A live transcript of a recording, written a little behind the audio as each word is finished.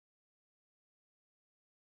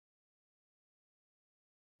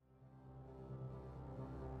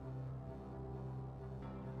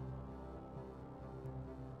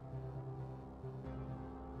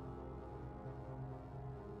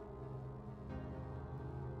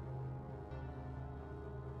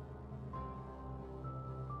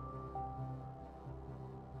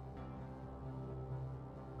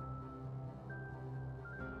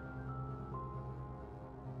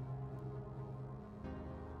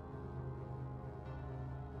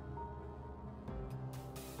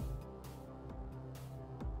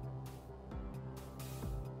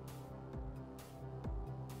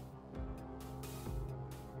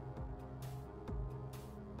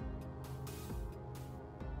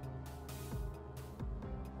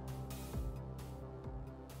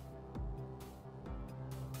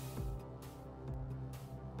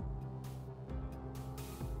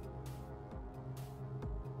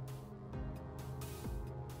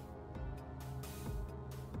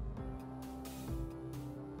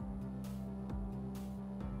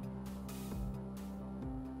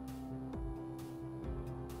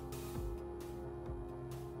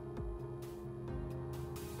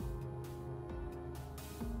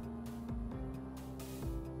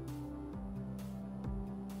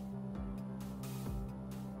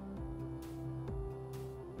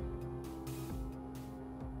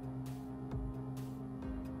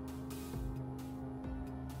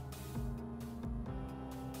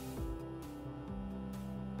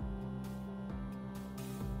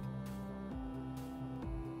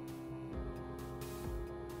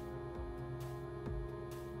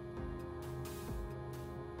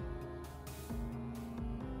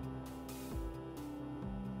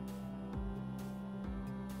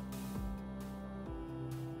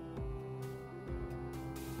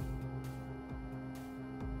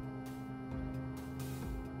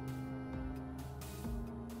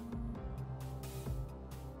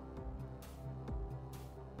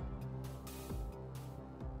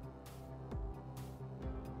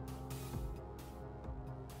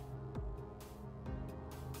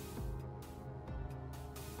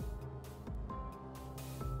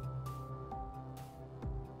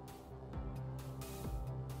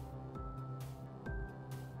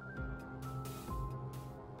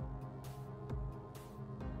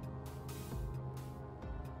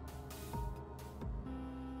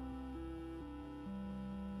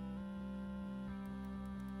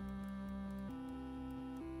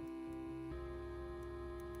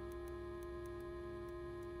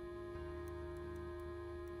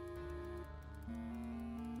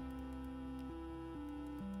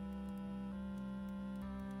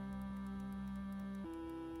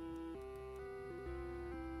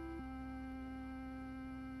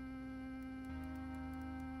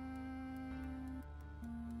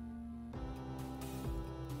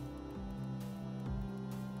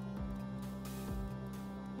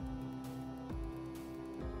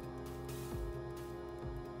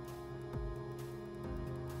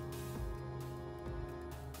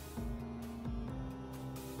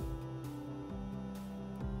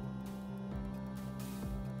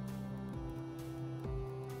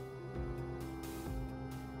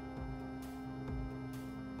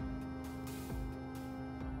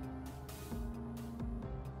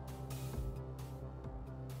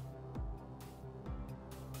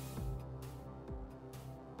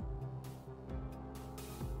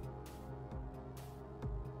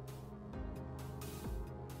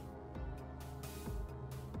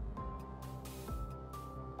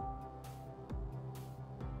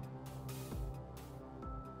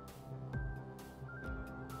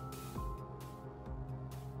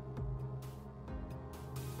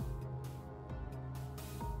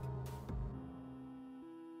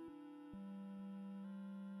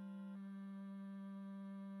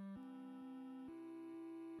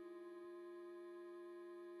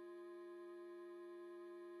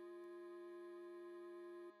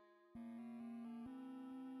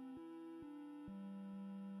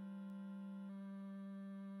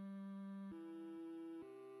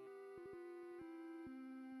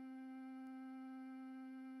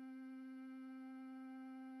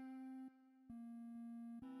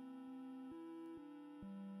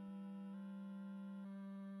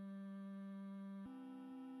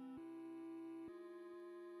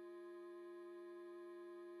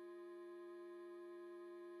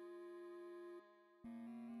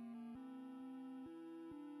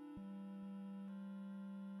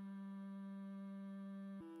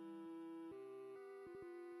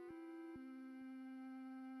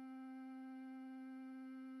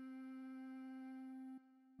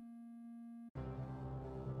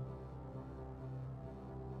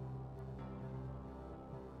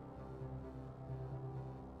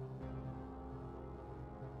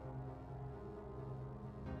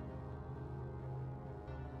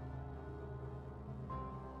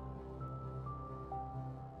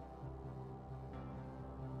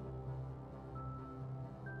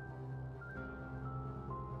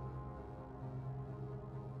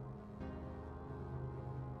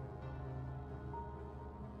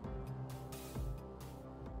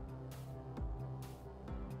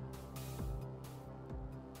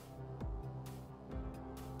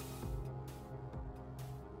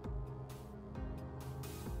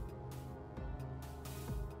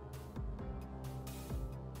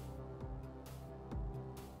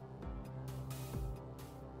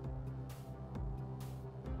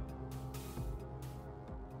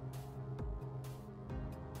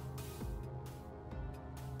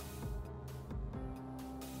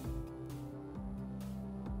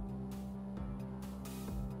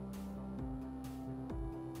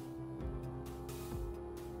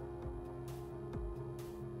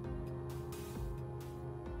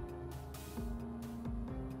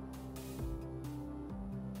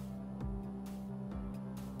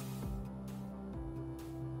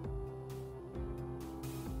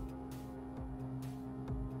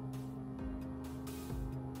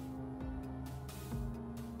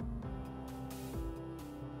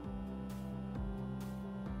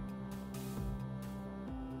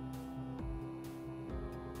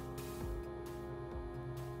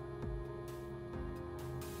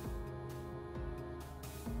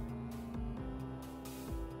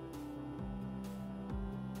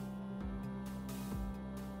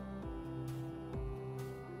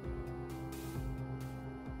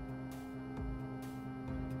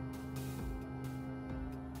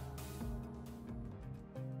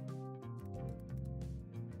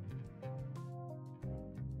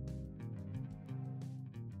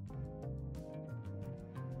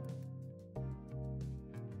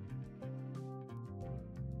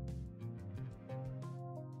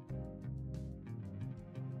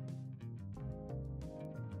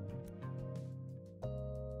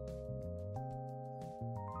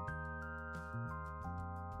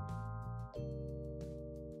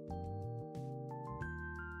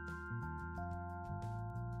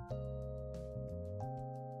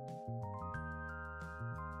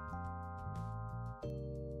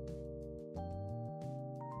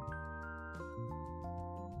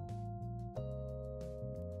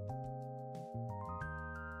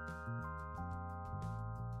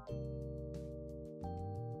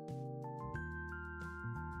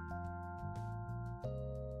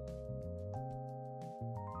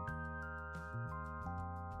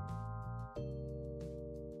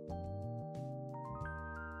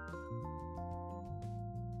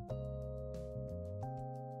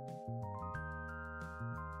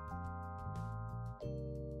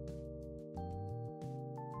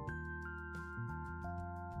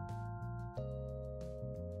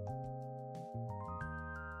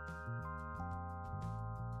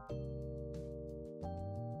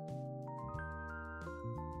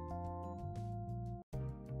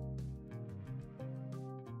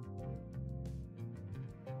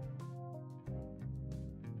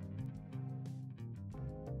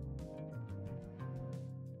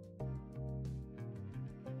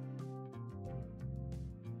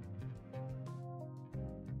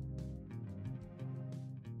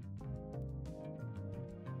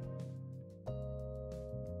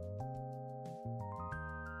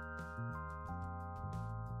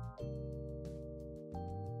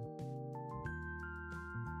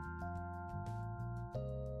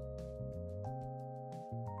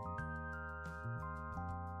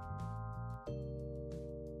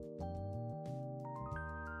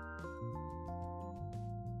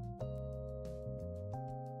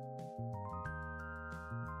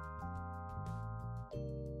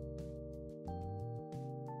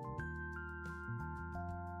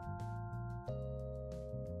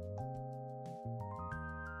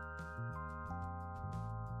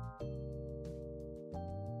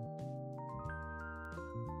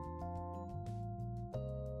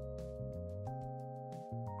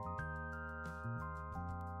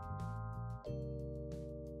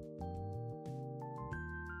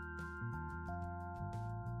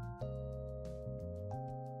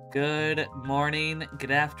Good morning,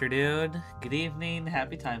 good afternoon, good evening,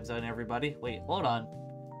 happy time zone, everybody. Wait, hold on.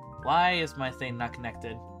 Why is my thing not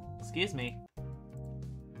connected? Excuse me.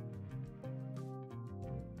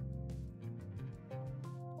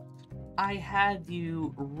 I had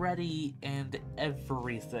you ready and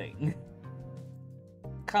everything.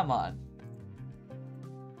 Come on.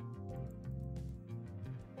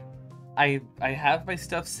 I have my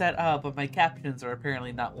stuff set up, but my captions are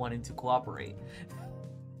apparently not wanting to cooperate.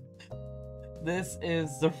 This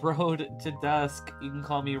is the road to dusk. You can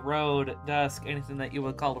call me Road, Dusk, anything that you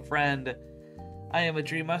would call a friend. I am a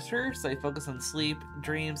dream master, so I focus on sleep,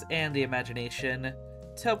 dreams, and the imagination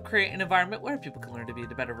to help create an environment where people can learn to be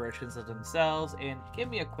the better versions of themselves. And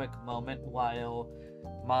give me a quick moment while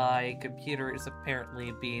my computer is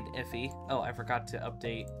apparently being iffy. Oh, I forgot to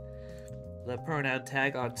update the pronoun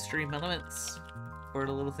tag on stream elements for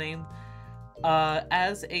the little thing.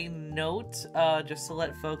 As a note, just to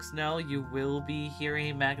let folks know, you will be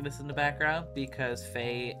hearing Magnus in the background because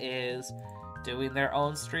Faye is doing their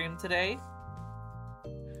own stream today.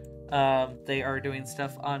 They are doing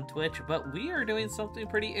stuff on Twitch, but we are doing something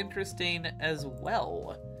pretty interesting as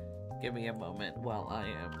well. Give me a moment while I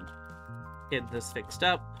am getting this fixed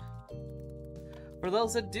up. For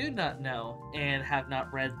those that do not know and have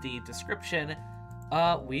not read the description,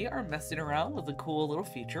 we are messing around with a cool little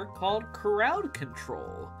feature called crowd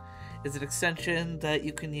control. It's an extension that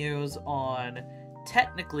you can use on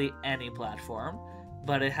technically any platform,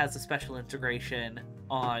 but it has a special integration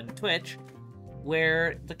on Twitch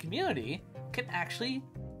where the community can actually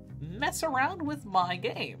mess around with my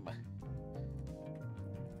game.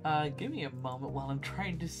 Give me a moment while I'm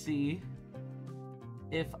trying to see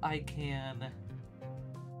if I can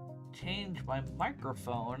change my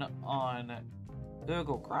microphone on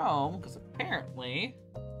Google Chrome, because apparently...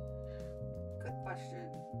 Good question.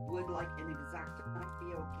 Would, like, an X-Acto knife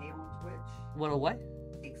be okay on Twitch? What a what?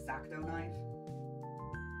 X-Acto knife?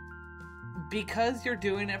 Because you're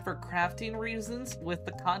doing it for crafting reasons, with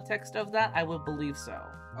the context of that, I would believe so.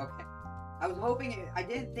 Okay. I was hoping I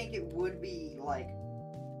didn't think it would be, like,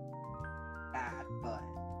 bad, but...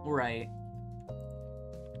 Right.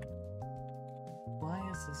 Why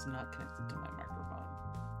is this not connected to my microphone?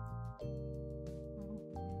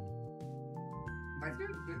 If I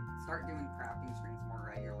start doing crafting streams more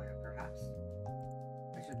regularly, perhaps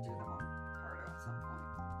I should do them on Cardo at some point.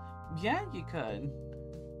 Yeah, you could.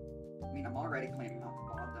 I mean, I'm already planning not to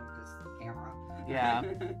VOD them because the camera. Yeah.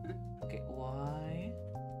 Okay, why?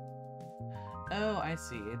 Oh, I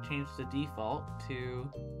see. It changed the default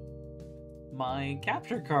to my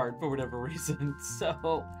capture card for whatever reason,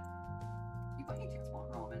 so... You by any chance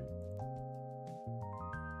want ramen?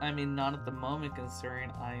 I mean, not at the moment,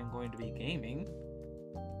 considering I am going to be gaming.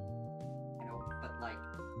 I know, but, like,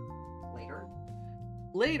 later?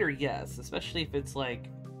 Later, yes. Especially if it's, like,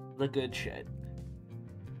 the good shit.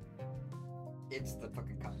 It's the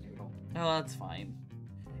fucking cup noodle. Oh, that's fine.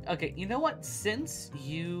 Okay, you know what? Since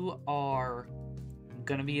you are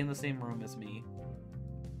gonna be in the same room as me,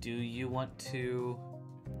 do you want to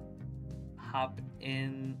hop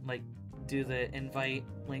in, like, do the invite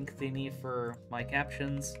link thingy for my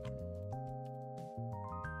captions?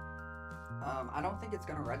 I don't think it's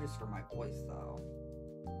gonna register my voice, though.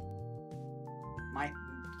 Might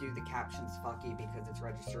do the captions fucky because it's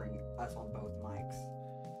registering us on both mics.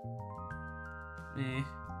 Eh.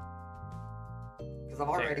 Because I've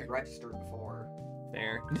already registered before.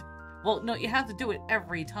 Fair. Well, no, you have to do it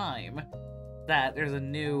every time that there's a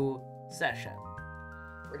new session.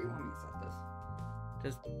 Where do you want me to set this?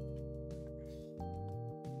 Just...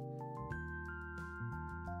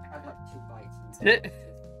 I had like 2 bites.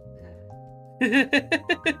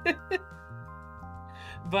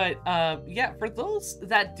 But, yeah, for those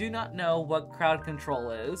that do not know what crowd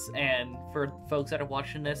control is, and for folks that are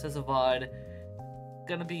watching this as a VOD,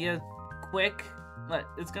 gonna be a quick...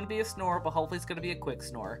 It's gonna be a snore, but hopefully it's gonna be a quick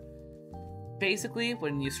snore. Basically,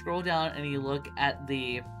 when you scroll down and you look at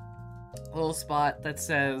the little spot that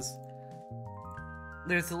says...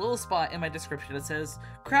 There's a little spot in my description that says,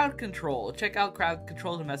 Crowd Control. Check out Crowd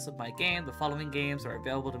Control to mess with my game. The following games are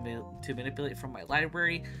available to manipulate from my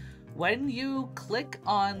library. When you click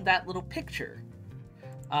on that little picture,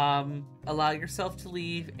 allow yourself to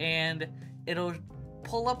leave, and it'll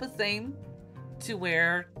pull up a thing to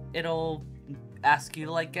where it'll ask you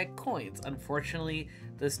to, like, get coins. Unfortunately,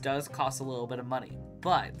 this does cost a little bit of money,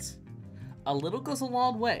 but a little goes a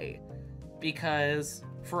long way, because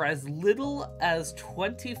for as little as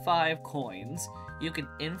 25 coins, you can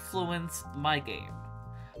influence my game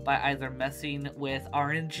by either messing with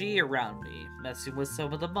RNG around me, messing with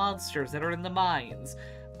some of the monsters that are in the mines,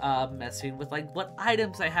 messing with like what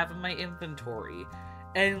items I have in my inventory.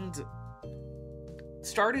 And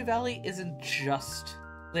Stardew Valley isn't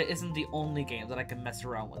the only game that I can mess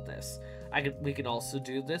around with this. We could also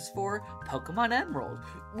do this for Pokemon Emerald.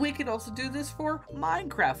 We could also do this for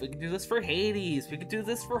Minecraft. We could do this for Hades. We could do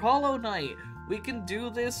this for Hollow Knight. We can do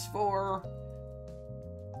this for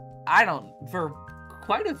for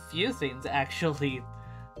quite a few things, actually.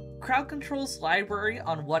 Crowd Control's library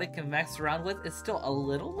on what it can mess around with is still a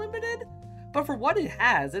little limited, but for what it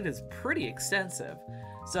has, it is pretty extensive.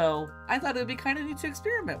 So I thought it would be kind of neat to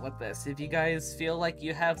experiment with this. If you guys feel like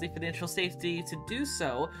you have the financial safety to do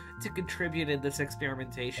so, to contribute in this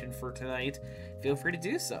experimentation for tonight, feel free to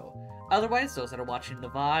do so. Otherwise, those that are watching the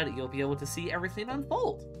VOD, you'll be able to see everything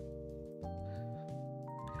unfold.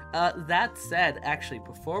 That said, actually,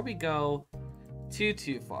 before we go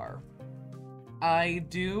too far, I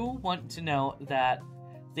do want to note that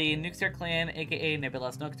the Nuxar clan, aka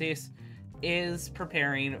Nebulas Noctis, is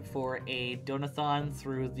preparing for a donathon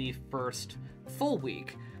through the first full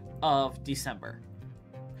week of December.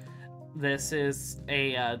 This is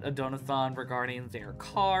a donathon regarding their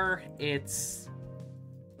car. It's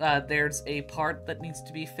there's a part that needs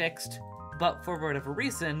to be fixed, but for whatever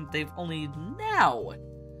reason, they've only now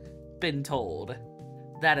been told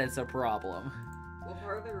that is a problem. Well,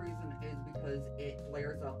 part of the reason is because it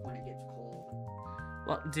flares up when it gets cold.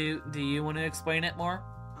 Well, do you want to explain it more?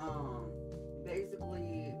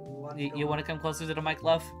 Basically, You want to come closer to the mic,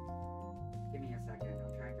 love? Give me a second.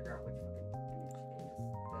 I'm trying to figure out which fucking image is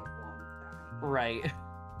the one that I need. Right.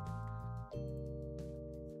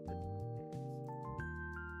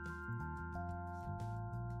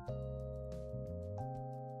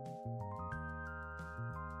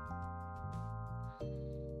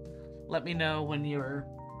 Let me know when you're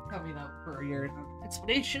coming up for your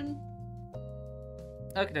explanation.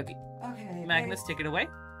 Okie dokie. Okay. Magnus, take it away.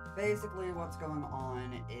 Basically, what's going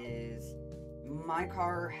on is my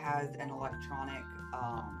car has an electronic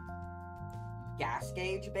gas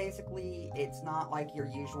gauge. Basically, it's not like your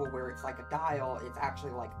usual where it's like a dial. It's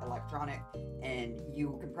actually like electronic, and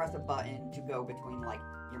you can press a button to go between like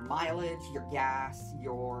your mileage, your gas,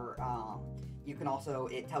 your you can also,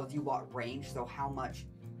 it tells you what range, so how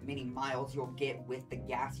many miles you'll get with the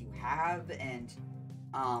gas you have, and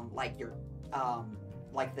like your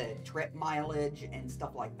like the trip mileage and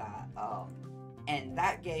stuff like that. And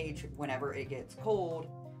that gauge, whenever it gets cold,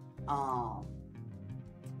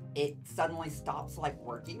 it suddenly stops like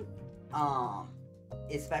working.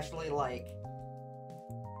 Especially like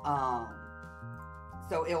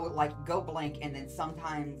so it'll like go blank, and then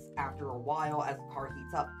sometimes after a while, as the car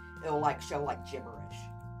heats up, it'll like show like gibberish,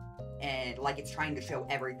 and like it's trying to show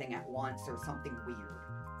everything at once or something weird.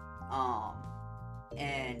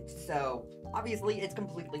 And so obviously it's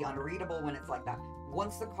completely unreadable when it's like that.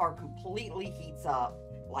 Once the car completely heats up,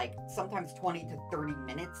 like sometimes 20 to 30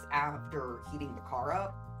 minutes after heating the car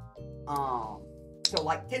up, so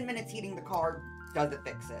like 10 minutes heating the car doesn't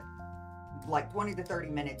fix it. Like 20 to 30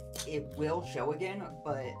 minutes it will show again,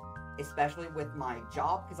 but especially with my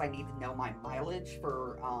job, because I need to know my mileage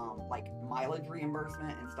for like mileage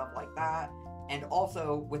reimbursement and stuff like that, and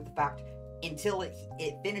also with the fact until it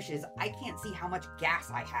finishes, I can't see how much gas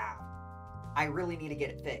I have. I really need to get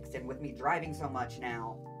it fixed, and with me driving so much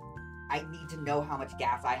now, I need to know how much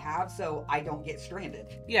gas I have so I don't get stranded.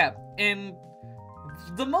 Yeah, and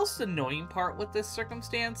the most annoying part with this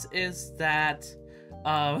circumstance is that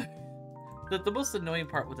the most annoying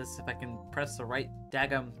part with this, if I can press the right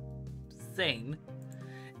daggum thing,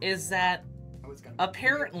 is that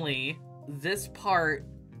apparently this part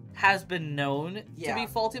has been known to be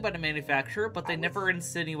faulty by the manufacturer, but they never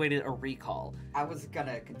insinuated a recall. I was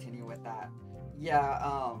gonna continue with that.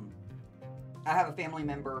 Yeah, I have a family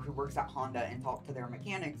member who works at Honda and talked to their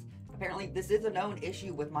mechanics. Apparently this is a known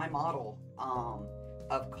issue with my model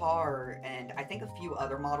of car, and I think a few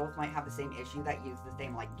other models might have the same issue that use the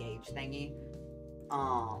same like gauge thingy.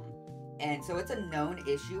 And so it's a known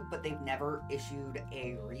issue, but they've never issued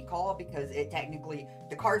a recall because it technically,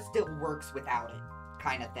 the car still works without it,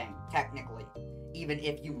 kind of thing, technically. Even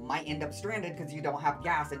if you might end up stranded because you don't have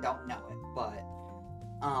gas and don't know it, but,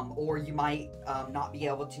 or you might not be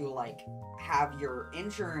able to, like, have your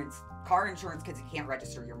insurance, car insurance, because you can't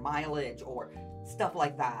register your mileage or stuff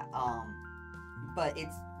like that. But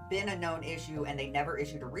it's been a known issue, and they never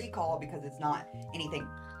issued a recall because it's not anything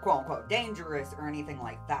quote-unquote dangerous or anything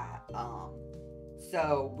like that.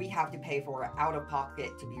 So we have to pay for it out of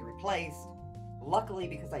pocket to be replaced. Luckily,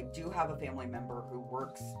 because I do have a family member who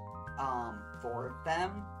works for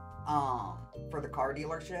them, for the car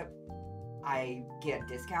dealership, I get a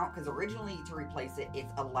discount, because originally to replace it,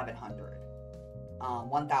 it's $1,100.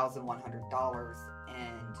 $1,100,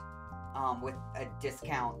 and with a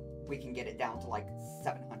discount, we can get it down to like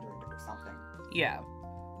 700 or something. Yeah.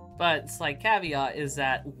 But slight caveat is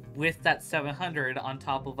that with that 700 on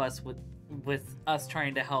top of us with us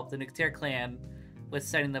trying to help the Nictere clan with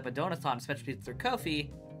setting up a donathon, especially through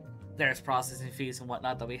Ko-fi, there's processing fees and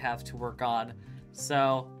whatnot that we have to work on.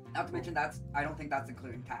 So not to mention I don't think that's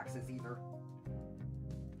including taxes either.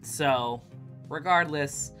 So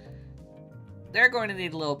regardless, they're going to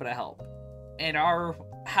need a little bit of help. And our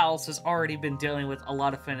house has already been dealing with a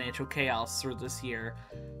lot of financial chaos through this year,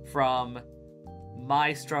 from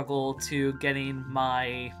my struggle to getting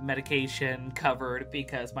my medication covered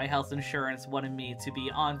because my health insurance wanted me to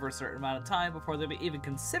be on for a certain amount of time before they would even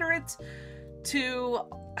consider it, to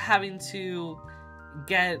having to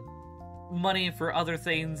get money for other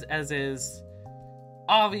things, as is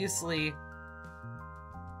obviously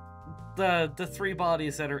the three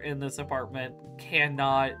bodies that are in this apartment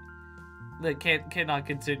cannot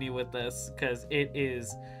continue with this because it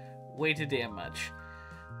is way too damn much.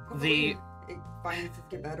 Hopefully finances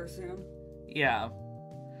get better soon. Yeah.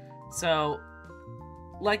 So,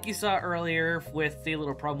 like you saw earlier with the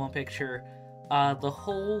little promo picture, the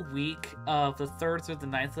whole week of the 3rd through the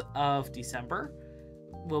 9th of December,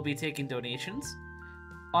 we'll be taking donations.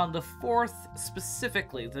 On the 4th,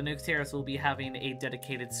 specifically, the Nicteres will be having a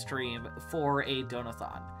dedicated stream for a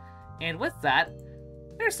donathon. And with that,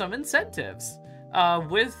 there's some incentives.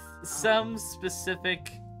 With some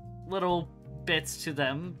specific little bits to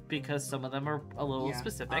them, because some of them are a little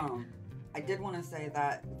specific. I did want to say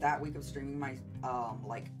that that week of streaming might,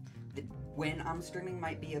 when I'm streaming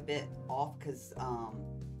might be a bit off, because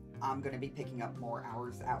I'm going to be picking up more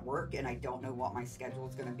hours at work, and I don't know what my schedule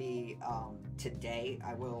is going to be today.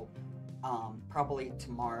 I will probably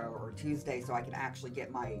tomorrow or Tuesday, so I can actually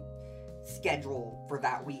get my schedule for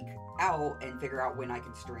that week out and figure out when I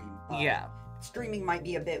can stream. Yeah. Streaming might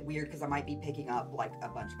be a bit weird because I might be picking up like a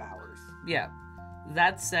bunch of hours. Yeah.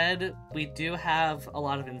 That said, we do have a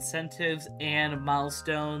lot of incentives and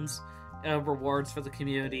milestones, rewards for the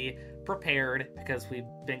community prepared, because we've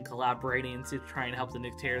been collaborating to try and help the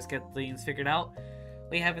Nicteres get things figured out.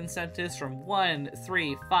 We have incentives from $1,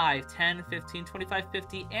 $3, $5, $10, $15, $25,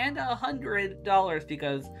 $50, and $100,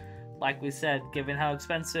 because, like we said, given how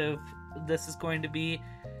expensive this is going to be,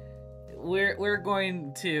 we're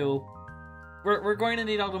going to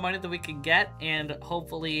need all the money that we can get, and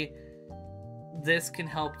hopefully this can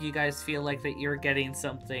help you guys feel like that you're getting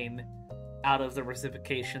something out of the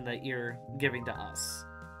reciprocation that you're giving to us.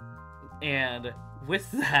 And with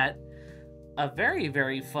that, a very,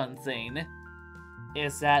 very fun thing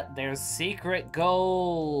is that there's secret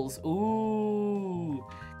goals. Ooh!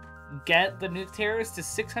 Get the Nicteres to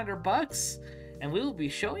 $600, and we will be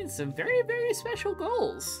showing some very, very special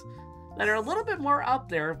goals that are a little bit more up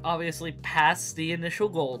there, obviously past the initial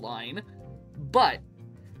goal line, but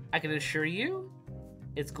I can assure you,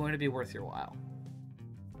 it's going to be worth your while.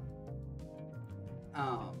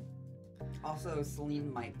 Also,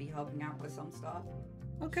 Celine might be helping out with some stuff.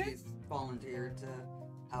 Okay. She's volunteered to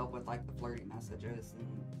help with like the flirty messages,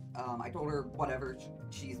 and I told her whatever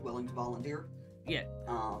she's willing to volunteer. Yeah.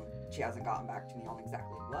 She hasn't gotten back to me on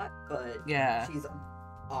exactly what, but yeah, she's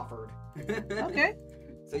offered. Okay.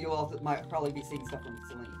 So you all might probably be seeing stuff from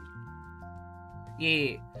Celine.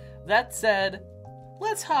 Yeah. That said,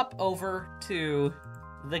 let's hop over to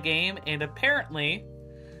the game, and apparently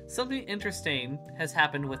something interesting has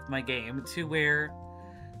happened with my game, to where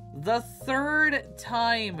the 3rd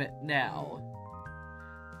time now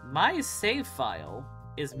my save file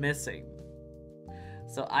is missing.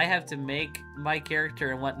 So I have to make my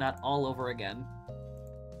character and whatnot all over again.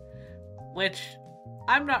 Which,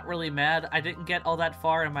 I'm not really mad. I didn't get all that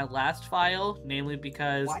far in my last file, namely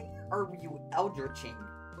because... Why are you eldritching?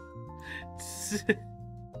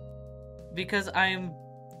 Because I'm...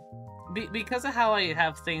 because of how I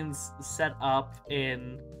have things set up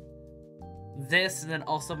in this, and then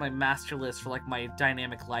also my master list for like my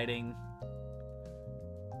dynamic lighting.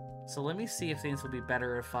 So let me see if things would be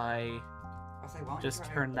better if I just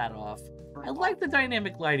turn that off. I like the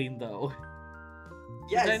dynamic lighting though.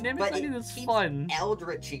 Yes, the dynamic but lighting it is keeps fun.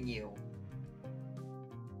 Eldritching you.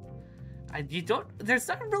 You don't. There's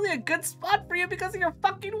not really a good spot for you because of your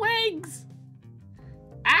fucking wings.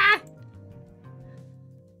 Ah!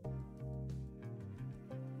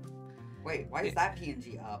 Wait, why is that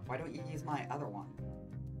PNG up? Why don't you use my other one?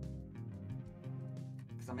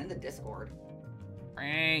 Because I'm in the Discord.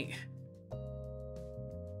 Right.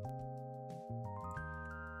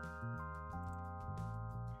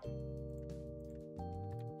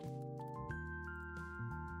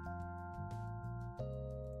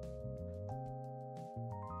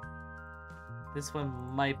 This one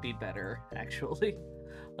might be better, actually.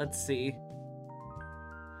 Let's see.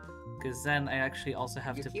 Because then I actually also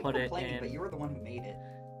have to put it in... but you were the one who made it.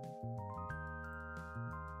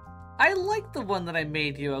 I like the one that I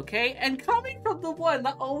made you, okay? And coming from the one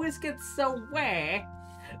that always gets so wah,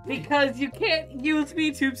 because you can't use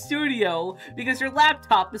VTube Studio because your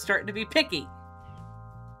laptop is starting to be picky.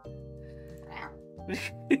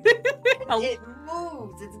 It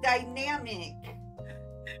moves. It's dynamic.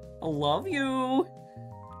 I love you.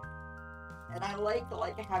 And I like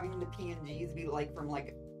having the PNGs be like from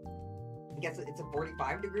like, I guess it's a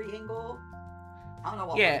 45-degree angle. I don't know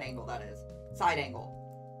what angle that is. Side angle.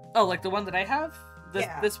 Oh, like the one that I have?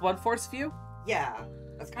 This one force view? Yeah,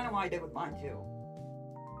 that's kind of what I did with mine too.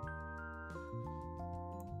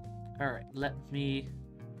 Alright, let me...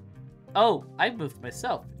 Oh, I moved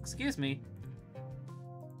myself. Excuse me.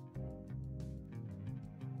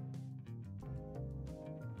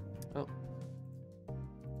 Oh.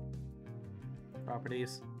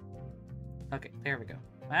 Properties. Okay, there we go.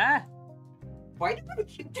 Ah! Why do I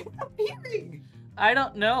keep disappearing? I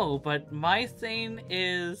don't know, but my thing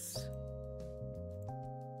is...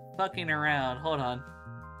 fucking around. Hold on.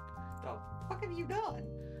 The fuck have you done?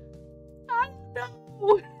 I don't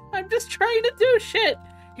know. I'm just trying to do shit.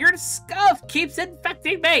 Your scuff keeps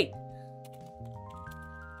infecting me.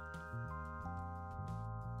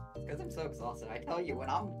 It's because I'm so exhausted. I tell you, when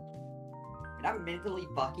I'm mentally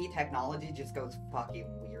fucky, technology just goes fucking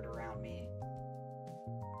weird around me.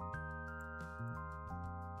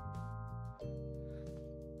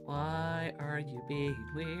 Why are you being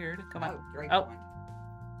weird? Come on. Oh, great Oh. point.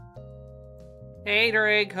 Hey,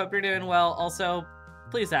 Drake. Hope you're doing well. Also,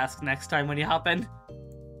 please ask next time when you hop in.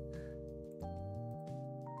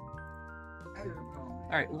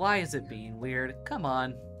 Alright, why is it being weird? Come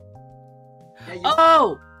on. Yeah,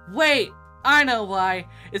 Oh! Wait! I know why.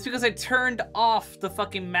 It's because I turned off the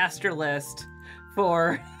fucking master list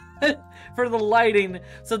for for the lighting,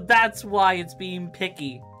 so that's why it's being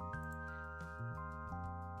picky.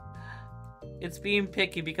 It's being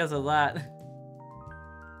picky because of that.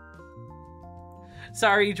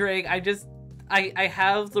 Sorry, Drake. I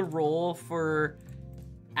have the role for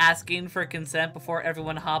asking for consent before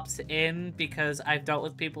everyone hops in because I've dealt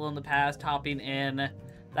with people in the past hopping in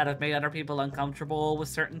that have made other people uncomfortable with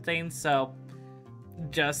certain things, so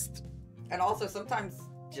just... And also, sometimes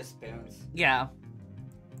just spoons. Yeah.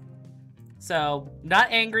 So, not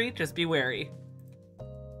angry, just be wary.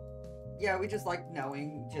 Yeah, we just like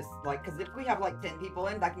knowing, just like, because if we have like 10 people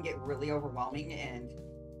in, that can get really overwhelming, and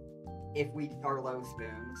if we are low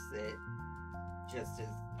spoons, it just is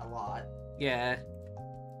a lot. Yeah.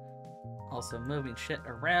 Also moving shit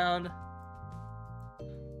around.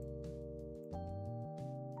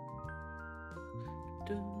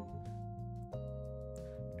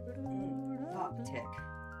 Tick.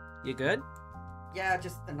 You good? Yeah,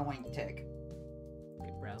 just annoying tick.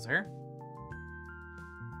 Okay, browser.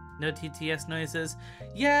 No TTS noises.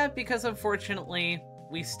 Yeah, because unfortunately,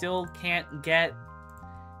 we still can't get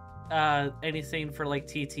anything for like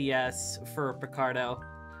TTS for Picardo.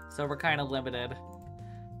 So we're kind of limited.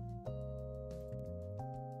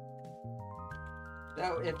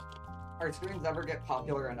 So if our streams ever get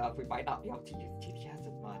popular enough, we might not be able to use TTS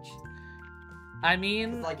as much. I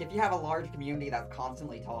mean... like, if you have a large community that's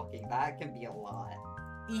constantly talking, that can be a lot.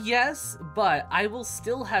 Yes, but I will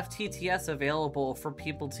still have TTS available for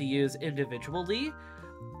people to use individually.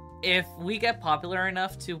 If we get popular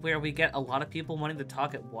enough to where we get a lot of people wanting to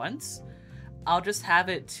talk at once, I'll just have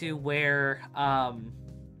it to where, I'll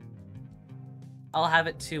have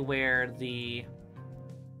it to where the...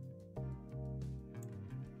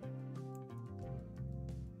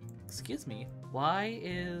 Excuse me, why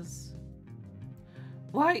am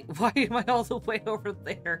I all the way over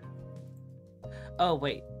there? Oh,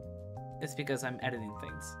 wait. It's because I'm editing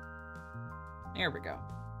things. There we go.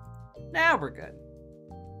 Now we're good.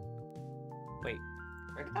 Wait.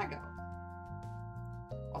 Where did that go?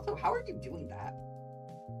 Also, how are you doing that?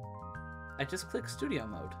 I just clicked studio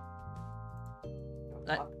mode.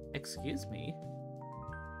 Excuse me?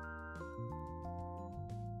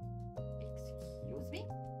 Excuse me?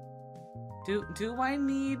 Do I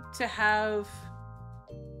need to have...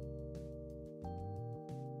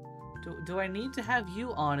 Do I need to have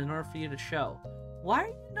you on in order for you to show? Why are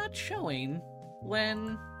you not showing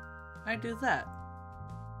when I do that?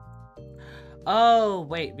 Oh,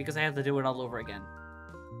 wait, because I have to do it all over again.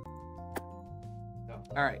 No.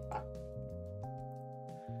 Alright.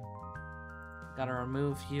 Gotta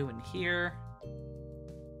remove you in here.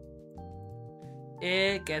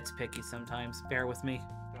 It gets picky sometimes. Bear with me.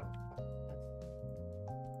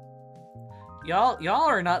 Y'all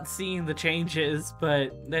are not seeing the changes,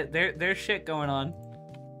 but there's shit going on.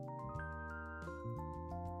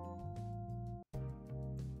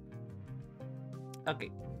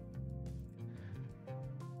 Okay.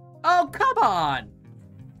 Oh, come on!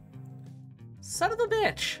 Son of a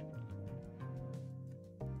bitch!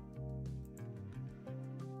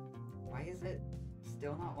 Why is it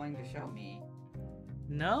still not wanting to show me?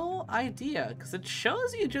 No idea, because it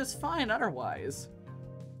shows you just fine otherwise.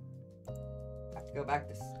 Have to go back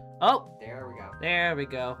to... Oh! There we go. There we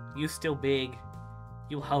go. You still big.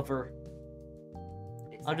 You hover.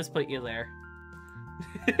 Exactly. I'll just put you there.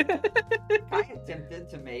 Kind of tempted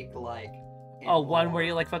to make, like... Oh, one where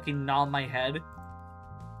you, like, fucking gnaw my head?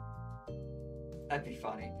 That'd be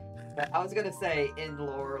funny. I was gonna say, in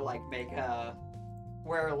lore, like, make a...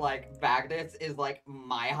 Where, like, Magnus is, like,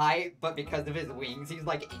 my height, but because of his wings, he's,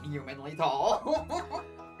 like, inhumanly tall.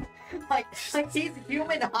 like, he's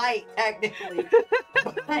human height, technically.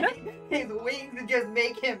 But his wings just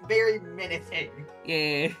make him very menacing.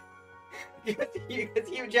 Yeah. Because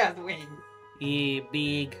huge ass wings. Yeah,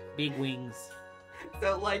 big wings.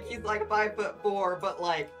 So, like, he's, like, 5'4", but,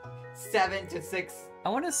 like, 7 to 6... I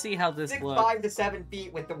want to see how this looks. 5 to 7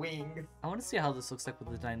 feet with the wings. I want to see how this looks like with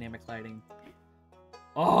the dynamic lighting.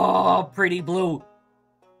 Oh, pretty blue.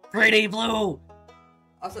 Pretty blue.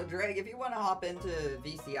 Also, Drake, if you want to hop into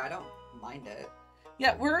VC, I don't mind it.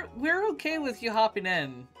 Yeah, we're okay with you hopping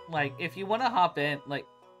in. Like, if you want to hop in, like,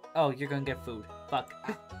 oh, you're gonna get food. Fuck.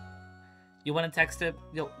 You want to text it?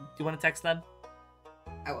 Do you want to text them?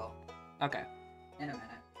 I will. Okay. In a minute.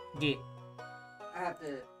 Yeah. I have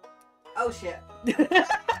to... Oh, shit.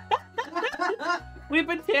 We've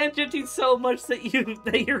been tangenting so much that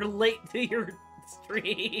you're late to your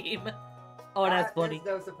stream. Oh, that's funny.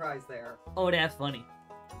 There's no surprise there. Oh, that's funny.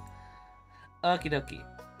 Okie dokie.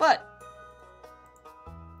 But,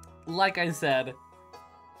 like I said,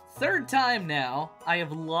 third time now, I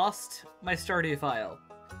have lost my Stardew file.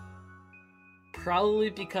 Probably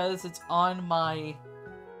because it's on my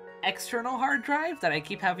external hard drive that I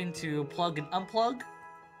keep having to plug and unplug,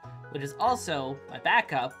 which is also my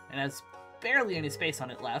backup and has barely any space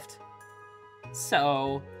on it left.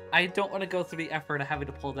 So I don't want to go through the effort of having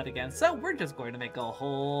to pull that again, so we're just going to make a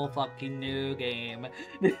whole fucking new game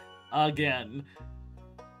again.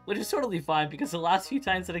 Which is totally fine, because the last few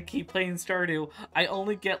times that I keep playing Stardew, I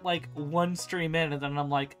only get like one stream in, and then I'm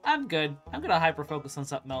like, I'm good. I'm gonna hyper-focus on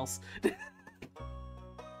something else.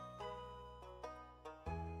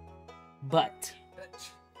 But,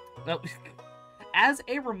 as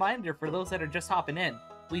a reminder for those that are just hopping in,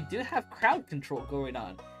 we do have crowd control going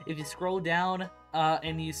on. If you scroll down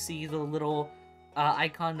and you see the little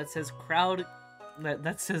icon that says crowd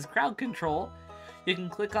control, you can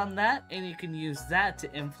click on that and you can use that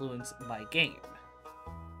to influence my game.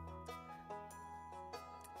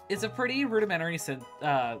 It's a pretty rudimentary, it's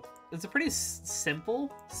a pretty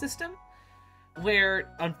simple system,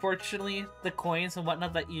 where unfortunately the coins and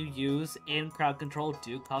whatnot that you use in crowd control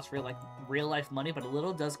do cost real life money, but a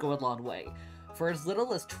little does go a long way. For as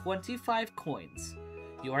little as 25 coins,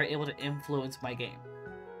 you are able to influence my game.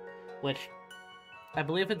 Which, I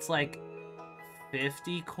believe it's like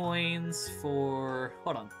 50 coins for...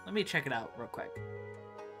 Hold on, let me check it out real quick.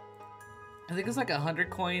 I think it's like 100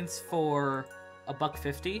 coins for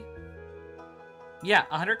 $1.50. Yeah,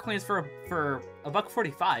 100 coins for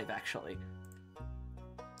 $1.45 actually.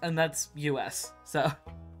 And that's US, so...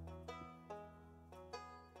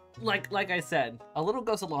 Like I said, a little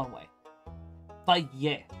goes a long way. But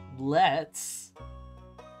yeah, let's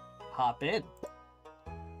hop in.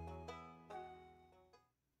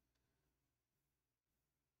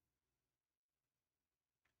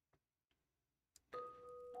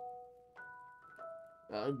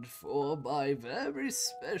 And for my very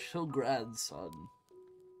special grandson,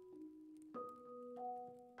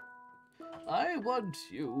 I want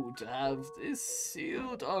you to have this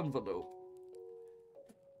sealed envelope.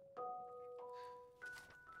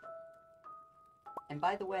 And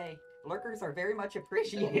by the way, lurkers are very much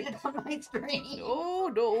appreciated on my stream. No,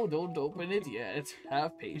 don't open it yet.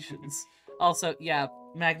 Have patience. Also, yeah,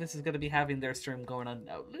 Magnus is going to be having their stream going on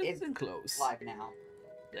now. Listen close. Live now.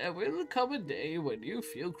 There will come a day when you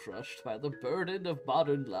feel crushed by the burden of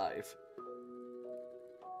modern life.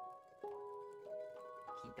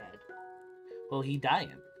 He dead. Well, he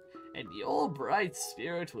dying. And your bright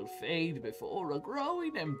spirit will fade before a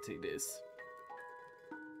growing emptiness.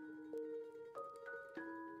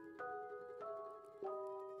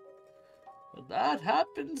 When that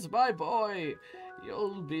happens, my boy,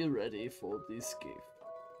 you'll be ready for this gift.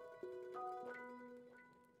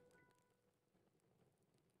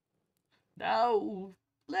 Now,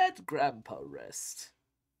 let Let Grandpa rest.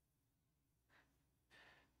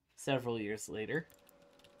 Several years later.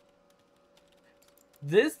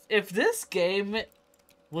 If this game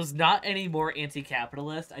was not any more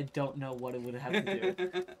anti-capitalist, I don't know what it would have to do.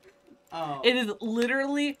 It is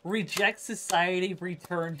literally reject society,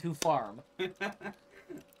 return to farm.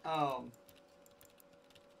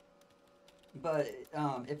 But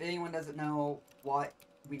if anyone doesn't know what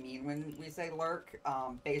we mean when we say lurk,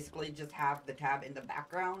 basically just have the tab in the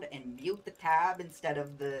background and mute the tab instead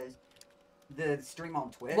of the stream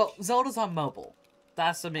on Twitch. Well, Zelda's on mobile.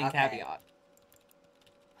 That's the main caveat.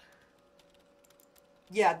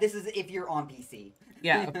 Yeah, this is if you're on PC.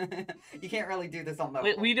 Yeah. You can't really do this on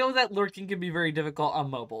mobile. We know that lurking can be very difficult on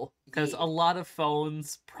mobile, because a lot of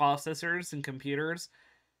phones, processors, and computers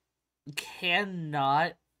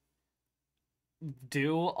cannot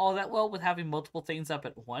do all that well with having multiple things up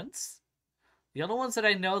at once. The only ones that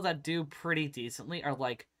I know that do pretty decently are,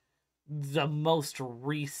 like, the most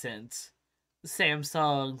recent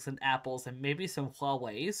Samsungs and Apples and maybe some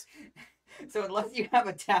Huawei's. So unless you have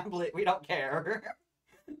a tablet, we don't care.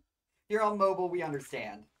 You're on mobile, we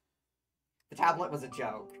understand. The tablet was a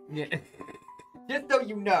joke. Yeah. Just so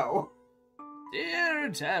you know. Dear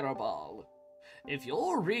Terrible, if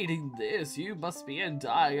you're reading this, you must be in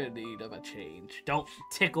dire need of a change. Don't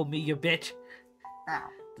tickle me, you bitch. Ow.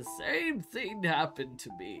 The same thing happened to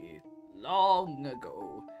me long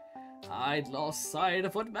ago. I'd lost sight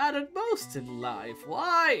of what mattered most in life.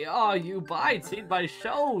 Why are you biting my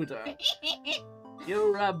shoulder?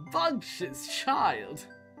 You rambunctious child.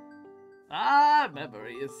 Ah,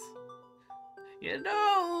 memories. You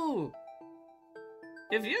know,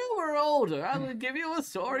 if you were older, I would give you a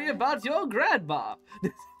story about your grandma.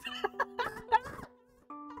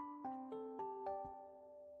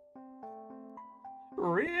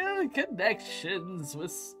 Real connections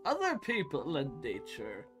with other people and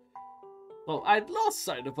nature. Well, I'd lost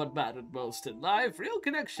sight of what mattered most in life, real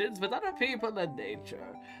connections with other people and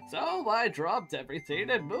nature. So I dropped everything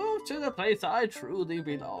and moved to the place I truly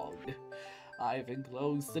belong. I've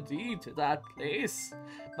enclosed the deed to that place,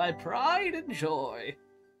 my pride and joy.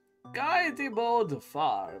 Guidimold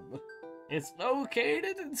Farm. It's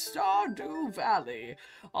located in Stardew Valley,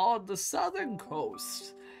 on the southern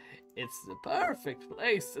coast. It's the perfect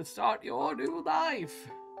place to start your new life.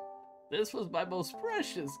 This was my most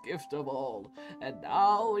precious gift of all, and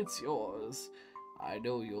now it's yours. I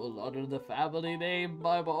know you'll honor the family name,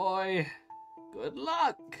 my boy. Good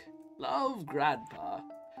luck. Love, Grandpa.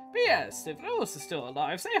 P.S. If Lewis is still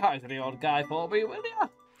alive, say hi to the old guy for me, will ya?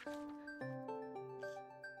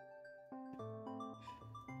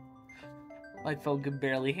 My phone can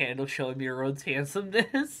barely handle showing me your own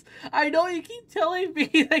handsomeness. I know you keep telling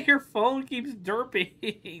me that your phone keeps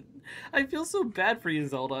derping. I feel so bad for you,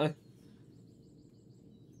 Zelda.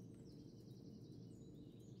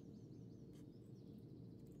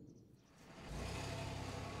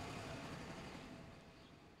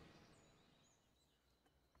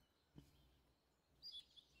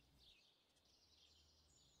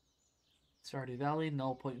 Stardew Valley,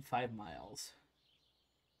 0.5 miles.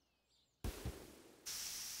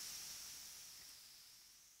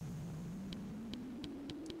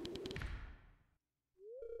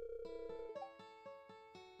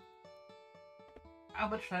 How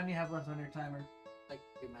much time do you have left on your timer? Like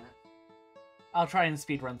 2 minutes. I'll try and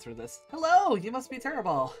speed run through this. Hello, you must be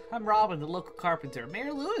Terrible. I'm Robin, the local carpenter.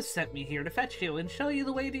 Mayor Lewis sent me here to fetch you and show you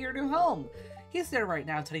the way to your new home. He's there right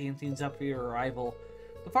now tidying things up for your arrival.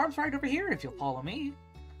 The farm's right over here if you'll follow me.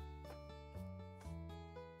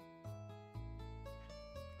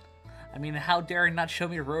 I mean, how dare he not show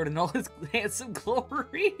me a road in all his handsome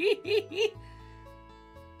glory?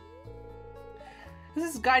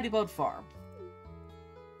 This is Guideboat Farm.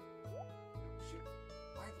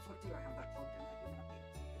 Why the fuck do I have that plugged in?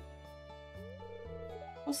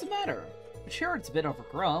 What's the matter? Sure, it's a bit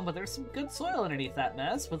overgrown, but there's some good soil underneath that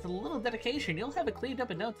mess. With a little dedication, you'll have it cleaned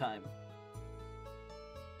up in no time.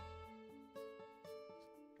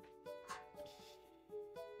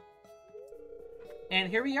 And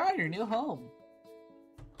here we are, your new home.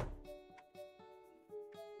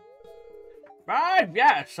 Ah,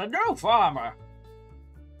 yes, a new farmer.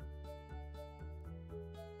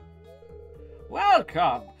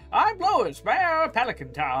 Welcome. I'm Lois, Mayor of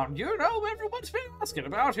Pelican Town. You know, everyone's been asking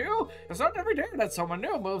about you. It's not every day that someone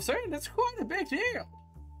new moves in. It's quite a big deal.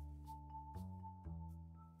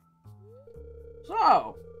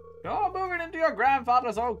 So, you're moving into your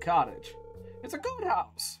grandfather's old cottage. It's a good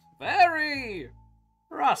house. Very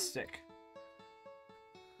rustic.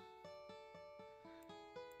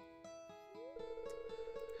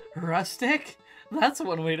 Rustic? That's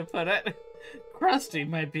one way to put it. Krusty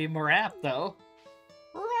might be more apt, though.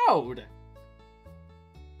 Road!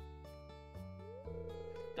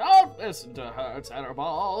 Don't listen to her,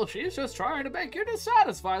 Tennerball. She's just trying to make you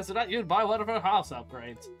dissatisfied so that you'd buy one of her house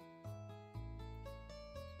upgrades.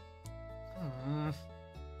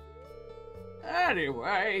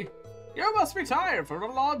 Anyway, you must be tired from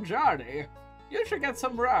a long journey. You should get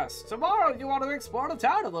some rest. Tomorrow you want to explore the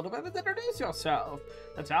town a little bit and introduce yourself.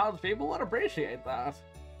 The townspeople would appreciate that.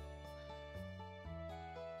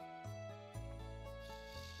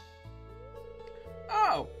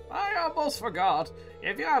 Oh, I almost forgot.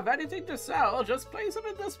 If you have anything to sell, just place it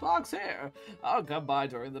in this box here. I'll come by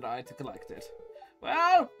during the night to collect it.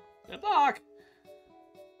 Well, good luck.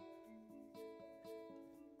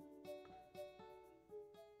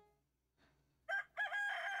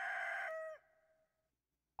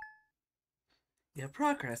 Your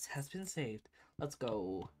progress has been saved. Let's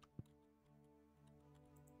go.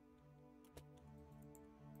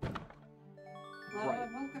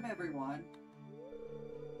 Welcome everyone.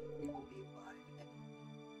 We will be live.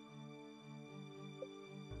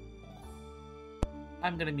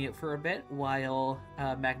 I'm gonna mute for a bit while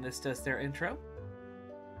Magnus does their intro.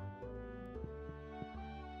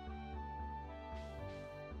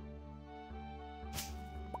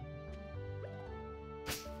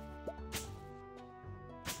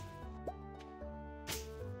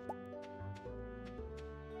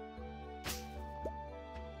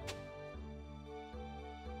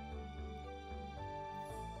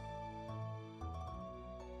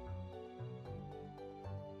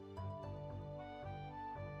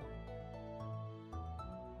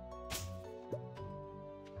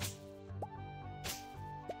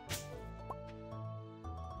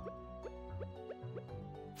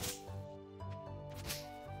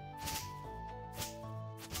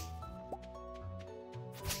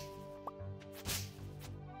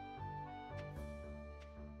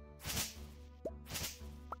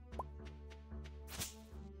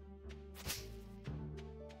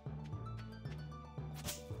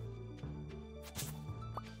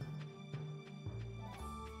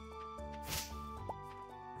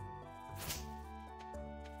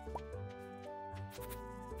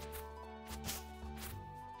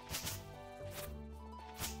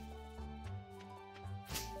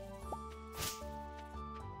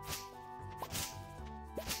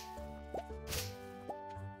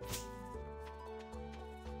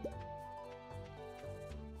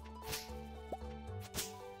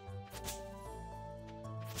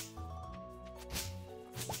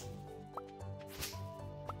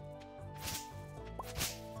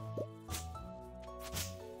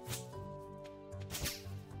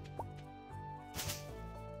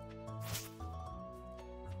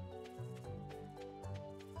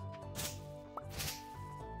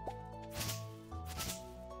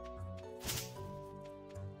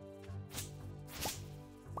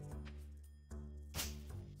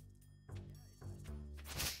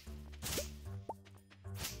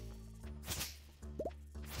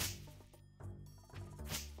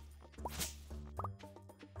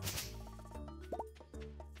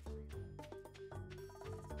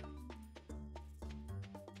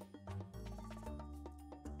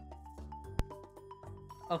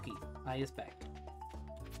 Okay, I is back.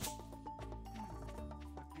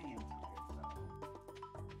 I am tired, so.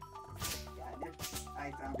 Yeah, and if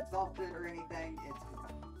I sound exhausted or anything, it's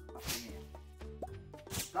because fucking me.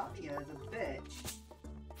 Sonia is a bitch.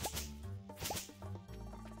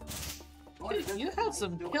 Dude, you have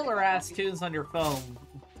some killer-ass tunes on your phone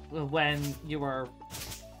when you were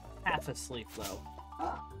half asleep, though.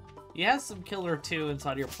 Huh? You have some killer tunes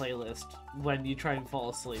on your playlist when you try and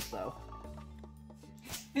fall asleep, though.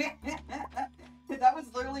 That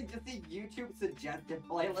was literally just a YouTube suggested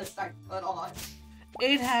playlist I put on.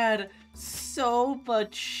 It had so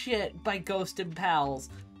much shit by Ghost and Pals.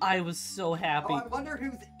 I was so happy. Oh, I wonder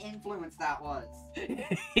whose influence that was.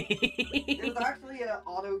 It was actually an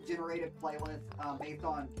auto-generated playlist based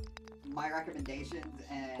on my recommendations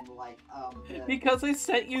and Because I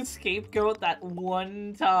sent you Scapegoat that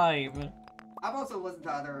one time. I've also listened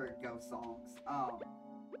to other Ghost songs.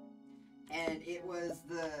 And it was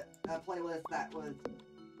a playlist that was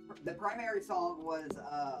the primary song was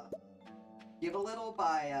Give a Little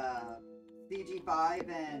by CG5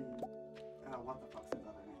 and what the fuck's his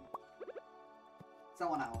other name?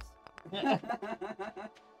 Someone else.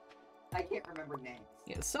 I can't remember names.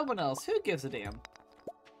 Yeah, someone else. Who gives a damn?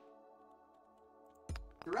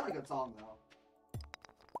 It's a really good song though.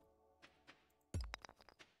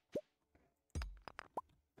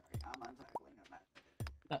 Sorry, I'm untangling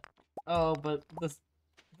that. Oh, but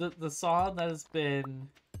the song that has been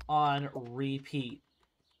on repeat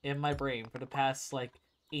in my brain for the past, like,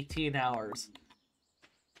 18 hours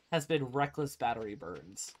has been reckless battery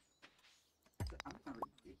burns. I'm gonna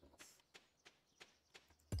read this.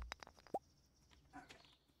 Okay.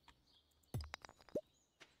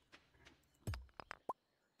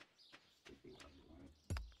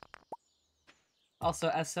 Also,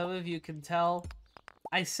 as some of you can tell,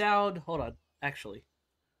 I sound... Hold on, actually.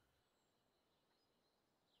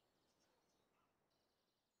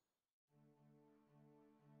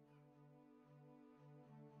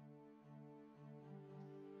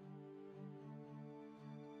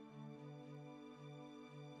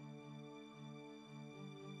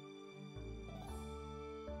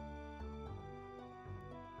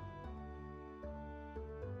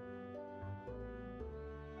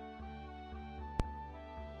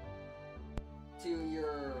 To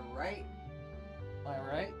your right, All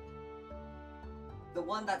right. the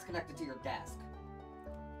one that's connected to your desk.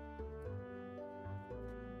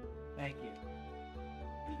 Thank you.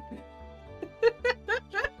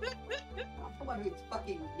 I'm the one who's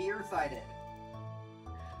fucking nearsighted.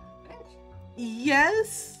 Bitch.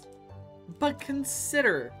 Yes, but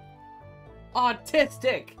consider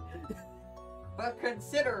autistic. But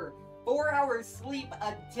consider 4 hours sleep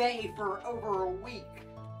a day for over a week.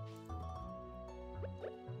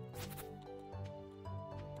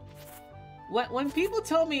 When people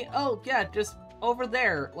tell me, oh yeah, just over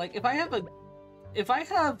there, like if I have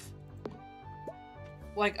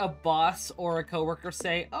like a boss or a coworker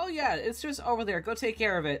say, oh yeah, it's just over there, go take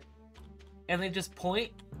care of it, and they just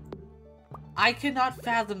point, I cannot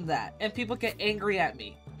fathom that, and people get angry at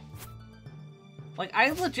me. Like,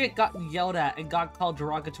 I legit got yelled at and got called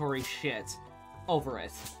derogatory shit over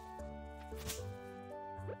it.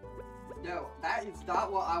 No, that is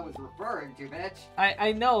not what I was referring to, bitch.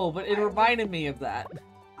 I know, but it reminded me of that.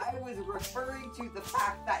 I was referring to the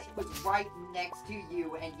fact that it was right next to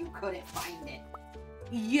you and you couldn't find it.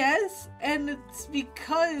 Yes, and it's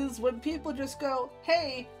because when people just go,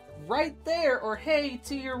 hey, right there, or hey,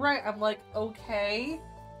 to your right, I'm like, okay,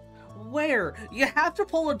 where? You have to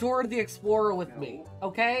pull a Dora the Explorer with me,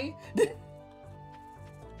 okay?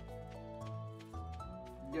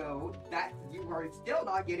 No, that you are still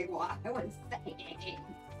not getting what I was saying.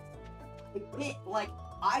 Like,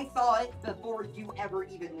 I saw it before you ever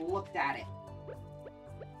even looked at it.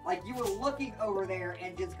 Like, you were looking over there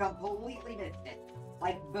and just completely missed it.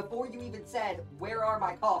 Like, before you even said, where are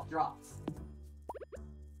my cough drops?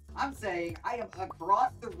 I'm saying I am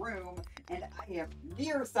across the room and I am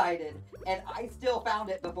nearsighted and I still found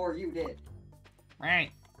it before you did.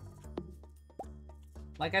 Right.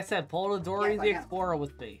 Like I said, pull a Dora the Explorer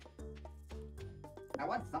with me. I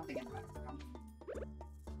want something in my mouth.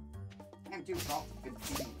 I am too soft to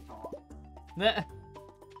continue to talk.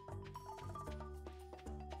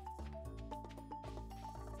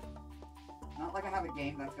 Not like I have a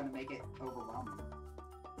game that's gonna make it overwhelming.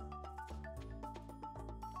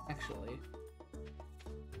 Actually.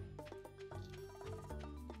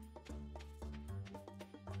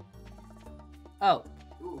 Oh,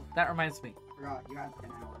 Ooh, that reminds me. I forgot, you had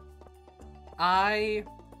an hour. I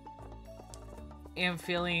am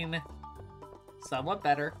feeling somewhat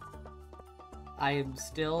better. I am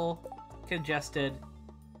still congested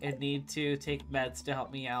and need to take meds to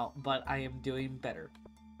help me out, but I am doing better.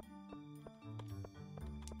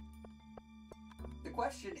 The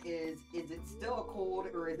question is it still a cold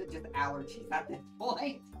or is it just allergies at this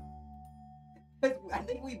point? Because I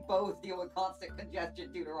think we both deal with constant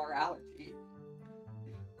congestion due to our allergies.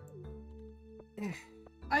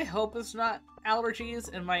 I hope it's not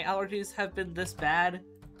allergies and my allergies have been this bad.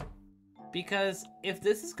 Because if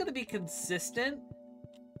this is going to be consistent,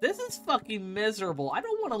 this is fucking miserable. I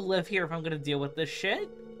don't want to live here if I'm going to deal with this shit.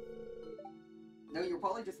 No, you'll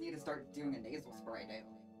probably just need to start doing a nasal spray daily.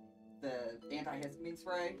 The antihistamine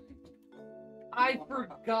spray. I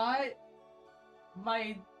forgot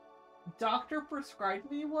my doctor prescribed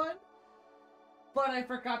me one, but I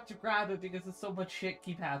forgot to grab it because of so much shit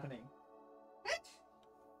keep happening.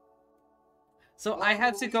 So Well, I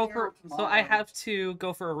have to go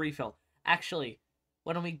we'll for a refill. Actually,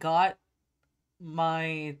 when we got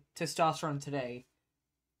my testosterone today,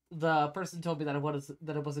 the person told me that it wasn't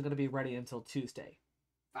going to be ready until Tuesday.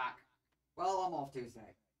 Fuck. Well, I'm off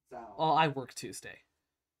Tuesday, so. Well, I work Tuesday.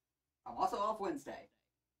 I'm also off Wednesday.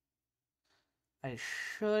 I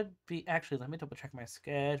should be... Actually, let me double check my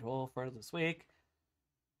schedule for this week.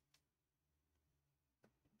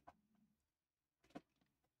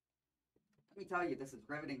 Let me tell you, this is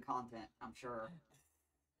riveting content, I'm sure.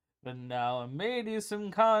 But now I made you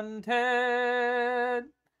some content.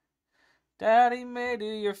 Daddy made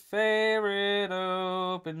you your favorite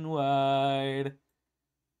open wide.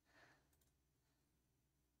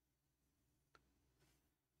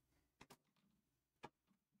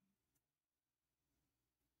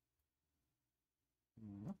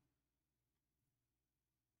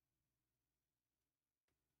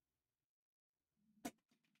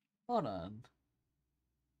 Hold on.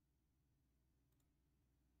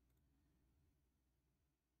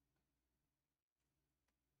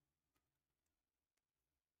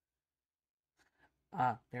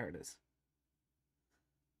 Ah, there it is.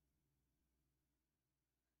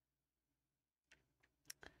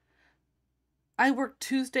 I work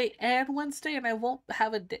Tuesday and Wednesday, and I won't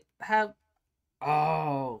have a day.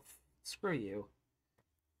 Oh, screw you.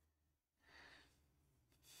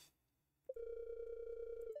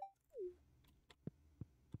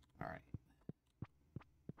 All right.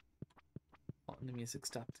 Oh, the music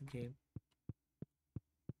stopped the game.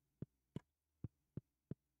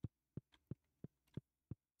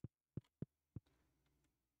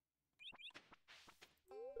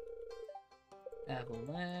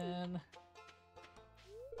 Evelyn.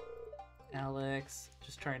 Alex.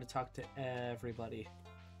 Just trying to talk to everybody.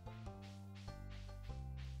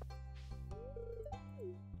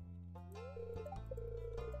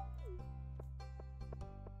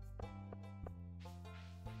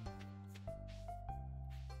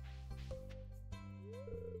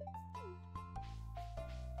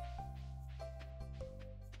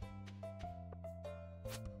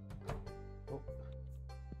 Oh.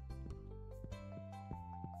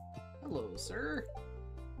 Hello, sir.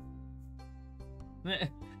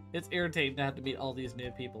 It's irritating to have to meet all these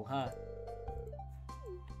new people, huh?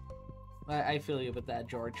 I feel you with that,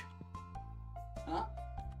 George. Huh?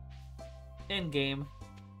 In game.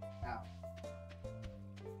 Oh.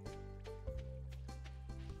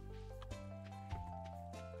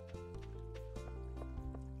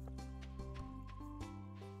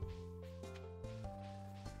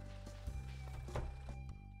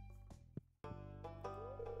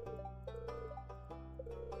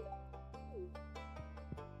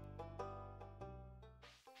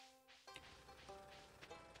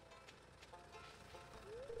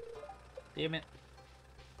 Damn it.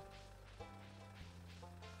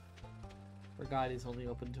 Forgot he's only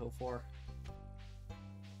open till 4.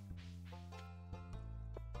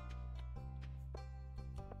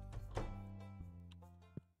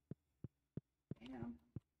 Damn.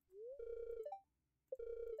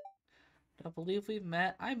 Don't believe we've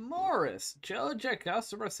met. I'm Morris, Judge, your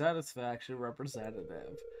customer satisfaction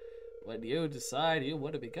representative. When you decide you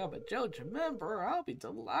want to become a Judge member, I'll be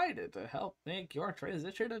delighted to help make your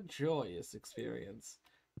transition a joyous experience.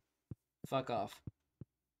 Fuck off.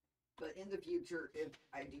 But in the future, if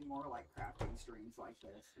I do more like crafting streams like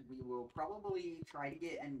this, we will probably try to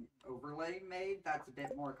get an overlay made that's a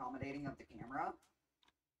bit more accommodating of the camera.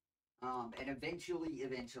 And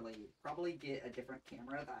eventually, probably get a different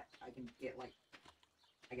camera that I can get, like,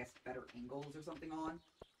 I guess, better angles or something on.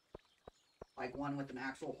 Like one with an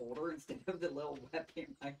actual holder instead of the little webcam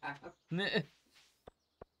I have.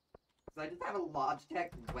 So I just have a Logitech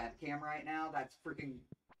webcam right now that's freaking...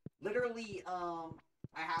 Literally, I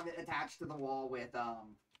have it attached to the wall with,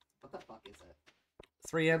 what the fuck is it?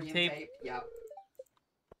 3M tape? Yep.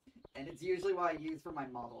 And it's usually what I use for my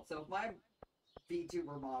model. So if my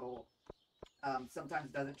VTuber model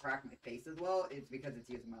sometimes doesn't track my face as well, it's because it's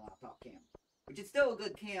using my laptop cam. Which is still a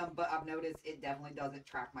good cam, but I've noticed it definitely doesn't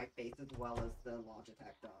track my face as well as the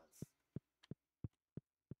Logitech does.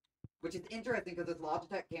 Which is interesting because this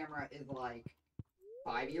Logitech camera is like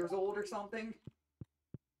 5 years old or something.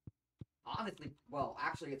 Honestly, well,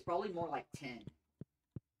 actually, it's probably more like 10.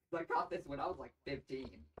 I got this when I was like 15.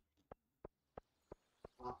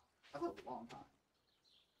 Wow, that's a long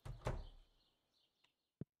time.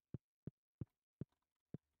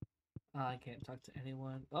 I can't talk to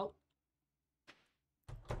anyone. Oh.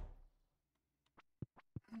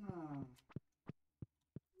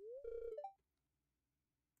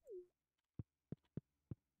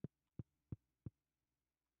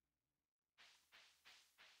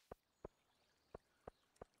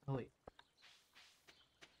 Oh, wait.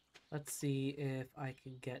 Let's see if I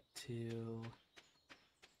can get to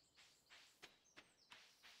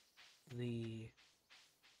the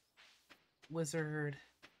wizard.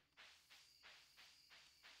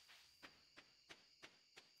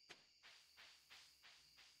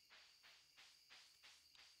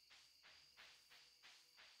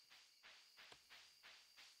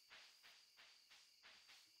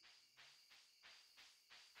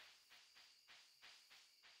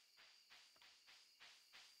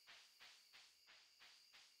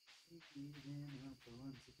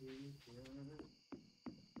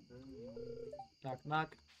 Knock,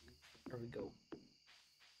 knock. There we go.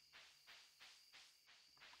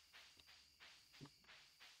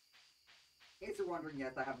 In case you're wondering,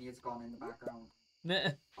 yes, I have music on in the background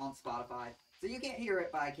on Spotify. So you can't hear it,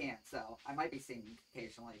 but I can, so I might be singing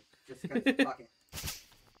occasionally, just because, fuck it.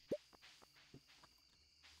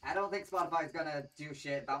 I don't think Spotify's gonna do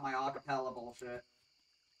shit about my acapella bullshit.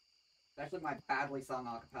 Especially my badly sung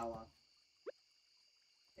acapella.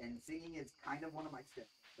 And singing is kind of one of my skills.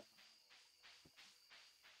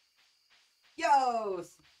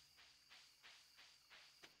 Yos!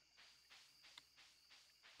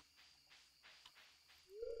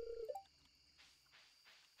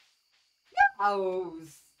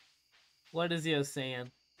 Yos! What is Yo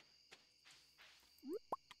saying?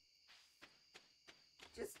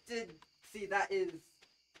 Just to see, that is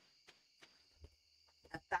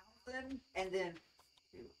 1,000 and then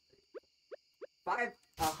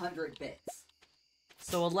 500 bits.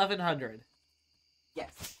 So 1100.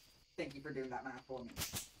 Yes. Thank you for doing that math for me.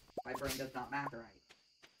 My brain does not math right.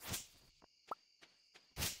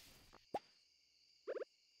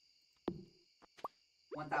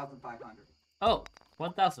 1,500. Oh,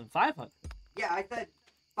 1500. Yeah, I said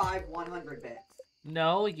 100 bits.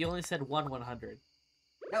 No, you only said 100.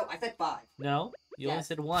 No, I said 5. No, you only Yes.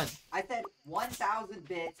 said 1. I said 1,000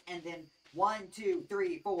 bits and then 1, 2,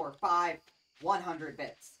 3, 4, 5, 100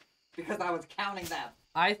 bits. Because I was counting them.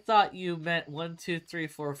 I thought you meant 1, 2, 3,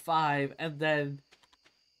 4, 5, and then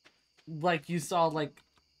like you saw like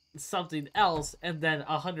something else, and then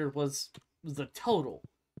 100 was the total.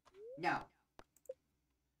 No.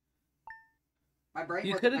 My brain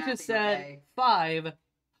You wasn't could have just mathing, said okay?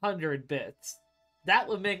 500 bits. That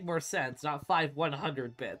would make more sense, not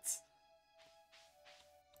 100 bits.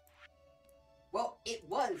 Well, it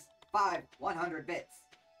was 100 bits.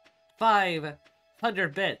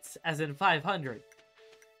 500 bits, as in 500.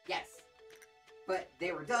 Yes. But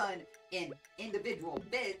they were done in individual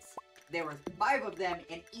bits. There were 5 of them,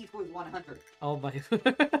 and each was 100. Oh my.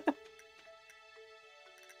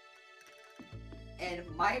 And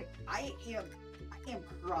I am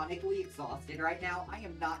chronically exhausted right now. I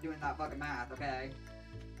am not doing that fucking math, okay?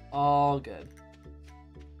 All good.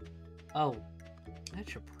 Oh, I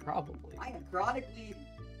should probably. I am chronically...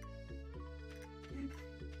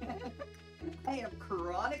 I am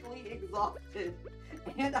chronically exhausted.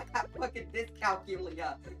 And I have fucking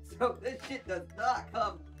dyscalculia. So this shit does not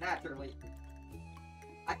come naturally.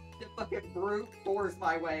 I have to fucking brute force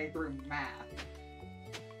my way through math.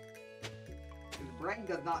 The brain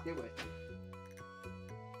does not do it.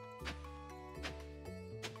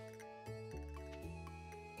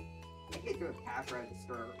 I get to a cash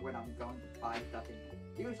register when I'm going to buy stuff, and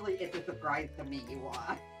usually it's a surprise to me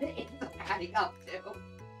why it's adding up to.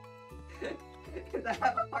 Because I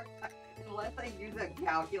have a hard time, unless I use a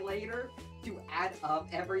calculator to add up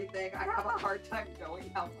everything, I have a hard time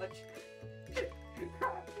knowing how much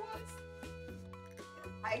crap was.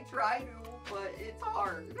 I try to, but it's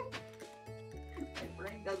hard. My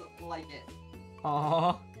brain doesn't like it.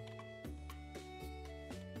 Aww.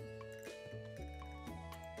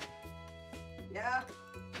 Yeah,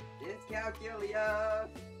 dyscalculia.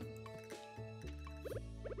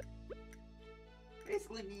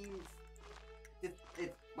 Basically means it's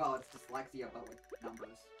dyslexia, but with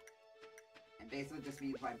numbers. And basically just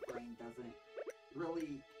means my brain doesn't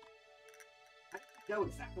really... I don't know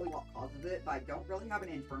exactly what causes it, but I don't really have an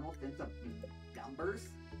internal sense of numbers.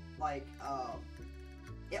 Like,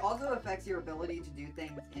 it also affects your ability to do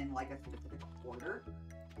things in, like, a specific order.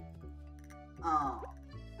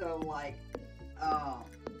 So, like,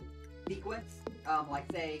 sequence,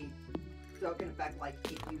 like, say, so it can affect, like,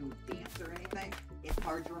 if you dance or anything, it's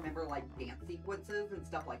hard to remember, like, dance sequences and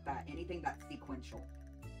stuff like that. Anything that's sequential.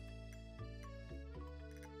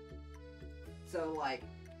 So, like,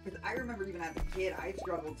 because I remember even as a kid, I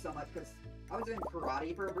struggled so much, because I was doing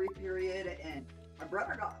karate for a brief period, and my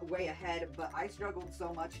brother got way ahead, but I struggled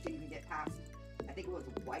so much to even get past, I think it was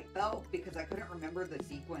white belt, because I couldn't remember the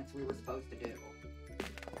sequence we were supposed to do.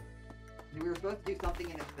 We were supposed to do something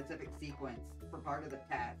in a specific sequence for part of the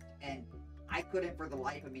test, and I couldn't for the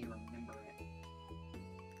life of me remember it.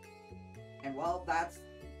 And well, that's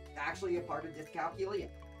actually a part of dyscalculia,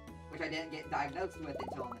 which I didn't get diagnosed with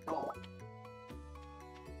until an adult.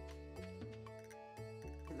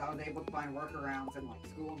 Because I was able to find workarounds in like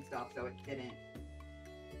school and stuff, so it didn't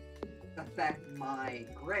affect my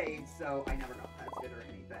grades, so I never got tested or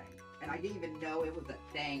anything. And I didn't even know it was a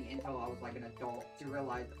thing until I was like an adult to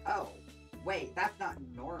realize, oh, wait, that's not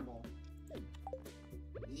normal.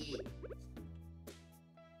 Yeah.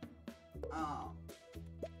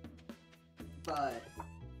 But,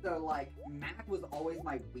 so like, math was always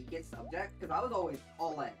my weakest subject, because I was always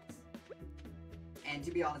all A's. And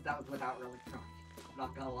to be honest, that was without really trying. I'm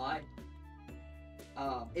not gonna lie.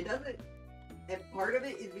 It doesn't, and part of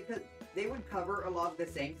it is because they would cover a lot of the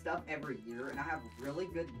same stuff every year, and I have really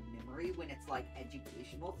good memory when it's like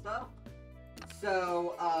educational stuff.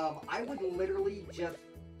 So, I would literally just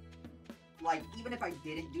like, even if I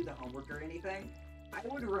didn't do the homework or anything,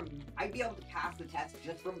 I'd be able to pass the test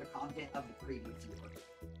just from the content of the previous year.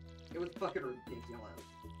 It was fucking ridiculous.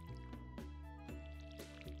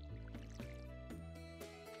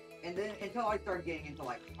 And then, until I started getting into,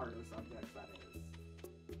 like, harder subjects, that is.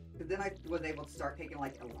 Because then I was able to start taking,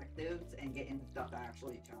 like, electives and get into stuff that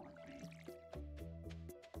actually challenged me.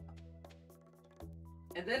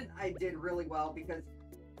 And then I did really well because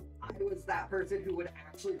I was that person who would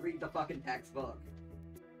actually read the fucking textbook.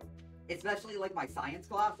 Especially, like, my science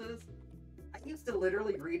classes. I used to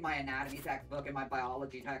literally read my anatomy textbook and my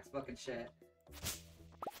biology textbook and shit.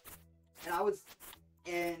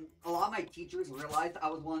 And a lot of my teachers realized I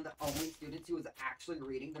was one of the only students who was actually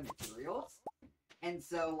reading the materials. And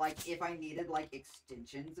so, like, if I needed, like,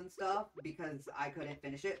 extensions and stuff because I couldn't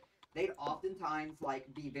finish it, they'd oftentimes,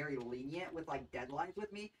 like, be very lenient with, like, deadlines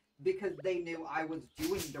with me because they knew I was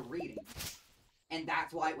doing the reading. And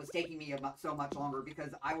that's why it was taking me so much longer, because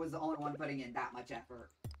I was the only one putting in that much effort.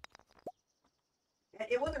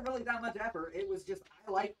 And it wasn't really that much effort, it was just,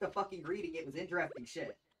 I liked the fucking reading, it was interesting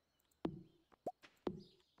shit.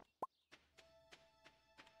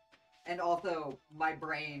 And also, my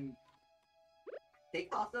brain, I think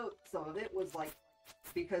also, some of it was, like,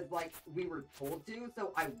 because, like, we were told to,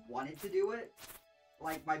 so I wanted to do it.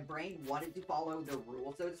 Like, my brain wanted to follow the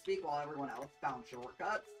rules, so to speak, while everyone else found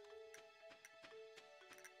shortcuts.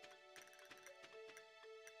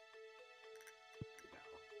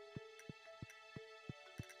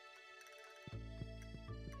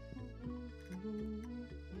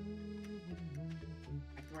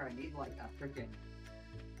 I swear, I need, like, a freaking...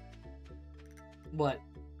 What?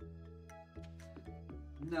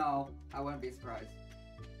 No, I wouldn't be surprised.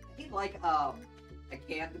 I need, like, a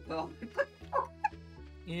can to put on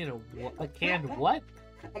You need a canned what?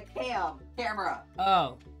 A camera.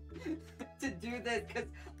 Oh. To do this, because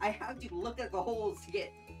I have to look at the holes to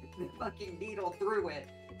get the fucking needle through it,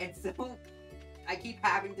 and so I keep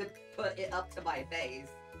having to put it up to my face.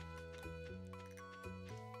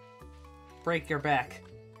 Break your back.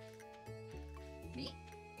 Me?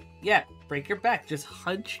 Yeah, break your back. Just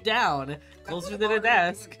hunch down closer than a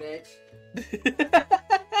desk. Bitch.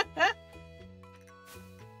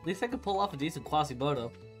 At least I could pull off a decent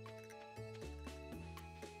Quasimodo.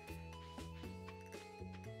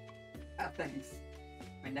 Oh, thanks.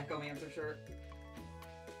 My Necromancer shirt.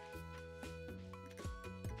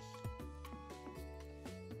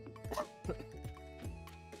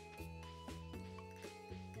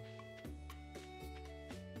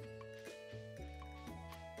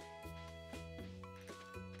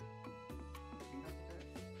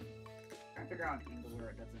 Trying to figure out an angle where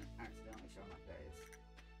it doesn't accidentally show my face.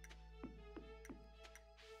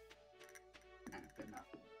 Good enough.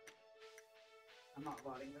 I'm not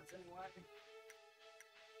voting this anyway.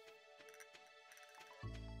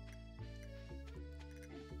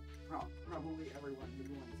 Probably everyone who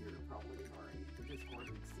wants here probably is already the Discord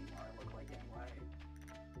and see what I look like anyway.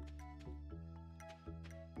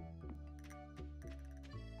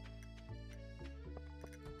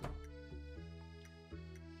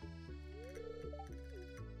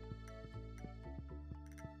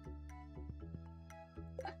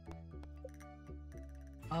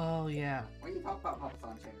 Oh, yeah. What do you talk about, Papa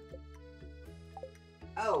Sancho?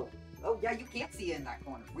 Oh, yeah, you can't see it in that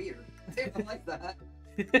corner. Weird. I didn't like that.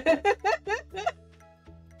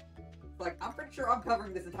 Like, I'm pretty sure I'm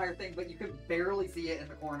covering this entire thing, but you can barely see it in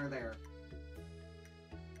the corner there.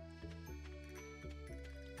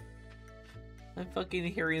 I'm fucking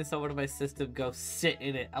hearing someone in my system go sit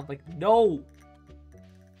in it. I'm like, no!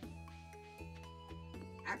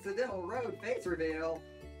 Accidental road face reveal.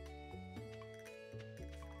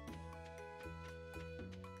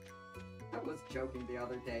 I was joking the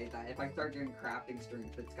other day that if I start doing crafting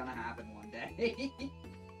streams, it's gonna happen one day.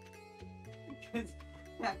 Because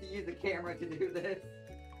I have to use a camera to do this.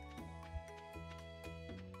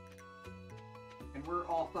 And we're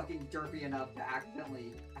all fucking derpy enough to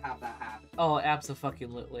accidentally have that happen. Oh,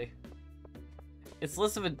 abso-fucking-lutely. It's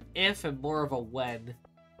less of an if and more of a when.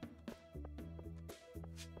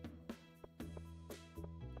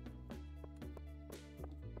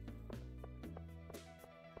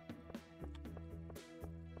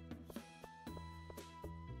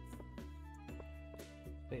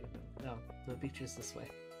 Wait a minute. No, the beach is this way.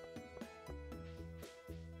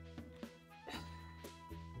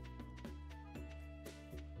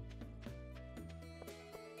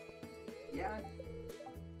 Yeah,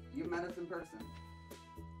 you met us in person.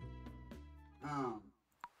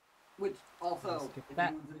 Which also, if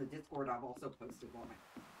anyone's in the Discord, I've also posted one.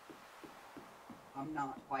 I'm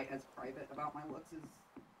not quite as private about my looks as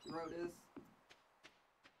Road is.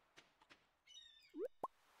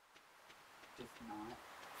 just not,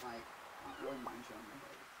 like, not really mind showing my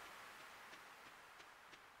face.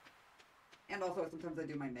 And also, sometimes I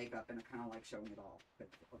do my makeup and I kind of like showing it all,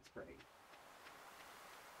 because it looks pretty.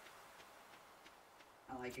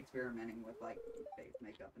 I like experimenting with, like, face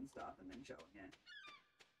makeup and stuff, and then showing it.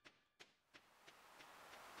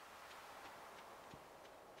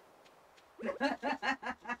 Right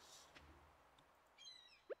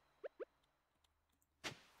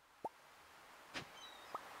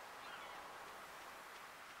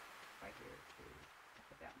here, to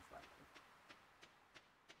put down slightly.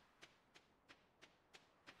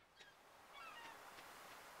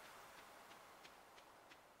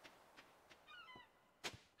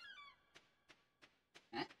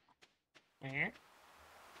 Eh?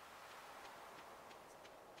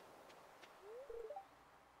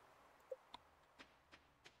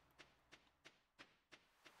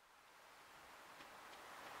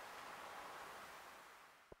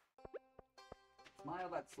 Smile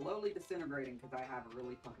that's slowly disintegrating because I have a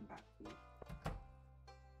really fucking bad teeth.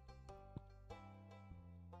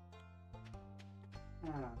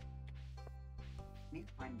 Need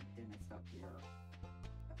to find dentist up here.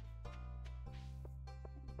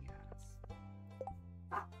 Yes.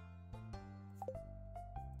 Ah.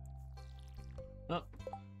 Oh.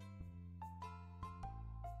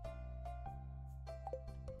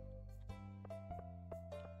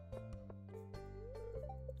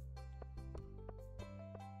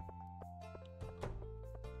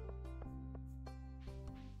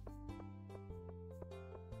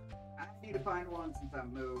 I need to find one since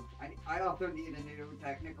I've moved. I also need a new,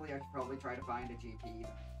 technically I should probably try to find a GP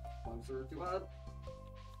closer to us.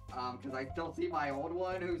 Because I still see my old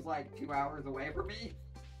one who's like 2 hours away from me.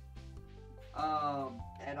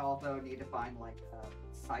 And also need to find like a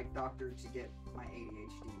psych doctor to get my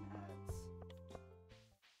ADHD meds.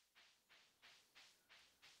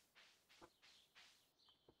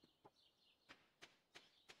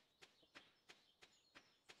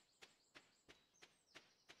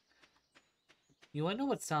 You wanna know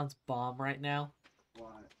what sounds bomb right now?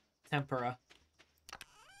 What? Tempura.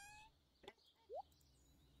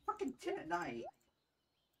 Fucking 10 at night.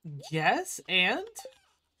 Yes, and?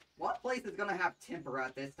 What place is gonna have tempura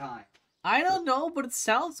at this time? I don't know, but it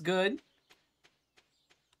sounds good.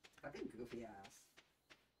 Fucking goofy ass.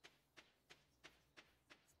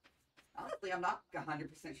 Honestly, I'm not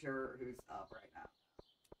 100% sure who's up right now.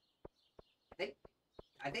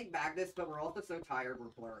 I think Magnus, but we're also so tired we're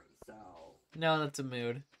blurry, so... No, that's a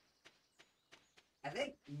mood. I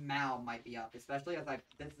think Mao might be up, especially as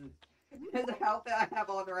this is... The outfit I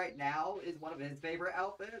have on right now is one of his favorite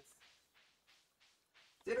outfits.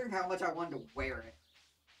 Considering how much I wanted to wear it.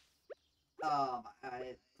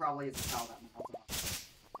 It probably isn't how that Mao's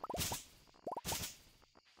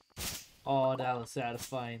on. Oh, that was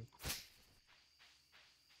satisfying.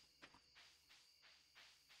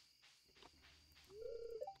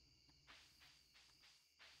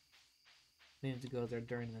 Need to go there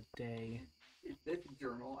during the day. This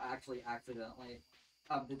journal actually accidentally...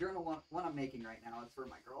 the journal one I'm making right now is for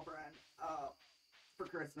my girlfriend. For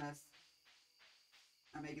Christmas.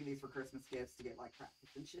 I'm making these for Christmas gifts to get, like,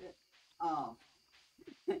 practice and shit.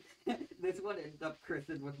 This one ended up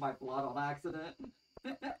christened with my blood on accident.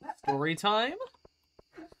 Story time?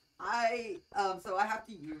 So I have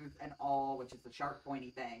to use an awl, which is the sharp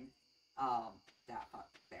pointy thing.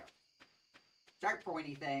 There. Sharp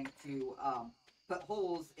pointy thing to, put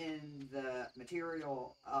holes in the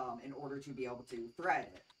material, in order to be able to thread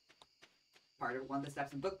it. Part of one of the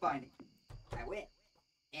steps in bookbinding. I went,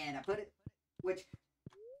 and I put it, which,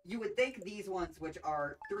 you would think these ones, which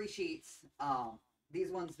are 3 sheets,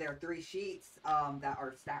 they're 3 sheets, that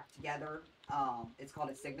are stacked together, it's called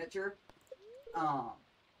a signature.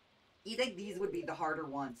 You think these would be the harder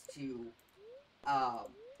ones to,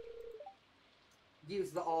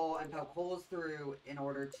 use the awl and poke holes through in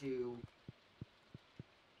order to...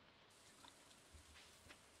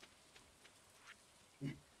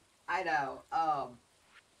 I know,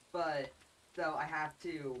 but, so I have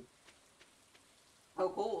to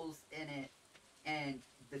poke holes in it, and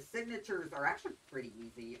the signatures are actually pretty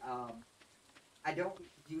easy. I don't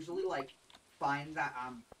usually, like, find that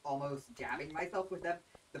I'm almost jabbing myself with them.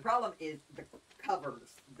 The problem is the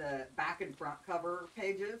covers, the back and front cover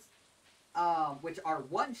pages, which are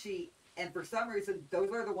 1 sheet, and for some reason, those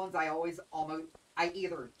are the ones I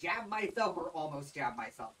either jab myself or almost jab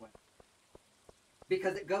myself with.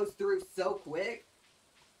 Because it goes through so quick,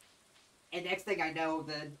 and next thing I know,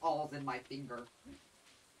 the aul's in my finger.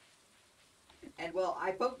 And, well,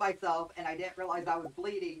 I poked myself, and I didn't realize I was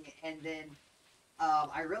bleeding, and then,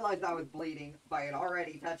 I realized I was bleeding, but I had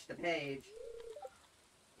already touched the page.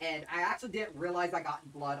 And I actually didn't realize I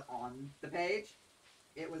got blood on the page.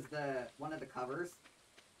 It was one of the covers.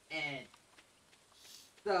 And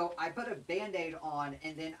so I put a band-aid on,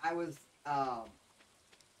 and then I was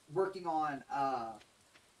working on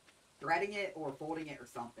threading it or folding it or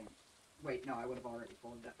something. Wait, no, I would have already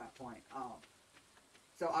folded at that point.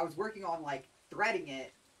 So I was working on, like, threading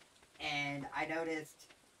it, and I noticed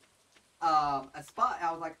a spot, and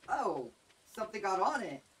I was like, oh, something got on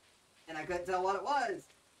it. And I couldn't tell what it was.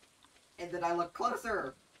 And then I looked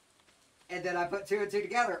closer. And then I put two and two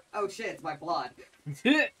together. Oh shit, it's my blood.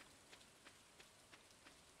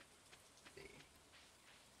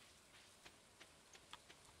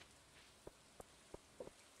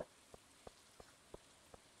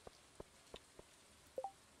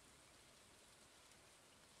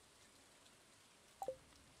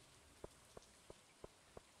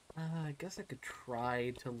 I guess I could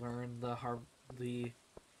try to learn the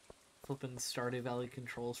flippin' Stardew Valley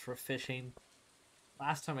controls for fishing.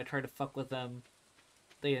 Last time I tried to fuck with them,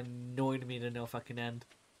 they annoyed me to no fucking end.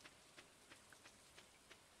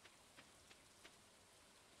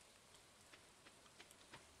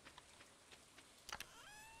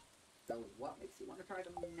 So what makes you want to try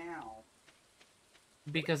them now?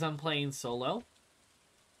 Because I'm playing solo.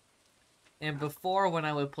 And before, when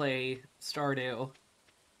I would play Stardew,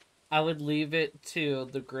 I would leave it to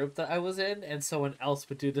the group that I was in, and someone else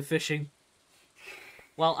would do the fishing.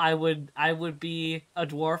 Well, I would be a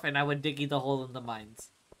dwarf, and I would diggy the hole in the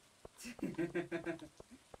mines.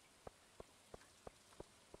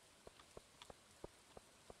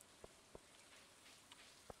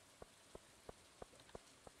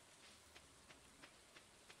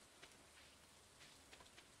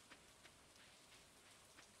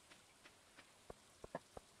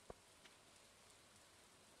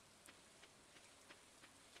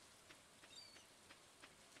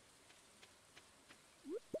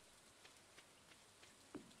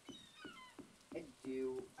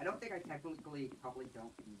 I don't think I technically probably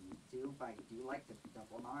don't need to, but I do like to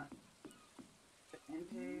double knot the end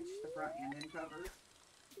page, the front and end covers,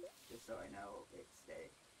 just so I know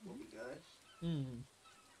will be good. Hmm.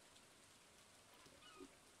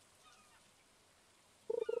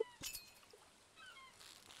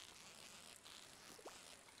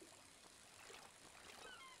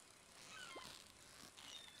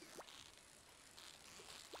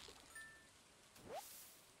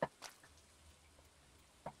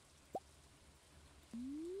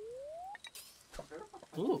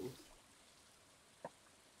 Ooh.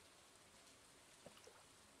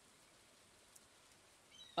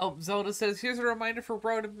 Oh, Zelda says, here's a reminder for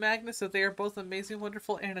Road and Magnus that they are both amazing,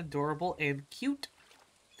 wonderful, and adorable, and cute.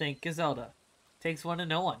 Thank you, Zelda. Takes one to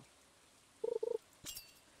know one. I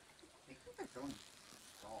think they're going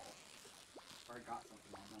stall. Or I got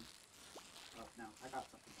something on them. Oh, no, I got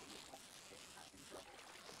something on them. I'm in trouble.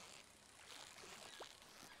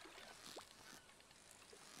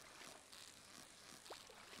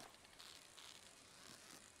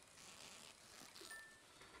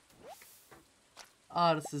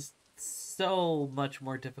 Oh, this is so much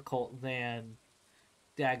more difficult than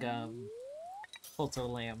Dagum Cult of the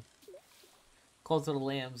Lamb. Cult of the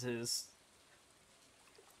Lambs is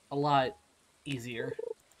a lot easier.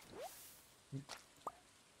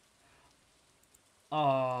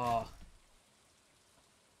 Oh.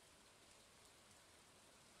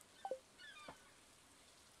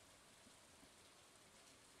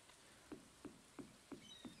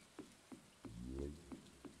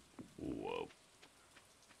 Whoa.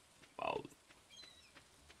 Wow.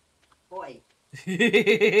 Boy.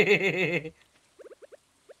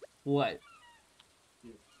 What?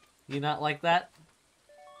 You not like that?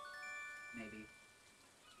 Maybe.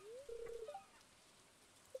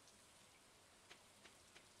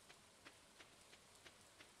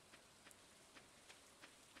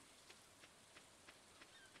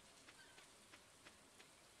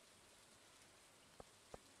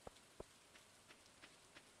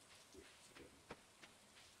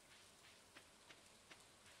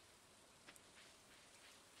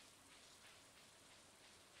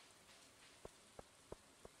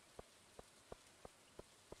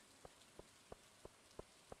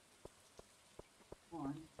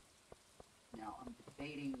 One. Now I'm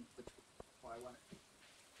debating which one I want to.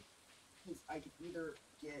 Because I could either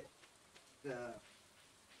get the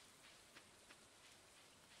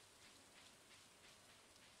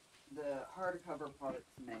hardcover parts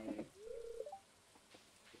made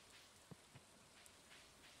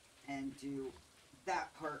and do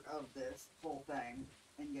that part of this whole thing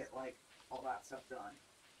and get like all that stuff done,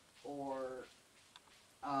 or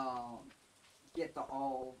get the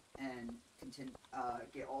all and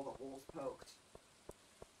get all the holes poked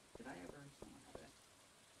Did I ever? Someone have it.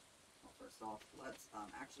 Well, first off, let's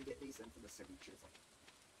actually get these into the signatures.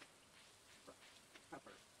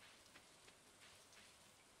 Pepper.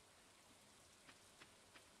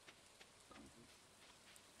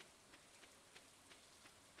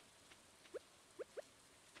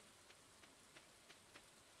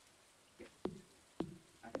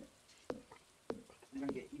 I'm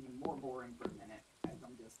gonna get even more boring for a minute as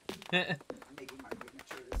I'm just making my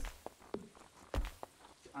signatures.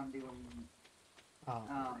 I'm doing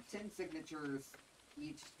 10 signatures,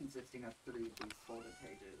 each consisting of 3 of these folded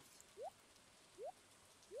pages.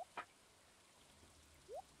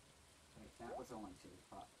 Wait, that was only 2.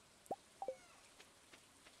 But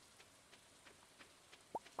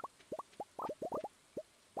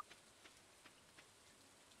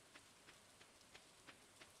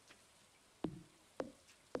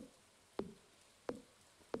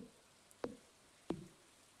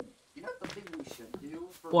you know something we should do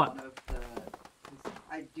for what? one of the...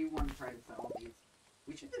 I do want to try to sell these.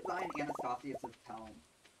 We should design Anastasius' tome.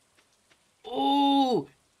 Ooh!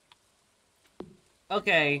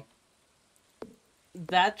 Okay.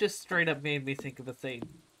 That just straight up made me think of a thing.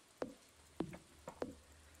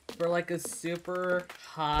 For like a super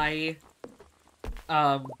high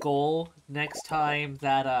goal next time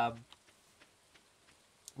that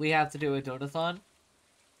we have to do a donathon,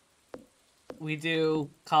 we do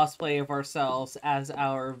cosplay of ourselves as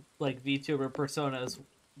our like VTuber personas,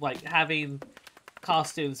 like having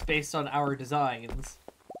costumes based on our designs,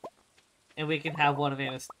 and we can have one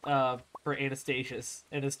of for Anastasius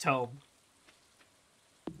in his tome.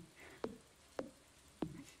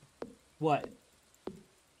 What?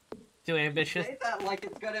 Too ambitious? You say that like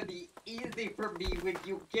it's gonna be easy for me when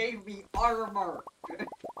you gave me armor.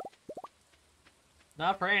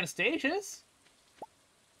 Not for Anastasius.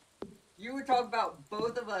 You were talking about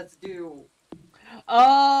both of us do.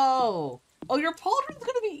 Oh! Oh, your pauldron's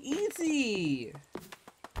gonna be easy!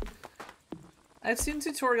 I've seen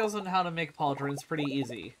tutorials on how to make pauldrons pretty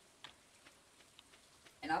easy.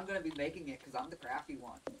 And I'm gonna be making it because I'm the crafty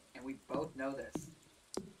one. And we both know this.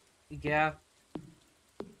 Yeah.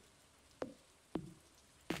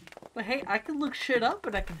 But hey, I can look shit up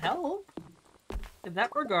and I can help. In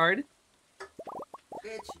that regard.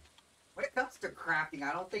 Bitch, when it comes to crafting,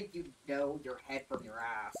 I don't think you know your head from your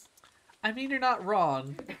ass. I mean, you're not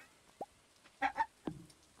wrong.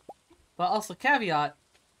 But also, caveat,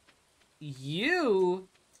 you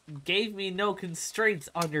gave me no constraints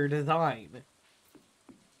on your design.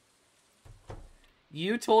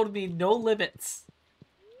 You told me no limits.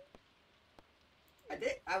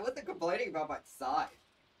 I wasn't complaining about my size.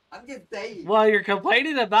 I'm just saying. Well, you're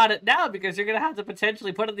complaining about it now because you're gonna have to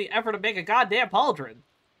potentially put in the effort to make a goddamn pauldron.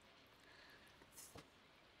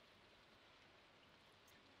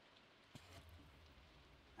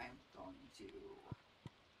 I'm going to...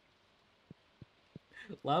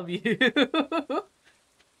 Love you. I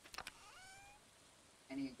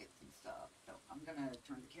need to get some stuff. So I'm gonna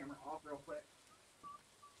turn the camera off real quick.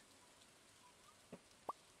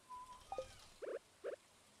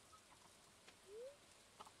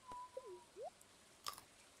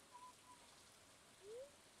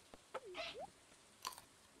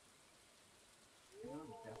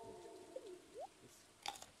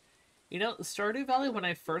 You know, Stardew Valley, when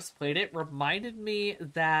I first played it, reminded me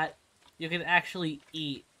that you can actually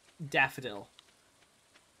eat daffodil.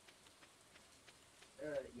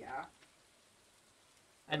 Yeah.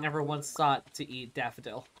 I never once sought to eat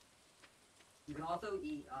daffodil. You can also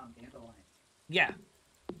eat, dandelion. Yeah.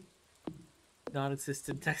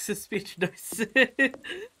 Non-existent Texas speech noise.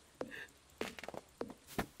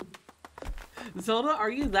 Zelda,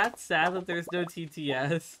 are you that sad that there's no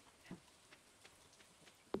TTS?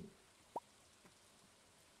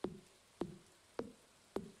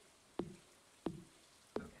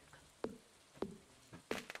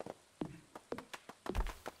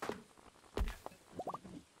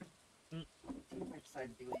 I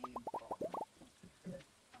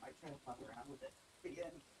try to fuck around with it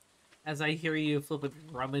again. As I hear you flipping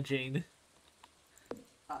rummaging.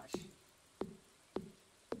 Hush.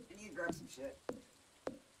 I need to grab some shit.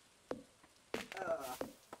 Okay.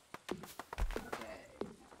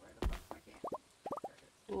 Now where the fuck's my can?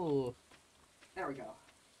 Ooh. There we go.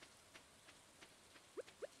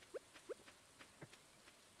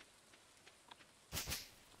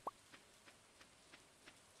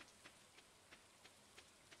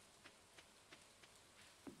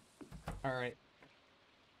 Alright.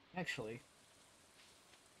 Actually,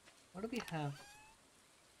 what do we have?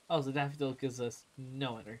 Oh, the daffodil gives us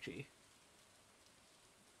no energy.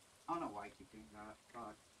 I don't know why I keep doing that.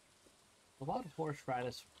 God. The wild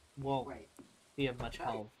horseradish won't Wait. be of much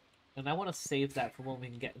help. And I want to save that for when we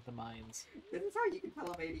can get into mines. This is how you can tell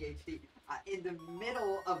I'm ADHD. In the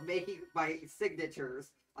middle of making my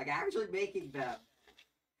signatures, like actually making them,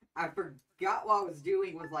 I forgot what I was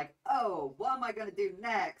doing, was like, oh, what am I gonna do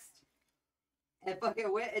next? And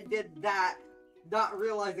fucking went and did that, not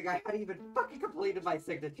realizing I hadn't even fucking completed my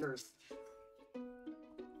signatures.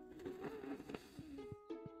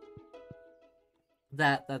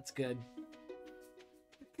 That's good.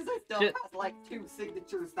 Because I still had like 2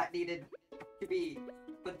 signatures that needed to be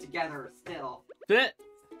put together still. Fit.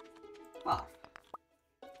 Fuck.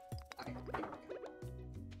 Okay, here we go.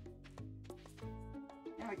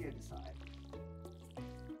 Now I gotta decide.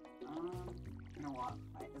 You know what?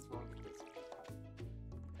 Might as well do this.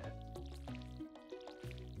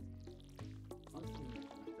 Let's do this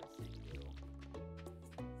thing too.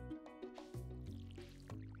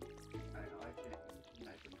 I know, I can't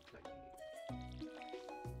imagine the technique.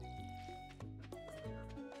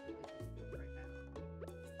 Right now.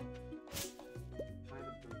 Try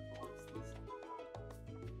to bring blocks this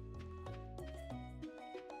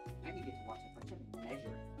and you get to watch a bunch of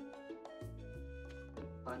measure.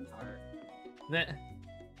 Fun part.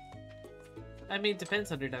 I mean,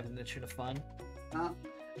 depends on your definition of fun. Huh?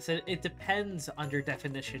 I said it depends on your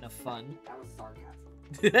definition of fun. That was sarcasm.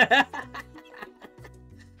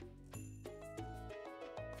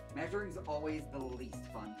 Measuring's always the least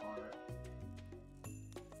fun part.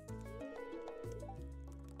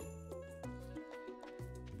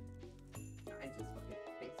 I just fucking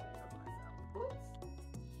face it for myself. Oops.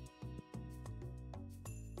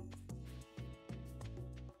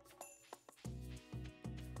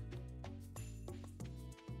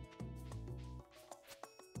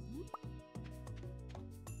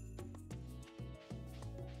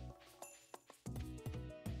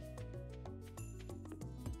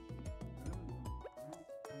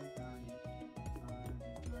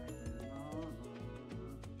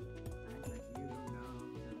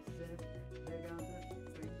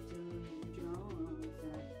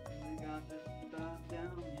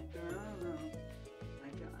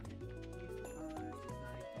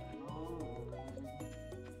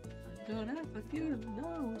 Don't act like you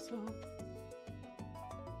know so.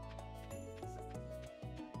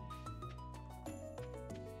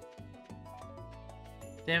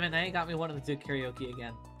 Damn it, now you got me wanting to do karaoke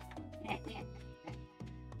again.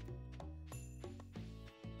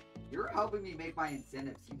 You're helping me make my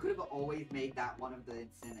incentives. You could have always made that one of the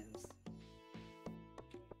incentives.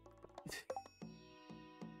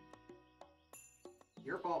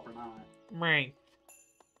 Your fault for not. Right.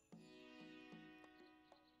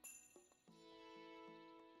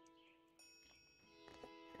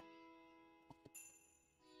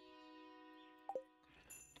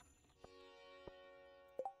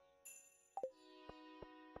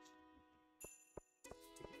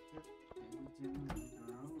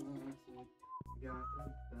 Got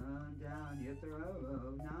the gun down your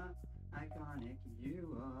throat, not iconic.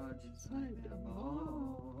 You are just like them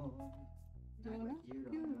all. Like you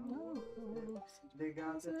don't know. They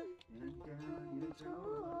got the gun down your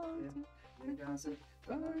throat. They got the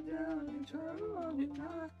gun down your throat,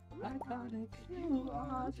 not iconic. You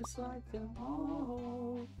are just like them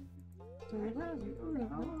all. Like you don't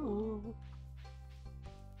know.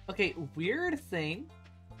 Okay, weird thing.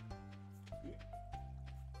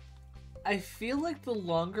 I feel like the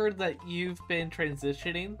longer that you've been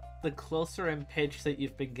transitioning, the closer in pitch that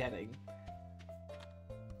you've been getting.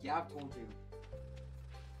 Yeah, I've told you.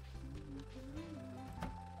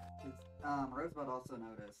 Rosebud also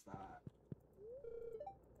noticed that.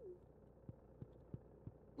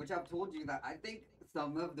 Which I've told you that I think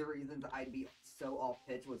some of the reasons I'd be so off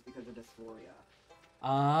pitch was because of dysphoria.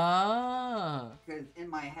 Ah. Because in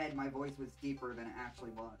my head, my voice was deeper than it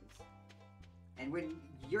actually was. And when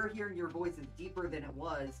you're hearing your voice is deeper than it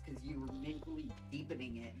was because you were mentally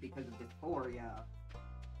deepening it because of dysphoria,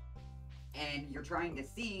 and you're trying to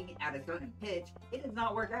sing at a certain pitch, it does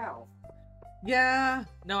not work out. Yeah.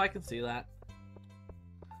 No, I can see that.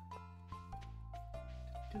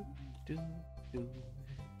 Do, do, do.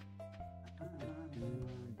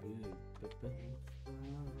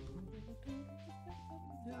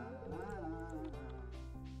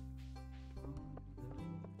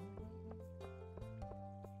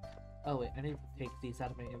 Oh wait, I need to take these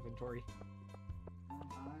out of my inventory.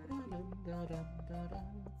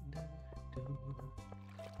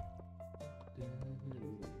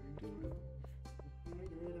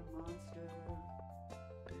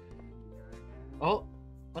 Oh,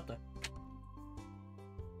 what the?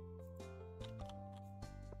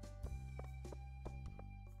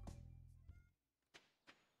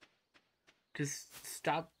 Because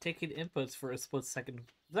stopped taking inputs for a split second.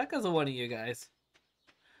 That goes to one of you guys.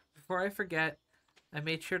 Before I forget, I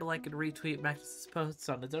made sure to like and retweet Max's posts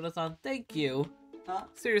on the Donathon. Thank you. Huh?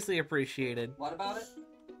 Seriously appreciated. What about it?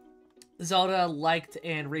 Zelda liked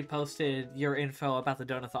and reposted your info about the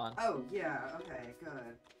Donathon. Oh, yeah, okay,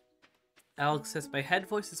 good. Alex says, my head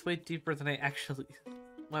voice is way deeper than I actually...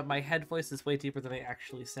 Well, my head voice is way deeper than I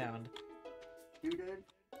actually sound. Who did?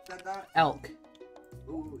 Said that? Elk.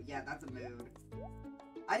 Ooh, yeah, that's a mood.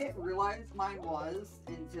 I didn't realize mine was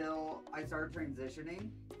until I started transitioning.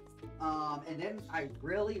 And then I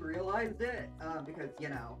really realized it, because, you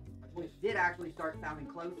know, we did actually start sounding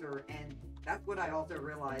closer, and that's what I also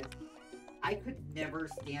realized. I could never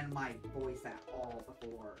stand my voice at all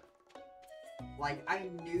before. Like, I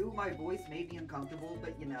knew my voice made me uncomfortable,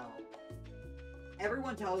 but, you know,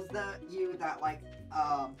 everyone tells you that, like,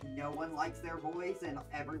 no one likes their voice, and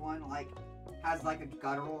everyone, like, has, like, a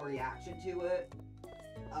guttural reaction to it.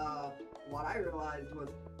 What I realized was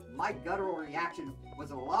my guttural reaction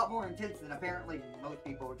was a lot more intense than apparently most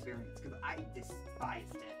people experience, because I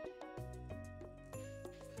despised it.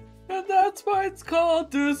 And that's why it's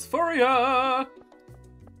called dysphoria!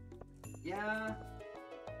 Yeah.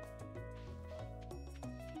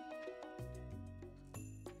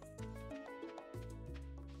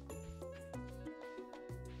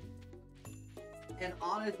 And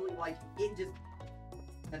honestly, like, it just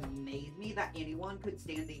amazed me that anyone could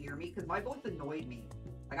stand to hear me, because my voice annoyed me.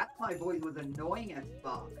 Like, I thought my voice was annoying as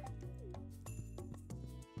fuck.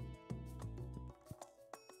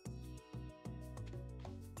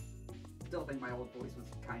 Still think my old voice was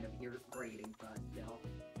kind of grating, but still.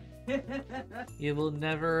 You will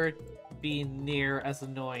never be near as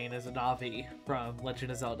annoying as Navi from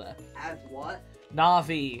Legend of Zelda. As what?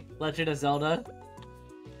 Navi, Legend of Zelda.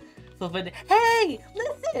 Flippin', hey,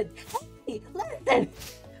 listen! Hey, listen!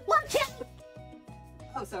 Watch out!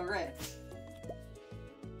 Oh, so red.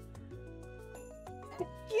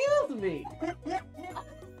 Excuse me!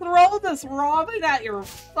 Throw this ramen at your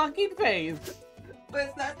fucking face!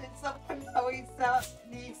 But that is sometimes how he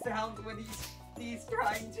sounds when he's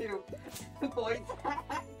trying to voice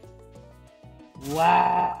act.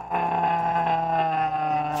 Wow!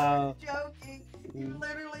 I'm joking. You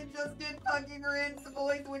literally just did fucking Rin's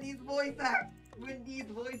voice when he's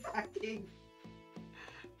voice acting.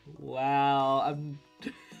 Wow, I'm...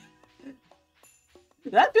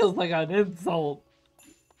 That feels like an insult.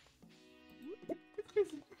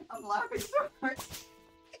 I'm laughing so hard.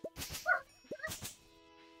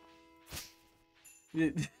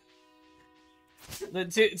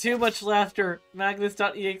 Too much laughter.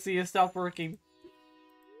 Magnus.exe has stopped working.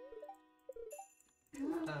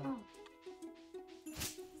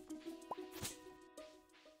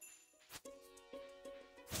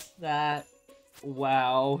 That...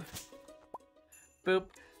 Wow. Boop.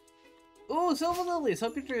 Ooh, Silver Lilies,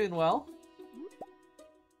 hope you're doing well.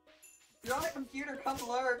 You're on a computer, come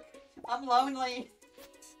lurk. I'm lonely.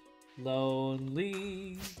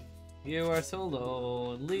 Lonely. You are so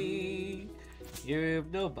lonely.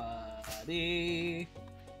 You've nobody.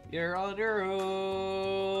 You're on your own.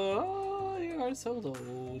 Oh, you are so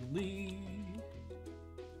lonely.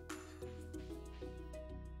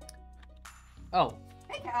 Oh.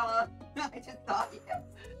 Hey, Kala. I just thought you.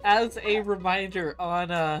 As a reminder,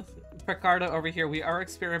 on Picardo over here, we are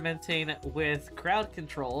experimenting with crowd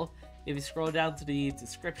control. If you scroll down to the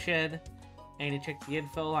description and you check the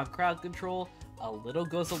info on crowd control, a little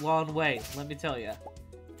goes a long way, let me tell you.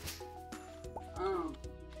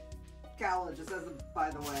 Kala, just as a, by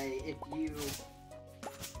the way, if you...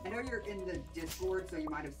 I know you're in the Discord, so you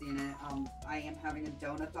might have seen it. I am having a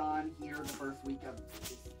donathon here the first week of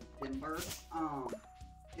December.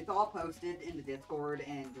 It's all posted in the Discord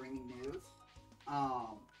and Dreaming News.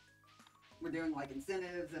 We're doing, like,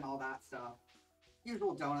 incentives and all that stuff.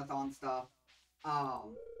 Usual donathon stuff.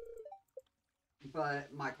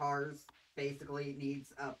 But my car's basically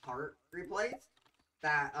needs a part replaced.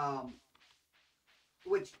 That,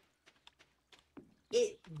 which...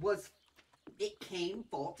 It came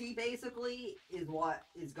faulty, basically, is what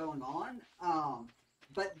is going on.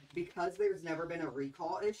 But because there's never been a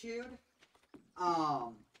recall issued,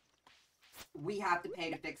 we have to pay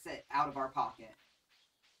to fix it out of our pocket.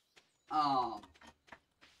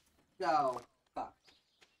 So, fuck.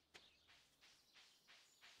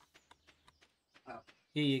 Oh.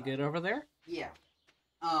 Yeah, you good over there? Yeah.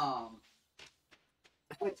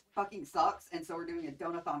 Which fucking sucks, and so we're doing a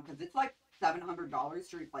donathon, because it's like $700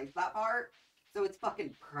 to replace that part, so it's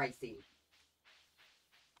fucking pricey.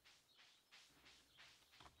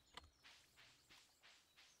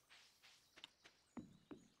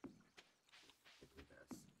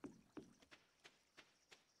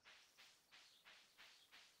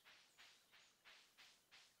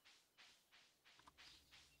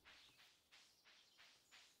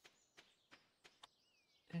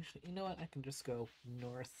 Actually, you know what? I can just go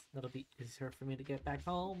north. That'll be easier for me to get back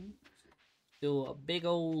home. Do a big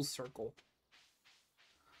old circle.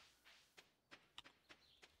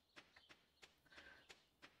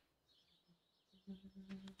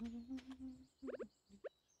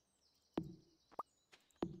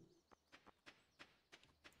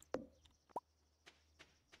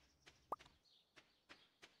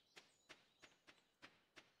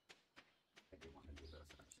 I do want to do this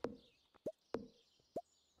actually.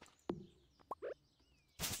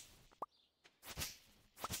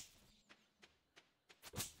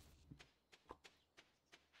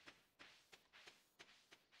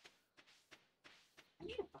 I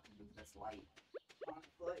need to fucking move this light.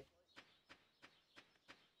 Honestly.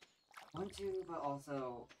 Want to, but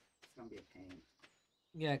also it's gonna be a pain.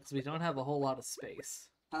 Yeah, because we don't have a whole lot of space.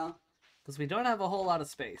 Huh? Because we don't have a whole lot of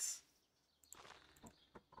space.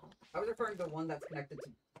 I was referring to the one that's connected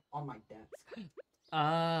to on my desk.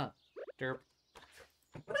 Derp.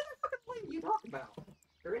 What other fucking light are you talking about?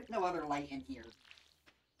 There is no other light in here.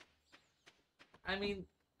 I mean,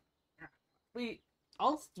 we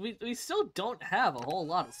still don't have a whole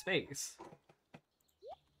lot of space.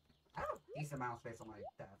 I have a decent amount of space on my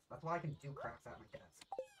desk. That's why I can do crafts at my desk.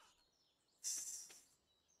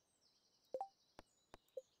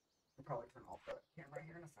 I'll probably turn off the camera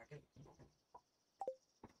here in a second.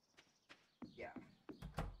 Yeah.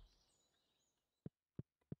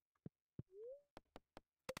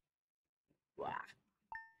 Wow.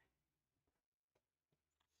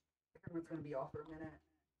 Everyone's gonna be off for a minute.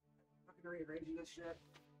 Fucking rearranging this shit.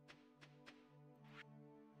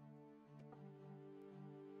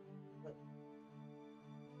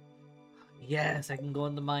 Yes, I can go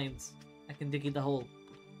in the mines. I can diggy the hole.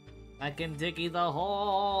 I can diggy the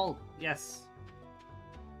hole. Yes.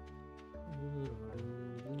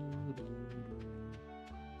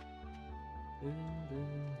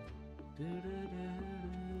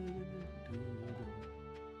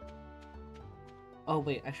 Oh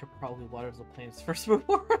wait, I should probably water the plants first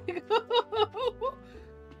before I go.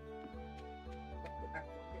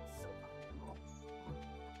 It's so fucking cool.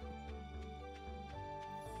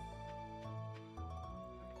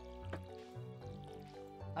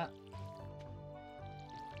 How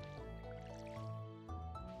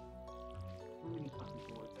many fucking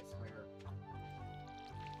boards, I swear.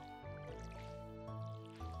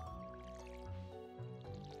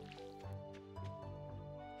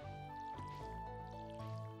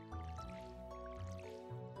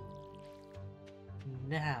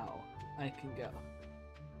 Now I can go.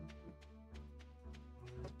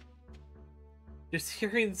 Just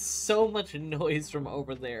hearing so much noise from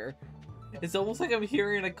over there. It's almost like I'm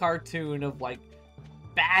hearing a cartoon of like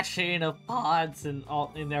bashing of pods and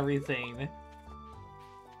all and everything.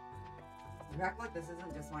 You act like this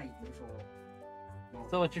isn't just my usual.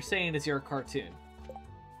 So what you're saying is you're a cartoon.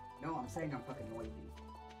 No, I'm saying I'm fucking noisy.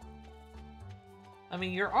 I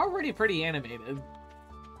mean, you're already pretty animated.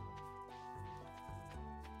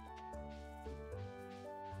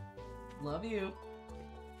 Love you.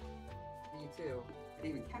 Me too. I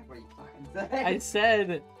didn't even catch what you fucking said. I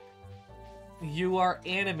said you are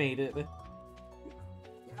animated.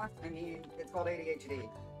 Yeah, I mean, it's called ADHD.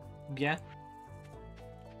 Yeah.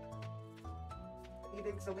 You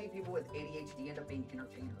think so many people with ADHD end up being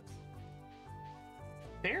entertainers?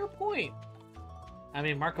 Fair point. I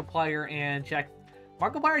mean, Markiplier,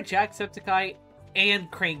 Jacksepticeye,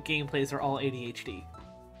 and Crank gameplays are all ADHD.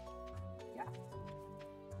 Yeah.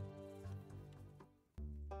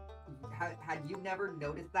 Had you never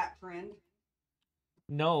noticed that trend?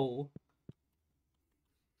 No.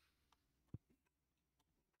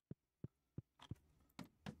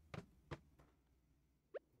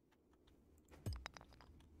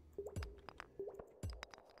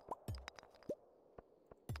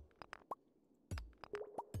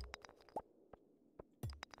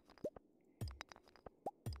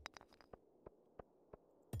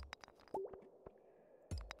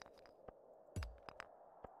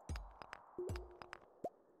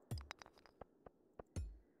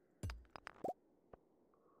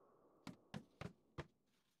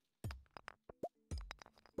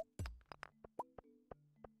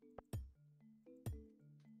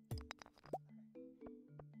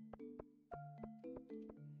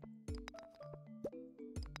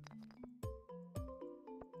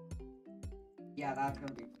 Yeah, that's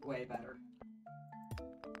gonna be way better.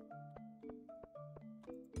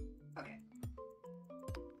 Okay.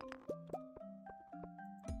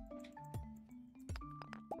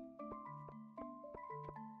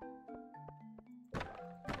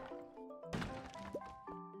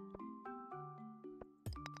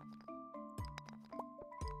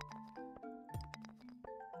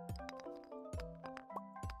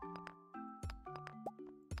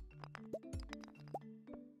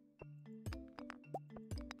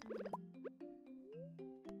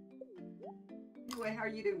 way, how are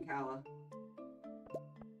you doing, Kala?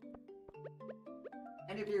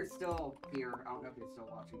 And if you're still here, I don't know if you're still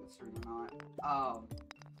watching the stream or not.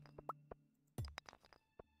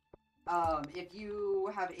 If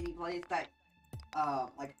you have any place that,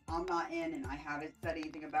 like, I'm not in and I haven't said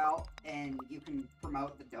anything about, and you can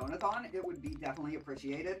promote the Donathon, it would be definitely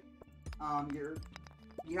appreciated.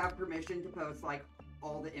 You have permission to post, like,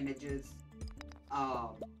 all the images,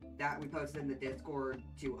 that we posted in the Discord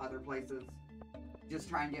to other places. Just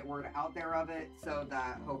try and get word out there of it, so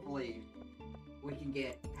that hopefully we can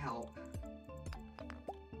get help.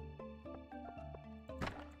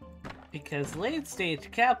 Because late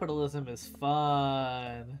stage capitalism is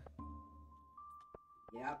fun.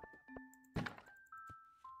 Yep.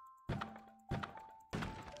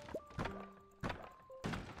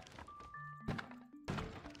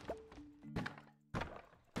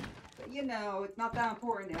 But you know, it's not that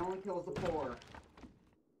important, it only kills the poor.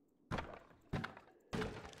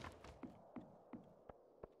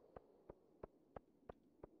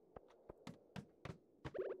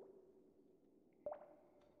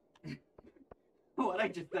 What I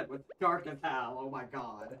just said was dark as hell, oh my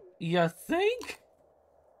god. You think?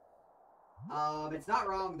 It's not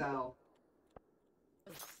wrong though.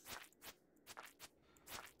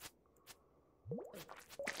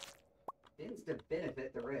 Tends to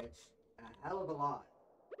benefit the rich a hell of a lot.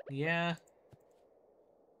 Yeah.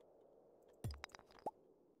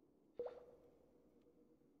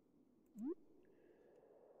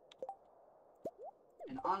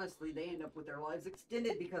 And honestly, they end up with their lives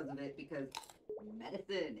extended because of it, because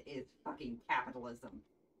medicine is fucking capitalism.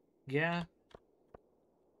 Yeah.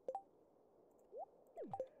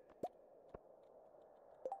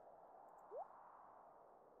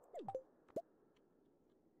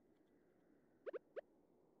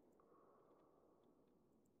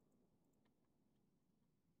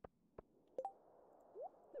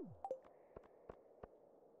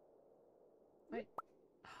 Wait.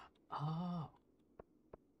 Oh.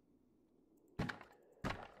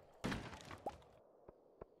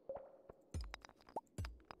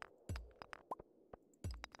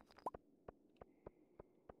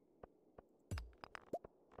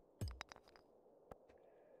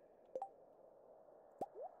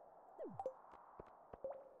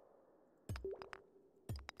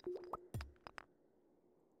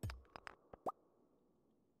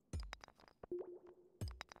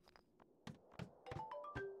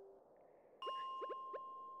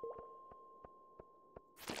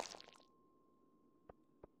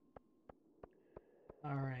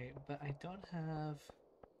 Alright, but I don't have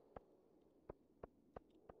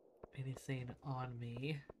anything on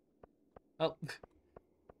me. Oh.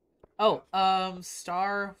 Oh,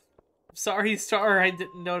 Star. Sorry, Star, I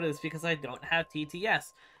didn't notice because I don't have TTS.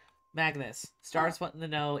 Magnus, Star's wanting to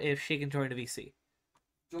know if she can join a VC.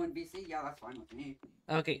 Join VC? Yeah, that's fine with me.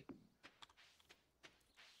 Okay.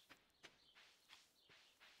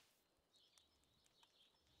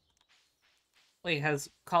 Wait, has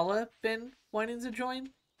Kala been wanting to join?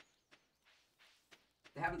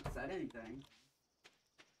 They haven't said anything.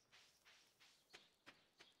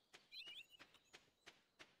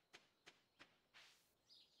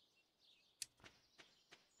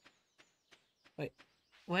 Wait,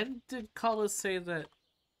 when did Kala say that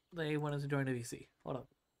they wanted to join a VC? Hold up.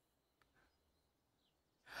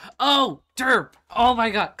 Oh, derp! Oh my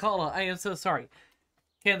god, Kala, I am so sorry.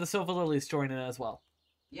 Can the Silver Lilies join in as well?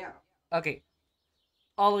 Yeah. Okay.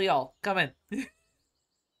 All of y'all, come in.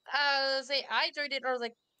 I joined it. I was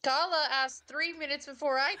like, Kala asked 3 minutes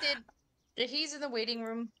before I did. He's in the waiting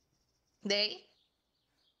room. They?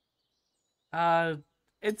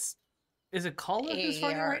 Is it Kala who's They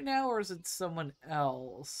running are. right now, or is it someone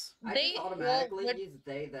else? I They- just automatically well, use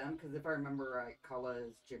they, them, because if I remember right, Kala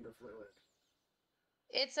is gender fluid.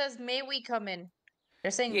 It says, may we come in?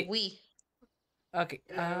 They're saying Yeah. we. Okay,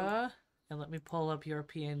 Hello. and let me pull up your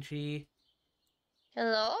PNG.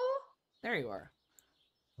 Hello? There you are.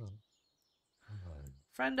 Hello.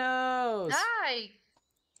 Friendos! Hi,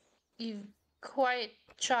 you quiet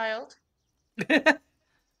child. Now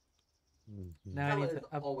I Kala need is to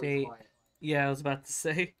always update. quiet. Yeah, I was about to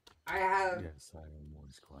say. I have Yes, I am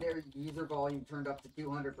always quiet. their user volume turned up to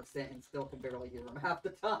 200% and still can barely hear them half the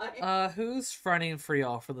time. Who's fronting for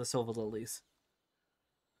y'all for the Silver Lilies?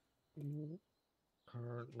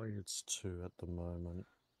 Currently, it's 2 at the moment.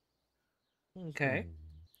 Okay.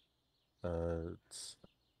 It's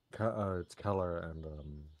Keller and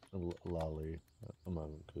Lali at the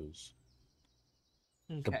moment because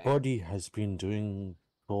the Okay. body has been doing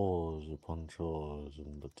chores upon chores,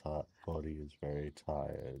 and the body is very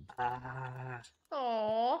tired. Ah.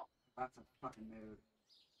 Aww. That's a fucking mood.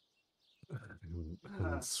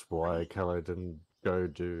 Hence why Kelly didn't go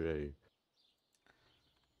do a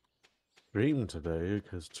stream today,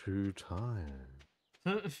 because too tired.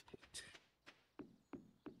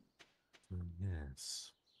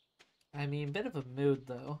 Yes. I mean, bit of a mood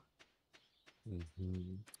though.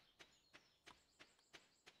 Mm-hmm.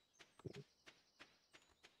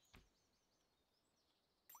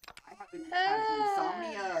 I have been having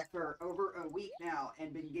insomnia for over a week now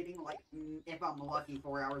and been getting, like, if I'm lucky,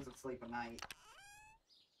 4 hours of sleep a night.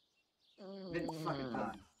 Been fucking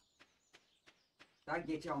fun. I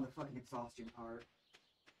get you on the fucking exhaustion part.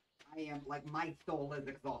 I am, like, my soul is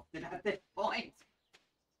exhausted at this point.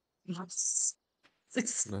 Yes.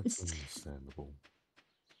 That's understandable.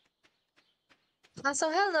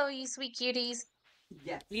 So hello, you sweet cuties.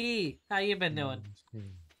 Yes. Yee, how you been doing?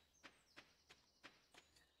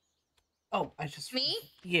 Oh, I just... Me?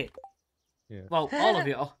 Yeah. Yeah. Well, all of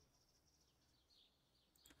y'all.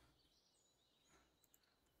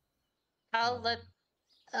 I'll let.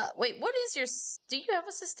 Wait, what is your? Do you have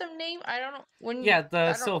a system name? I don't know. When Yeah, I the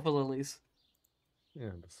don't. Silver Lilies.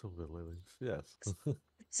 Yeah, the silver lilies. Yes.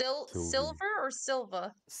 Sylvie. Silver or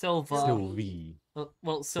Silva? Silva. Sylvie.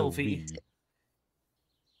 Well, Sylvie.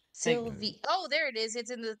 Sylvie. Oh, there it is.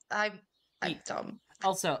 It's in the. I'm dumb.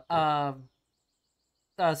 Also,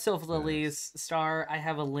 Silver Lilies Star, I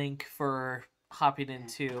have a link for hopping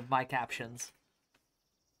into my captions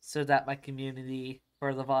so that my community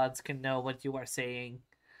or the VODs can know what you are saying.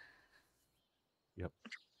 Yep.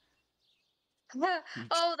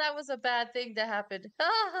 Oh, that was a bad thing that happened.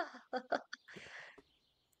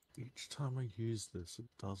 Each time I use this, it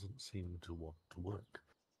doesn't seem to want to work.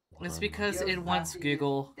 It's because Yo's it wants asking if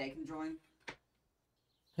Google. They can join.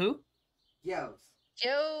 Who? Yo's.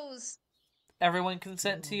 Joe's. Everyone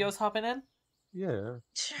consent to Yo's hopping in? Yeah.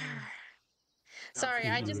 Sure. Sorry,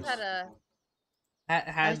 I just had a.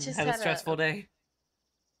 Had a stressful day?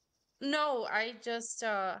 No, I just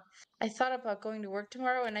I thought about going to work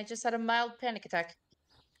tomorrow and I just had a mild panic attack.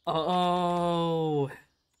 Oh.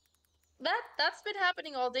 That's been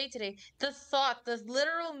happening all day today. The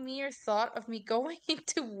literal mere thought of me going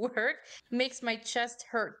into work makes my chest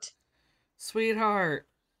hurt. Sweetheart.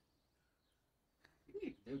 You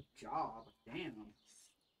need a new job. Damn.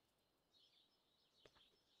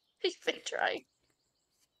 I've been trying.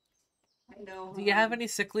 I know. Do you have any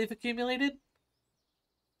sick leave accumulated?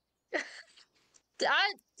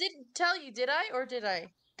 I didn't tell you, did I? Or did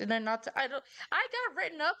I? Did I not? I don't. I got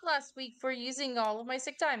written up last week for using all of my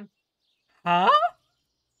sick time. Huh?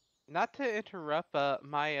 Not to interrupt,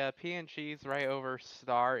 my PNG's right over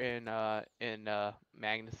Star in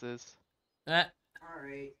Magnus's.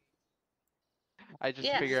 Alright. I just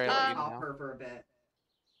Yeah, figured I'd let you Top know. her for a bit.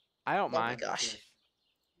 I don't Oh my mind. gosh.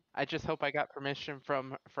 I just hope I got permission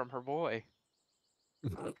from her boy.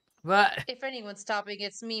 But If anyone's topping,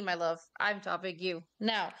 it's me, my love. I'm topping you.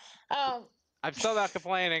 Now, I'm still not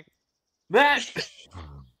complaining. but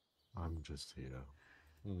I'm just here.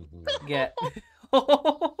 get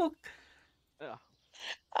Yeah.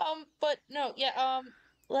 but no, yeah,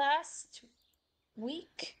 last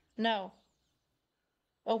week? No.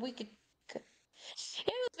 A week. It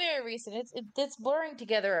was very recent. It's blurring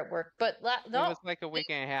together at work, but It was like a week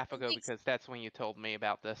and a half ago weeks- because that's when you told me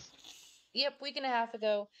about this. Yep, week and a half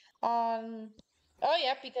ago. Oh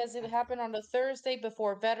yeah, because it happened on the Thursday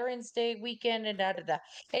before Veterans Day weekend and da da da.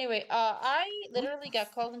 Anyway, I literally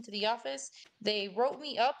got called into the office. They wrote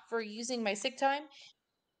me up for using my sick time,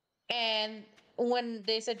 and when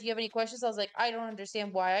they said, "Do you have any questions?" I was like, "I don't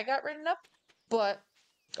understand why I got written up, but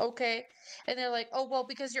okay." And they're like, "Oh well,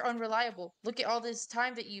 because you're unreliable. Look at all this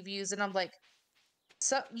time that you've used." And I'm like,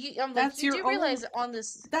 that's you your do realize own. on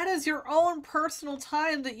this That is your own personal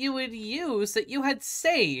time that you would use, that you had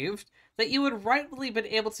saved, that you would rightfully been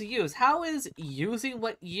able to use. How is using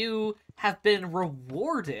what you have been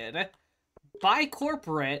rewarded by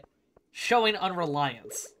corporate showing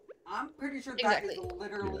unreliance? I'm pretty sure Exactly. that is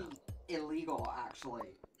literally illegal, actually.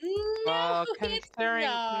 no, it's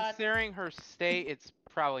not. Considering her state, it's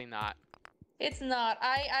probably not. It's not.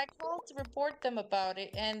 I called to report them about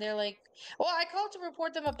it, and they're like, well, I called to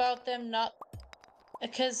report them about them not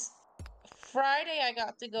because Friday I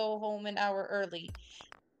got to go home an hour early.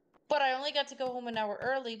 But I only got to go home an hour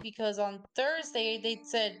early because on Thursday they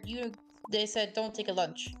said don't take a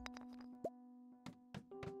lunch.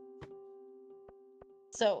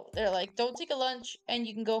 So they're like, don't take a lunch and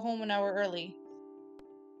you can go home an hour early.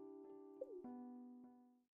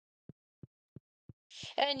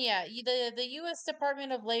 And yeah, the U.S.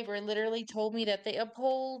 Department of Labor literally told me that they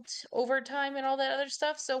uphold overtime and all that other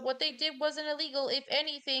stuff. So what they did wasn't illegal. If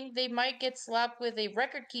anything, they might get slapped with a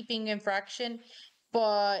record keeping infraction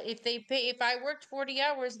But if I worked 40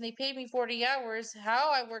 hours and they paid me 40 hours, how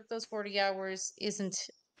I worked those 40 hours isn't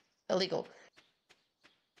illegal.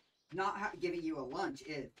 Not giving you a lunch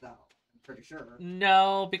is, though. I'm pretty sure.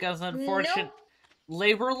 No, because Nope. unfortunately,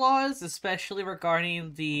 labor laws, especially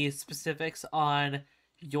regarding the specifics on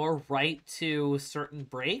your right to certain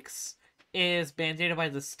breaks, is mandated by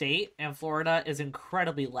the state, and Florida is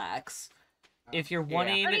incredibly lax. If you're Yeah.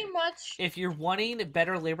 wanting, Pretty much. if you're wanting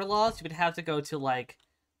better labor laws, you would have to go to, like,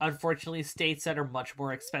 unfortunately, states that are much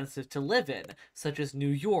more expensive to live in, such as New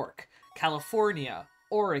York, California,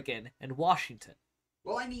 Oregon, and Washington.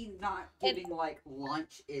 Well, I mean, not giving, like,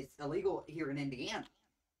 lunch is illegal here in Indiana.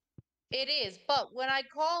 It is, but when I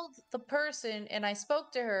called the person and I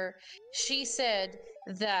spoke to her, she said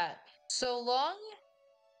that so long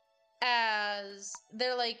as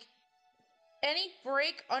they're like any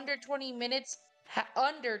break under 20 minutes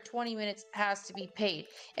has to be paid.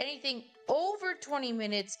 Anything over 20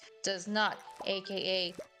 minutes does not,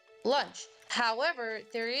 aka lunch. However,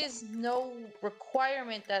 there is no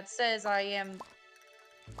requirement that says I am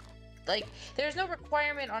like there's no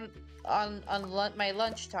requirement on my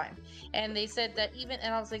lunchtime. And they said that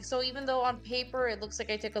and I was like, so even though on paper it looks like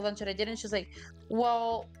I took a lunch and I didn't, she's like,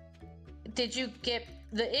 well, did you get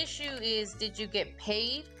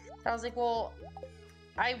paid? I was like, well,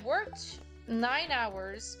 I worked 9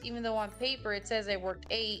 hours, even though on paper it says I worked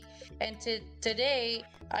 8, and today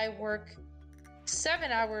I work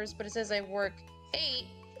 7 hours, but it says I work 8,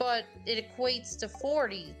 but it equates to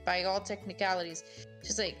 40 by all technicalities.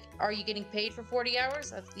 She's like, are you getting paid for 40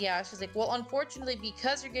 hours? Yeah. She's like, well, unfortunately,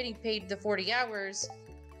 because you're getting paid the 40 hours,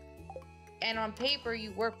 and on paper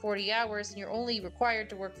you work 40 hours, and you're only required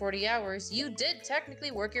to work 40 hours, you did technically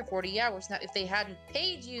work your 40 hours. Now, if they hadn't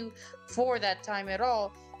paid you for that time at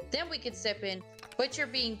all, then we could step in, but you're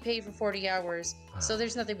being paid for 40 hours, so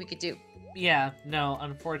there's nothing we could do. Yeah, no,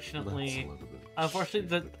 unfortunately,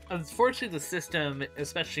 the system,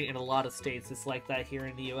 especially in a lot of states, is like that here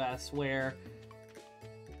in the U.S., where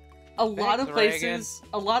a lot of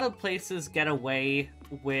places get away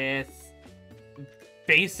with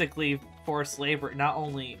basically forced labor. Not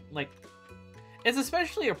only, like, it's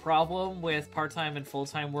especially a problem with part-time and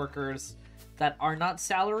full-time workers that are not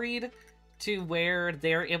salaried, to where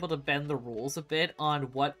they're able to bend the rules a bit on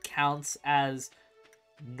what counts as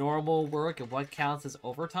normal work and what counts as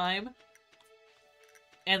overtime.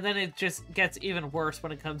 And then it just gets even worse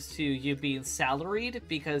when it comes to you being salaried,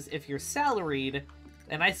 because if you're salaried,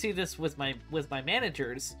 and I see this with my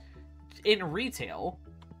managers in retail,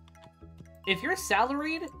 if you're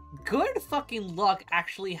salaried, good fucking luck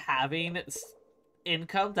actually having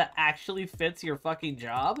income that actually fits your fucking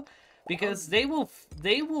job, because they will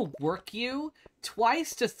work you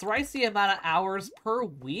twice to thrice the amount of hours per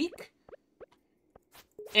week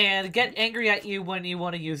and get angry at you when you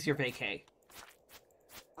want to use your vacay.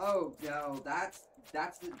 Oh no, that's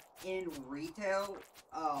in retail.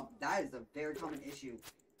 That is a very common issue.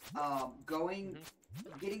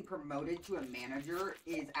 Getting promoted to a manager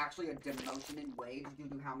is actually a demotion in wage due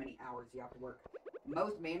to how many hours you have to work.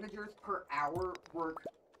 Most managers per hour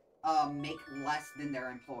make less than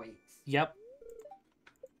their employees. Yep.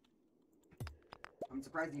 I'm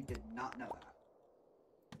surprised you did not know that.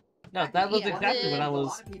 No, that was exactly what I was... A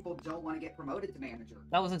lot of people don't want to get promoted to manager.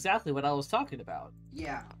 That was exactly what I was talking about.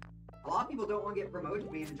 Yeah. A lot of people don't want to get promoted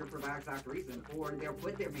to manager for that exact reason, or they'll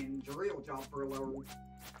quit their managerial job for a lower,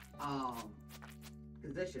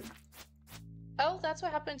 position. Oh, that's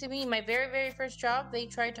what happened to me. My very, very first job, they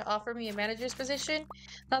tried to offer me a manager's position.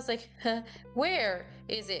 And I was like, where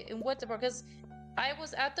is it? In what department? Because I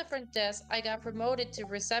was at the front desk. I got promoted to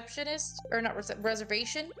receptionist, or not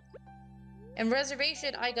reservation. And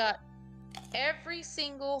reservation, I got every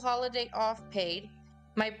single holiday off paid,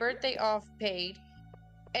 my birthday off paid,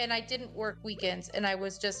 and I didn't work weekends, and I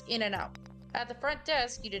was just in and out. At the front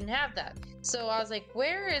desk, you didn't have that. So I was like,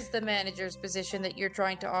 where is the manager's position that you're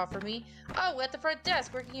trying to offer me? Oh, at the front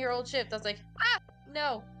desk, working your old shift. I was like,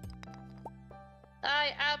 no.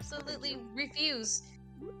 I absolutely refuse.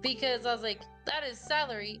 Because I was like, that is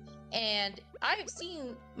salary, and I've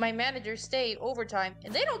seen my manager stay overtime,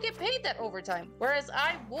 and they don't get paid that overtime, whereas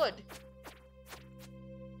I would.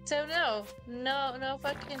 So no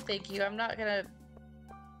fucking thank you. I'm not gonna...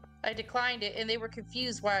 I declined it, and they were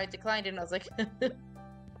confused why I declined it, and I was like...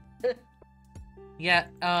 Yeah,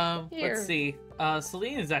 Here. let's see.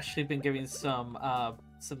 Celine has actually been giving some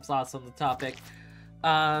thoughts on the topic.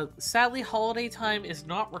 Sadly, holiday time is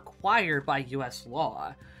not required by US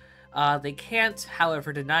law. They can't,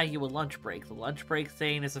 however, deny you a lunch break. The lunch break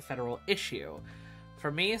thing is a federal issue.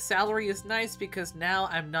 For me, salary is nice because now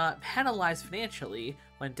I'm not penalized financially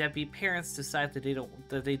when Debbie parents decide that they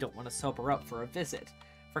don't want to sober up for a visit.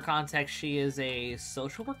 For context, she is a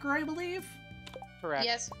social worker, I believe. Correct.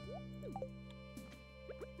 Yes.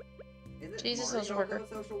 Isn't She's a Mario social worker. a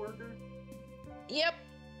social worker? Yep.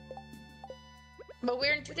 But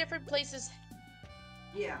we're in 2 different places.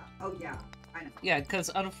 Yeah. Oh yeah. I know. Yeah,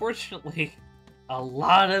 because unfortunately, a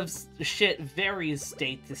lot of shit varies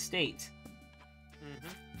state to state.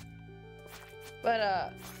 But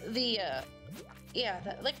I've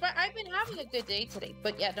been having a good day today.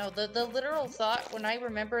 But yeah, no, the literal thought when I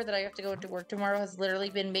remember that I have to go to work tomorrow has literally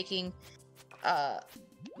been making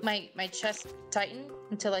my chest tighten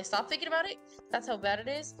until I stop thinking about it. That's how bad it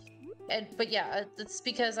is. But yeah, it's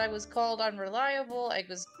because I was called unreliable. I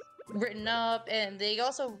was written up, and they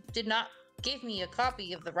also did not give me a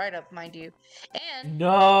copy of the write-up, mind you. And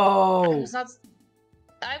No.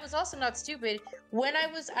 I was also not stupid. When I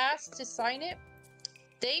was asked to sign it,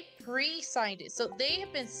 they pre-signed it. So they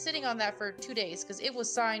have been sitting on that for 2 days because it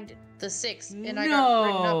was signed the 6th, and I got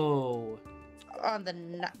written up on the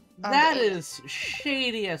That 8th. is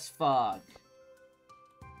shady as fuck.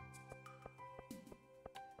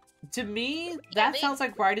 To me, that sounds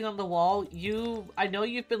like writing on the wall. I know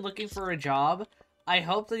you've been looking for a job. I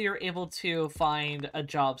hope that you're able to find a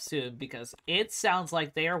job soon, because it sounds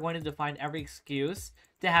like they are wanting to find every excuse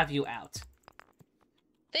to have you out.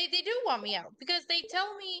 They do want me out because they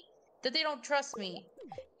tell me that they don't trust me.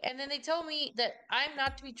 And then they tell me that I'm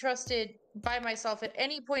not to be trusted by myself at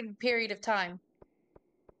any point in period of time.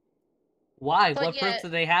 Why? But What proof yet, do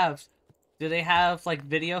they have? Do they have like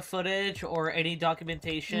video footage or any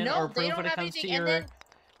documentation no, or they proof don't when it have comes to anything. And then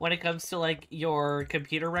when it comes to like your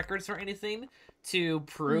computer records or anything to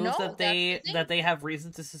prove no, that that's the thing. they have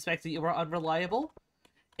reason to suspect that you are unreliable?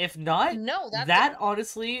 If not, No, that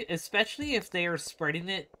honestly, especially if they are spreading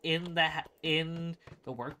it in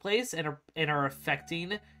the workplace and are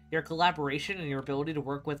affecting your collaboration and your ability to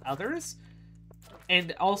work with others,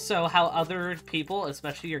 and also how other people,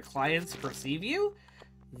 especially your clients, perceive you,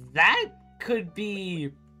 that could be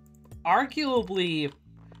arguably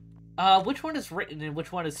which one is written and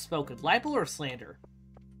which one is spoken, libel or slander?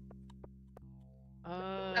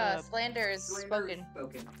 Slander is spoken.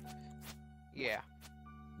 Yeah.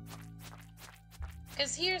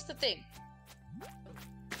 Because here's the thing.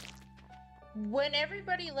 When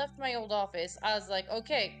everybody left my old office, I was like,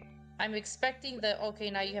 okay, I'm expecting the, okay,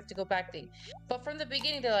 now you have to go back thing. But from the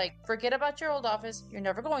beginning, they're like, forget about your old office. You're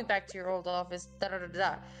never going back to your old office. Da da da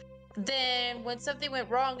da. Then when something went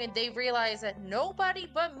wrong and they realized that nobody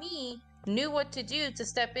but me knew what to do to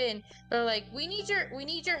step in, they're like, we need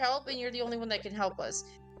your help, and you're the only one that can help us.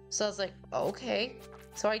 So I was like, okay.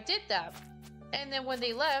 So I did that. And then when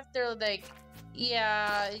they left, they're like,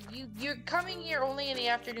 yeah, you're coming here only in the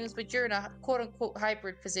afternoons, but you're in a quote-unquote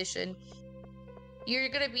hybrid position. You're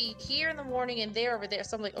gonna be here in the morning and there over there.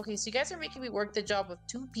 So I'm like, okay, so you guys are making me work the job of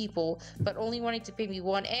 2 people, but only wanting to pay me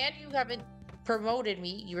 1, and you haven't promoted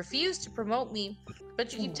me. You refuse to promote me,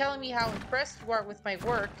 but you keep telling me how impressed you are with my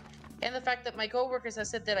work, and the fact that my coworkers have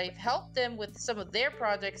said that I've helped them with some of their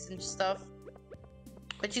projects and stuff,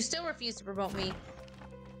 but you still refuse to promote me.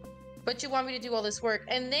 But you want me to do all this work,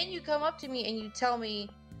 and then you come up to me and you tell me,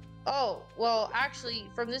 oh, well, actually,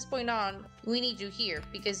 from this point on, we need you here,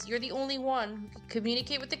 because you're the only one who can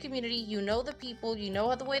communicate with the community, you know the people, you know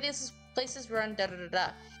how the way this place is run, da da da da.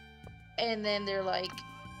 And then they're like,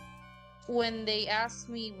 when they asked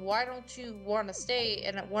me, why don't you want to stay,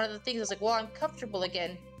 and one of the things I was like, well, I'm comfortable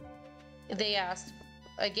again. They asked,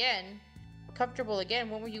 again, comfortable again,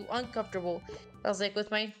 when were you uncomfortable? I was like, with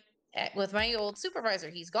my old supervisor.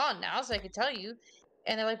 He's gone now, so I can tell you.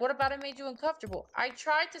 And they're like, what about it made you uncomfortable? I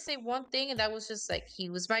tried to say one thing, and that was just like, he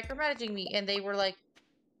was micromanaging me. And they were like,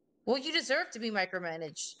 well, you deserve to be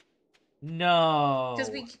micromanaged. No.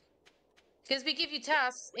 Because we give you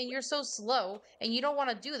tasks, and you're so slow, and you don't want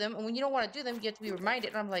to do them. And when you don't want to do them, you have to be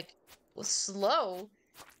reminded. And I'm like, well, slow?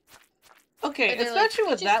 Okay, And they're especially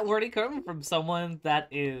like, with that wording coming from someone that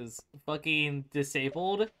is fucking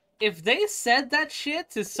disabled. If they said that shit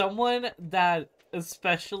to someone that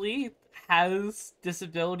especially has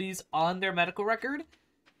disabilities on their medical record,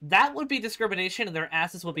 that would be discrimination and their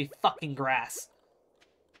asses would be fucking grass.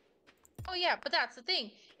 Oh yeah, but that's the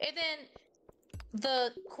thing. And then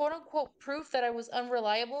the quote-unquote proof that I was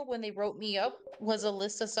unreliable when they wrote me up was a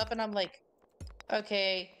list of stuff, and I'm like,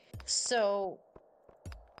 okay, so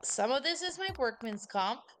some of this is my workman's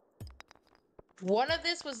comp. One of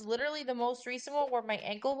this was literally the most recent one where my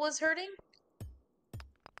ankle was hurting.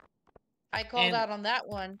 I called out on that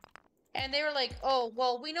one. And they were like, "Oh,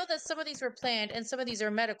 well, we know that some of these were planned and some of these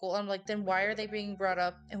are medical." I'm like, "Then why are they being brought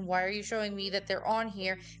up? And why are you showing me that they're on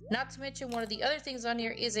here? Not to mention, one of the other things on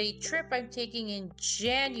here is a trip I'm taking in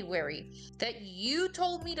January that you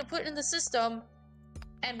told me to put in the system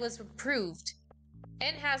and was approved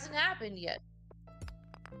and hasn't happened yet."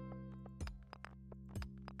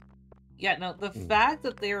 Yeah, no, the Hmm. fact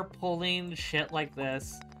that they're pulling shit like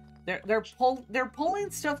this, they're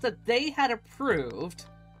pulling stuff that they had approved,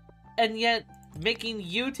 and yet making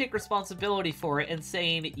you take responsibility for it and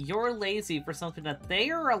saying you're lazy for something that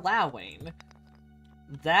they are allowing.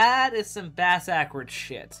 That is some bass-ackwards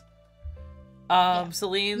shit. Celine Not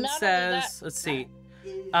only that- says, let's see.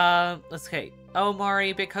 Is... Okay. Oh,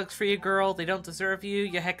 Mari, big hugs for you, girl. They don't deserve you,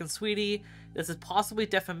 you heckin' sweetie. This is possibly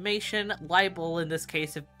defamation, libel in this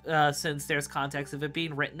case, if, since there's context of it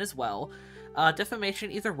being written as well.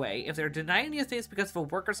 Defamation either way. If they're denying you things because of a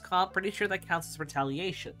workers' comp, pretty sure that counts as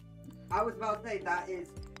retaliation. I was about to say that is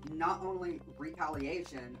not only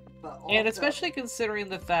retaliation, but also... And especially considering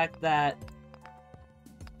the fact that,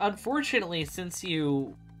 unfortunately, since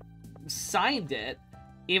you signed it,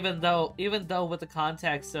 even though with the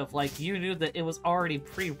context of, like, you knew that it was already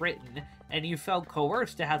pre-written and you felt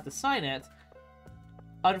coerced to have to sign it,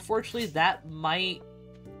 unfortunately that might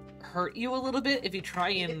hurt you a little bit if you try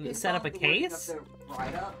and set up a case. The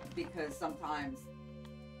write-up, because sometimes,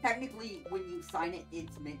 technically, when you sign it,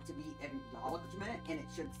 it's meant to be an acknowledgement, and it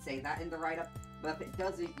should say that in the write-up, but if it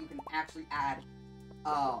doesn't, you can actually add,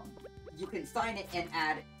 you can sign it and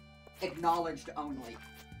add acknowledged only,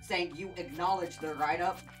 saying you acknowledge the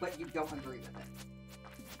write-up, but you don't agree with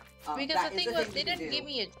it. Because the thing was, they didn't give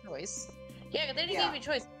me a choice. Yeah, they didn't give me a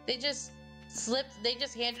choice. They just they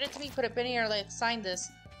just handed it to me, put a pen in here, like, sign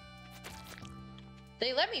this.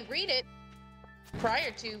 They let me read it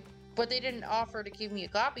prior to, but they didn't offer to give me a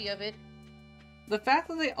copy of it. The fact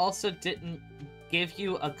that they also didn't give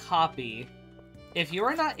you a copy, if you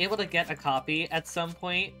are not able to get a copy at some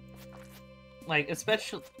point, like,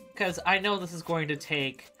 especially, because I know this is going to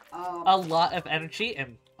take a lot of energy,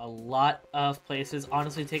 and a lot of places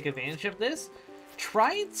honestly take advantage of this.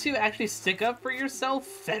 Trying to actually stick up for yourself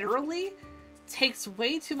federally takes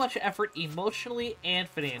way too much effort emotionally and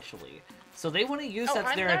financially. So they want to use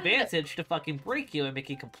that to their advantage to fucking break you and make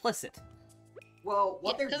you complicit. Well,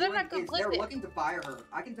 what they're doing is they're complicit. looking to fire her.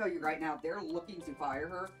 I can tell you right now, they're looking to fire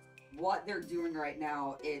her. What they're doing right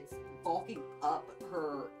now is bulking up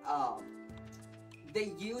her,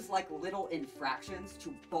 they use, like, little infractions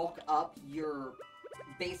to bulk up your,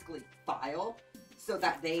 basically, file, so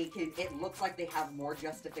that they can, it looks like they have more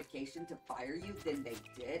justification to fire you than they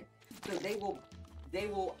did. So they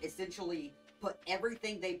will essentially put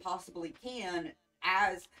everything they possibly can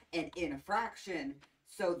as an infraction,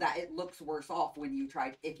 so that it looks worse off when you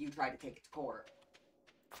if you try to take it to court.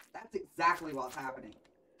 That's exactly what's happening.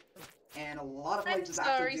 And a lot of places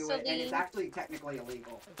actually do it, and it's actually technically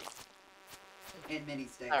illegal. In many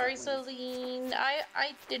states. Sorry, Celine.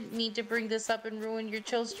 I didn't mean to bring this up and ruin your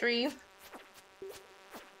chill stream.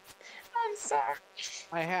 I'm sorry.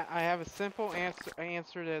 I have a simple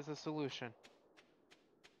answer as a solution.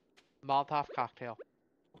 Molotov cocktail.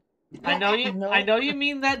 I know you No. I know you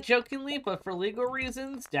mean that jokingly, but for legal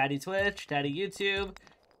reasons, Daddy Twitch, Daddy YouTube,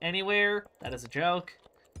 anywhere, that is a joke.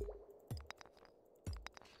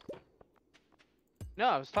 No,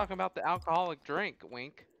 I was talking about the alcoholic drink,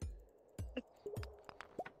 wink.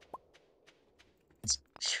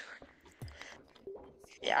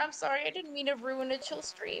 Yeah, I'm sorry. I didn't mean to ruin a chill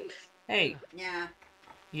stream. Hey, Yeah.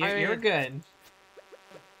 you're good.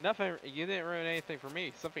 Nothing. You didn't ruin anything for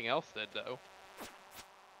me. Something else did, though.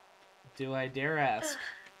 Do I dare ask?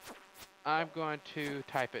 I'm going to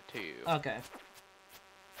type it to you. Okay.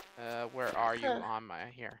 Where are you on my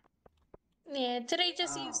here? Yeah, today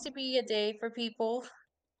just seems to be a day for people.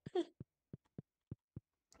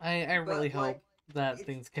 I really But, like, hope that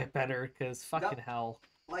things get better, because fucking hell.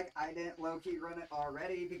 Like, I didn't low-key run it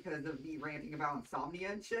already because of me ranting about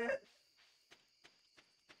insomnia and shit.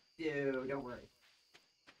 Dude, don't worry.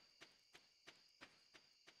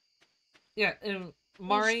 Yeah, and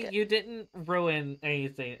Mari, you didn't ruin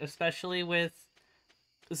anything, especially with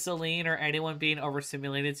Celine or anyone being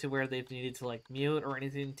overstimulated to where they've needed to, like, mute or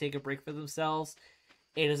anything, take a break for themselves.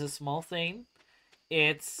 It is a small thing.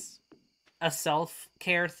 It's a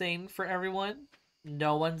self-care thing for everyone.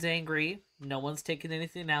 No one's angry. No one's taking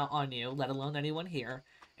anything out on you, let alone anyone here.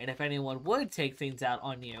 And if anyone would take things out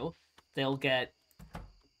on you, they'll get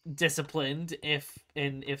disciplined if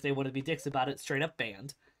they want to be dicks about it, straight up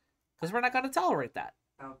banned. Because we're not going to tolerate that.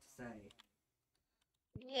 About to say.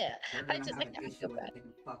 Yeah, They're I gonna just have like an I issue feel with bad. it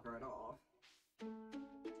and fuck right off.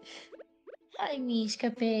 Hi,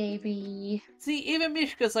 Mishka baby. See, even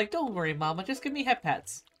Mishka's like, don't worry, Mama, just give me head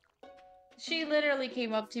pets. She literally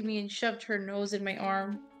came up to me and shoved her nose in my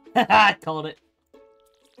arm. I called it.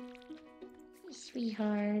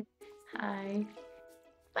 Sweetheart. Hi.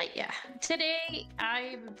 But yeah, today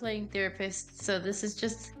I've been playing therapist, so this is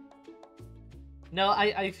just... No,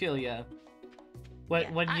 I feel ya.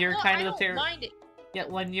 When you're kind of the I don't mind it. Yeah,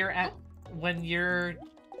 when you're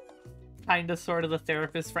kind of sort of the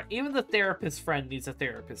therapist friend. Even the therapist friend needs a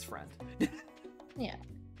therapist friend. Yeah.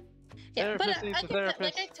 Yeah, but Therapist needs a therapist.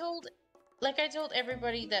 like I told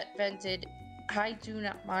everybody that vented, I do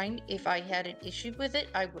not mind if I had an issue with it.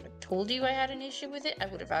 I would have told you I had an issue with it. I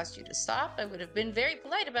would have asked you to stop. I would have been very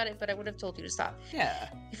polite about it, but I would have told you to stop. Yeah.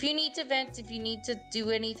 If you need to vent, if you need to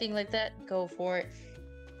do anything like that, go for it.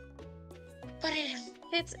 But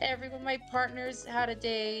it's everyone. My partners had a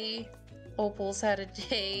day. Opals had a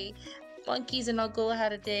day. Monkeys and Uncle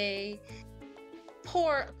had a day.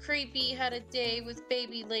 Poor Creepy had a day with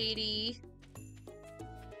Baby Lady.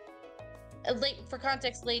 For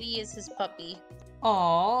context, Lady is his puppy.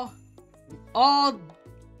 Aww. Oh,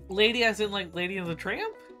 Lady as in like Lady and the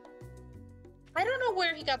Tramp? I don't know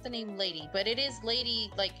where he got the name Lady, but it is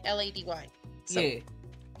Lady, like Lady. So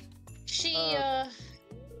Yeah.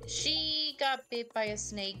 she got bit by a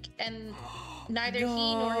snake, and neither he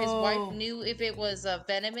nor his wife knew if it was a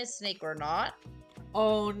venomous snake or not.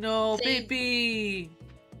 Oh no, baby!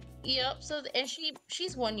 Yep. So and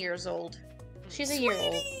she's 1 year old. She's a year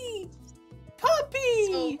old.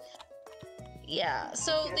 Puppy. So, yeah.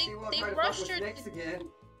 So they rushed her. Again.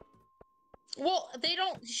 Well, they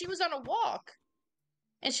don't. She was on a walk,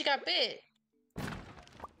 and she got bit.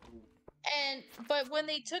 But when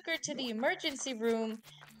they took her to the emergency room,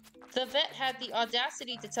 the vet had the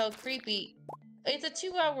audacity to tell Creepy, it's a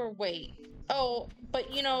 2-hour wait. Oh,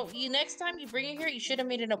 but you next time you bring her here, you should have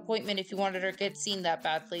made an appointment if you wanted her to get seen that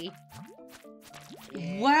badly.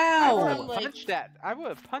 Wow! I would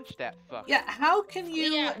have punched that fuck. Yeah, how can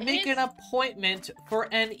you make his... an appointment for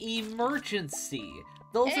an emergency?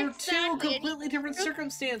 Those are two completely different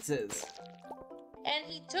circumstances. And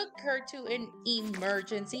he took her to an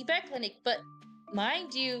emergency vet clinic, but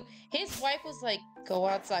mind you, his wife was like, go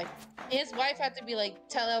outside. His wife had to be like,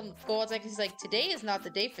 tell him, go outside, because he's like, today is not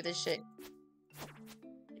the day for this shit.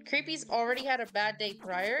 Creepy's already had a bad day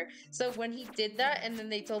prior, so when he did that, and then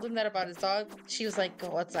they told him that about his dog, she was like,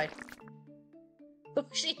 go outside.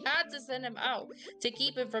 She had to send him out to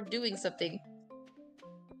keep him from doing something.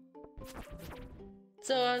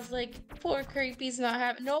 So I was like, poor Creepy's not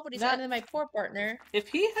having nobody's and then my poor partner. If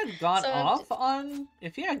he had gone off on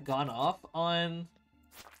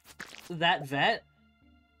that vet,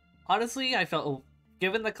 honestly, I felt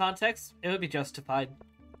given the context, it would be justified.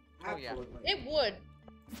 Absolutely. It would,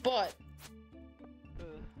 but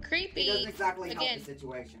Creepy it doesn't exactly help again, the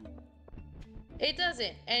situation. It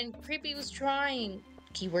doesn't, and Creepy was trying,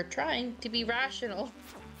 keyword trying, to be rational.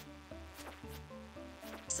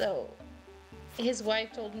 So his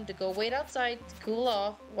wife told him to go wait outside to cool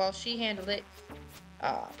off while she handled it.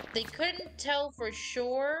 They couldn't tell for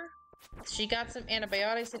sure. She got some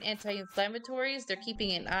antibiotics and anti-inflammatories. They're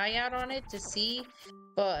keeping an eye out on it to see,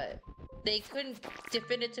 but they couldn't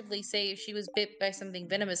definitively say if she was bit by something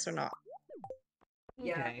venomous or not.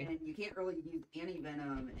 Yeah, Okay. and you can't really use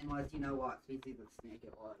anti-venom unless you know what species of snake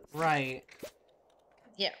it was. Right.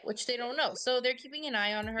 Yeah, which they don't know. So they're keeping an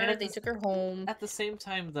eye on her. They took her home. At the same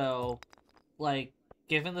time, though, like,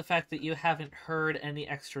 given the fact that you haven't heard any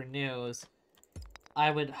extra news,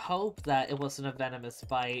 I would hope that it wasn't a venomous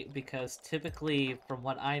bite, because typically, from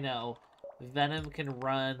what I know, venom can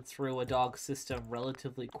run through a dog's system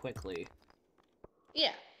relatively quickly.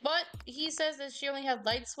 Yeah, but he says that she only had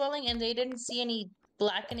light swelling, and they didn't see any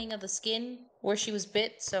blackening of the skin where she was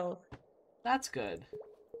bit, so... That's good.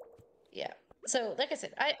 Yeah. So, like I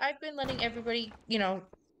said, I've been letting everybody,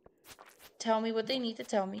 tell me what they need to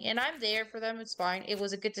tell me, and I'm there for them. It's fine. It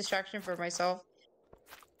was a good distraction for myself.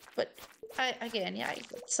 But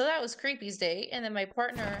so that was Creepy's day, and then my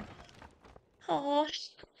partner,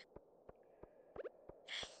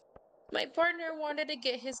 my partner wanted to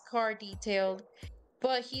get his car detailed,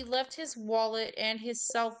 but he left his wallet and his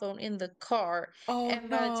cell phone in the car. And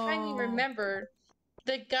by the time he remembered,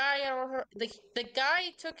 the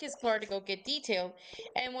guy took his car to go get detailed,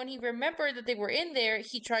 and when he remembered that they were in there,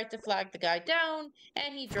 he tried to flag the guy down,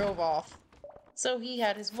 and he drove off. So he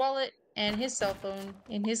had his wallet and his cell phone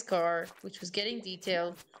in his car, which was getting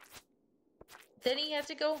detailed. Then he had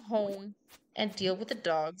to go home and deal with the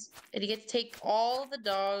dogs, and he had to take all the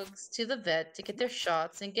dogs to the vet to get their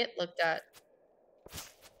shots and get looked at.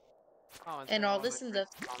 Oh, and all this and that.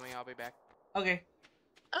 Call me, I'll be back. Okay.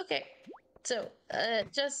 Okay. So,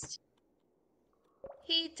 just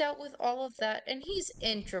he dealt with all of that, and he's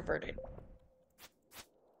introverted.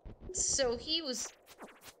 So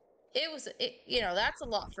that's a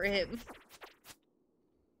lot for him.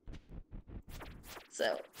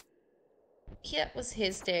 So, yeah, it was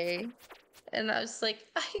his day. And I was like,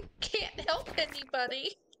 I can't help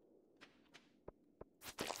anybody.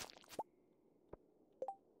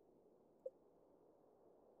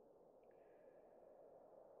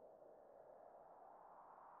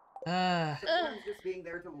 Sometimes just being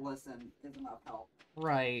there to listen is enough help.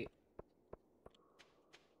 Right.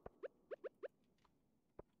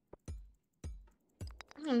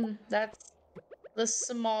 That's the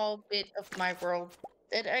small bit of my world.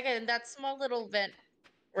 And again, that small little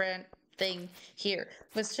rant thing here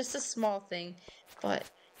was just a small thing, but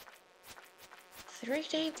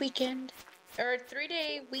 3-day weekend, or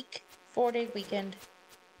 3-day week, 4-day weekend.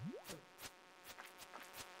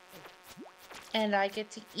 And I get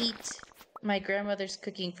to eat my grandmother's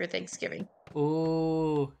cooking for Thanksgiving.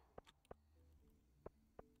 Ooh.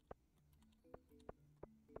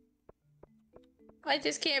 I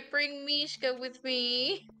just can't bring Mishka with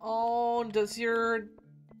me. Oh, does your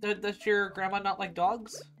grandma not like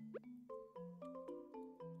dogs?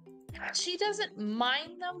 She doesn't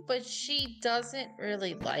mind them, but she doesn't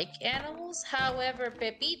really like animals. However,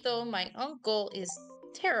 Pepito, my uncle, is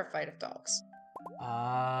terrified of dogs. And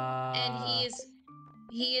Ah.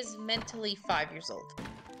 he is mentally 5 years old.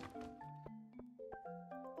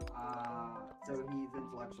 So he's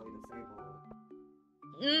intellectually disabled.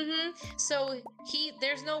 So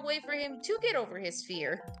there's no way for him to get over his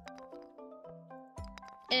fear.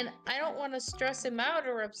 And I don't want to stress him out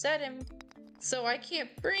or upset him, so I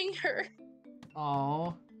can't bring her.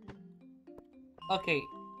 Oh. Okay.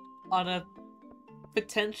 On a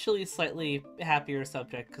potentially slightly happier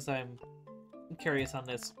subject, because I'm curious on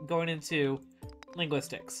this, going into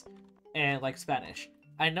linguistics and like Spanish.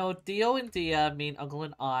 I know tío and tía mean uncle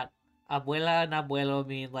and aunt. Abuela and abuelo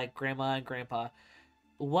mean like grandma and grandpa.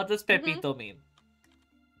 What does Pepito mean?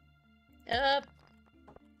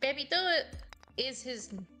 Pepito is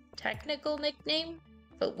his technical nickname,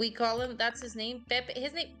 but we call him, that's his name, Pepe.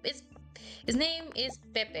 His name is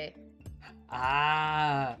Pepe.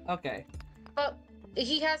 Ah, okay. But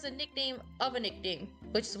he has a nickname of a nickname,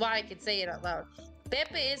 which is why I could say it out loud.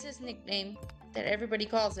 Pepe is his nickname that everybody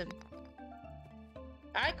calls him.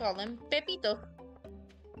 I call him Pepito.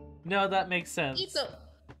 No, that makes sense. Ito.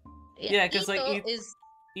 Yeah, because like is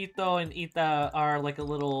Ito and Ita are like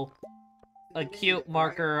a cute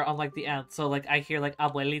marker on like the end. So like I hear like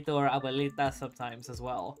abuelito or abuelita sometimes as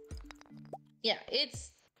well. Yeah,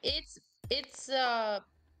 it's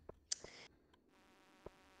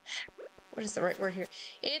what is the right word here?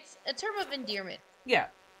 It's a term of endearment. Yeah.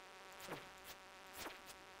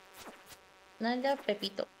 I love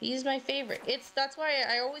Pepito. He's my favorite. That's why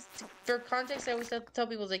I always, for context, I always tell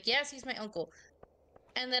people like, yes, he's my uncle,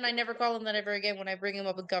 and then I never call him that ever again when I bring him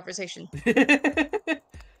up in conversation.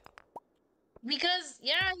 Because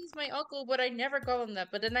yeah, he's my uncle, but I never call him that.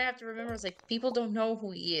 But then I have to remember, it's like people don't know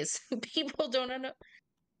who he is. People don't know.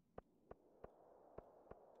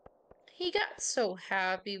 He got so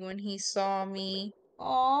happy when he saw me.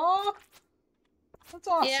 Aww. That's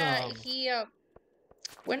awesome. Yeah, he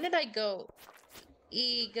when did I go?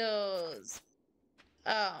 He goes,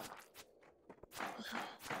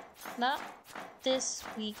 not this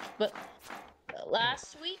week, but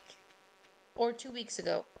last week or 2 weeks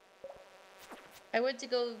ago. I went to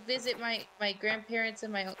go visit my grandparents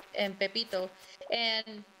and Pepito,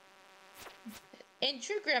 and in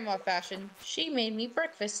true grandma fashion, she made me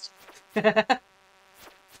breakfast.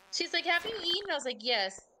 She's like, "Have you eaten?" I was like,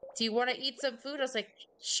 "Yes." "Do you want to eat some food?" I was like,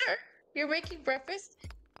 "Sure." "You're making breakfast?"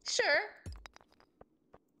 "Sure."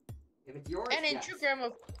 If it's yours, And in yes. true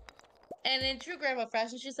grandma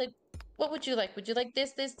fashion, she's like, "What would you like? Would you like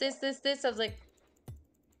this, this, this, this, this?" I was like,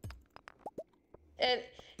 and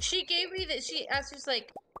she gave me that. She asked, she's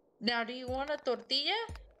like, "Now, do you want a tortilla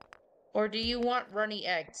or do you want runny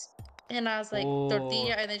eggs?" And I was like,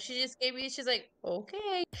 "Tortilla." And then she just gave me, she's like,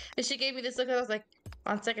 "Okay." And she gave me this look, and I was like,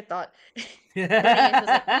 on second thought, runny eggs. I was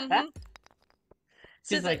like, "Mm-hmm."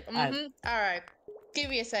 She's like, "Mm-hmm. All right, give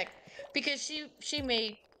me a sec," because she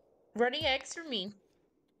made runny eggs for me.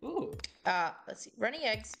 Ooh. Let's see, runny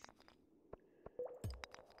eggs,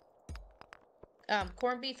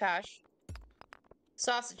 corned beef hash,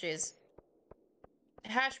 sausages,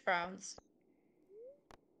 hash browns,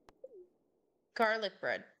 garlic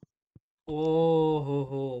bread.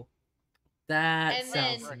 Oh, that And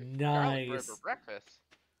sounds then Garlic bread nice. for breakfast.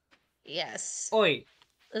 yes. Oi,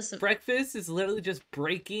 Listen, Breakfast is literally just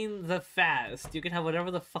breaking the fast. You can have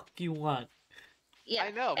whatever the fuck you want. yeah.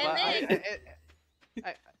 I know, And but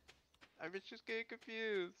then I was just getting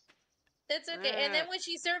confused. it's okay. And then when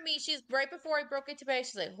she served me, she's right before I broke into bed.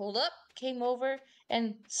 She's like, "Hold up!" Came over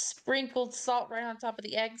and sprinkled salt right on top of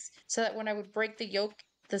the eggs, so that when I would break the yolk,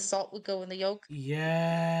 the salt would go in the yolk.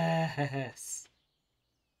 Yes.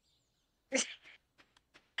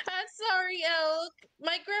 I'm sorry, Elk.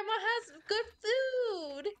 My grandma has good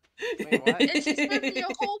food, Wait, what? and she served me a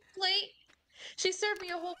whole plate. She served me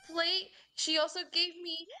a whole plate. She also gave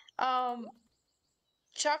me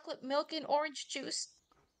chocolate milk and orange juice.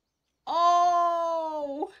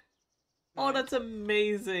 Oh! Oh, Nice. that's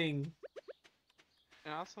amazing.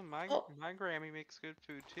 And also, my Oh. my Grammy makes good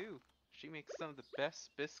food too. She makes some of the best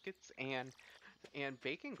biscuits and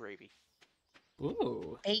bacon gravy.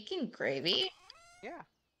 Ooh. Bacon gravy? Yeah.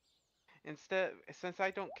 Since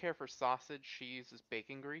I don't care for sausage, she uses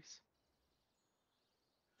bacon grease.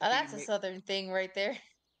 Oh, She that's a ma- southern thing right there.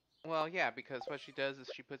 Well, yeah, because what she does is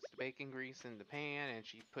she puts the bacon grease in the pan and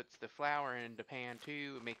she puts the flour in the pan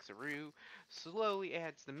too. It makes a roux. Slowly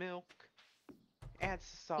adds the milk, adds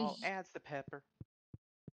the salt, adds the pepper,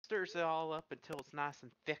 stirs it all up until it's nice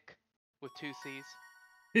and thick with two C's.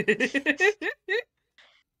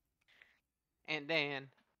 And then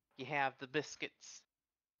you have the biscuits.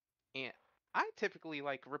 And I typically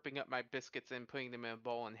like ripping up my biscuits and putting them in a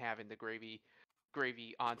bowl and having the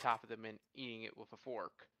gravy on top of them and eating it with a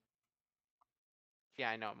fork. Yeah,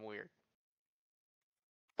 I know I'm weird.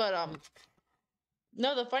 But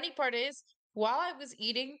no, the funny part is, while I was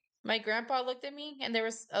eating, my grandpa looked at me and there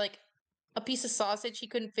was like a piece of sausage he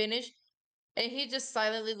couldn't finish, and he just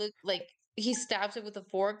silently looked like he stabs it with a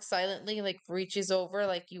fork silently, like reaches over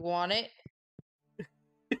like you want it.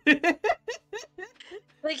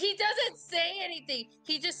 Like he doesn't say anything.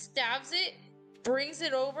 He just stabs it, brings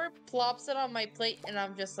it over, plops it on my plate, and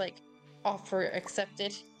I'm just like, offer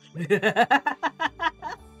accepted.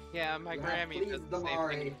 Yeah, my You have Grammy does pleased the them, same thing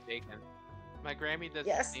Ari. with bacon. My Grammy does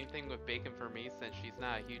Yes. the same thing with bacon for me since she's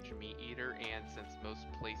not a huge meat eater, and since most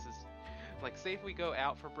places, like say if we go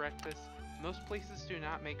out for breakfast, most places do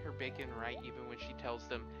not make her bacon right even when she tells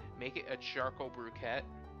them, make it a charcoal briquette.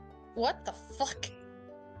 What the fuck?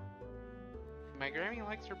 My Grammy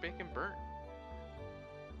likes her bacon burnt.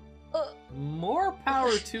 More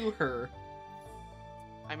power to her.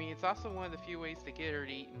 I mean, it's also one of the few ways to get her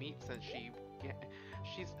to eat meat since she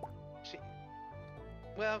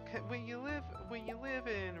well, when you live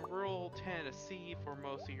in rural Tennessee for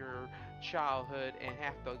most of your childhood and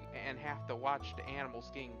have to watch the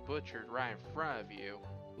animals getting butchered right in front of you.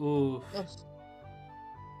 Ooh. Ugh.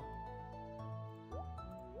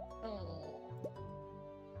 Oh.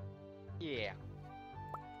 Yeah.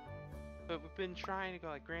 But we've been trying to go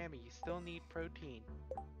like, Grammy, you still need protein.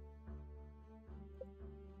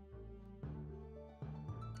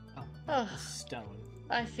 Oh, stone.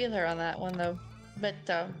 I feel her on that one though.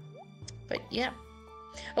 But yeah.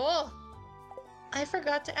 Oh, I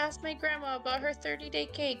forgot to ask my grandma about her 30-day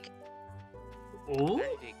cake. Ooh?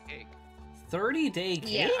 30-day cake. 30-day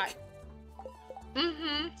cake? Yeah.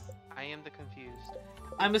 Mm-hmm. I am the confused.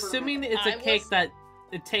 I'm assuming it's a I cake was- that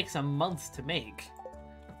it takes a month to make.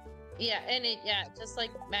 Yeah, and just like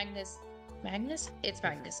Magnus. Magnus? It's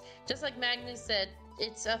Magnus. Just like Magnus said,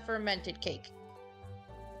 it's a fermented cake.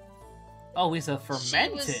 Oh, it's a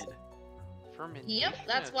fermented. Fermentation. Yep,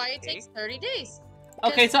 that's of why the it takes cake? 30 days.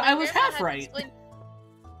 Okay, 'Cause so my I was grandma half had right. explained-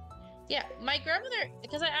 Yeah, my grandmother,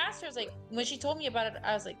 because I asked her, I was like, when she told me about it,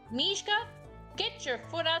 I was like, Mishka, get your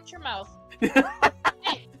foot out your mouth.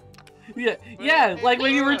 Hey, Yeah, like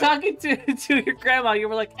when you were Mishka. talking to your grandma, you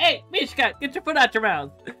were like, "Hey, Mishka, get your foot out your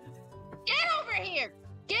mouth." get over here!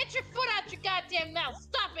 Get your foot out your goddamn mouth!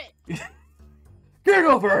 Stop it! Get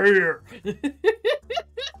over here!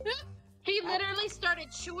 He literally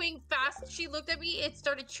started chewing fast. She looked at me, it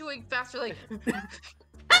started chewing faster, like.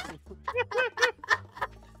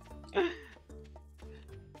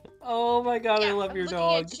 Oh my god, I love I'm your looking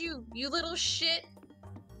dog. at you, you little shit.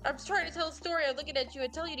 I'm trying to tell a story. I'm looking at you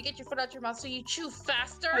and tell you to get your foot out your mouth so you chew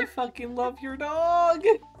faster. I fucking love your dog.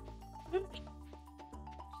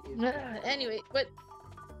 Anyway, but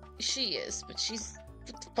she is, but she's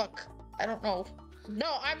what the fuck? I don't know.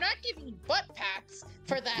 No, I'm not giving you butt pats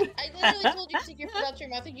for that. I literally told you to take your foot out your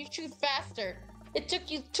mouth and you chewed faster. It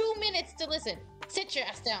took you 2 minutes to listen. Sit your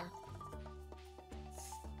ass down.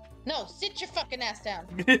 No, sit your fucking ass down.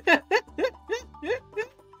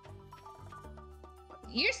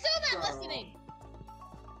 You're still not listening.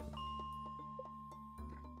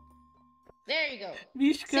 There you go.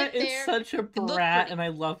 Mishka Sit is there, such a look brat, pretty. and I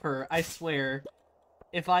love her. I swear.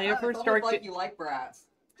 If I ever It's start almost like get... you like brats.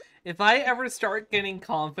 if I ever start getting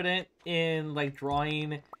confident in like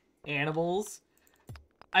drawing animals,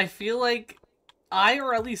 I feel like I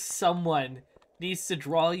or at least someone needs to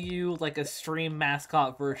draw you like a stream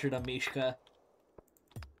mascot version of Mishka.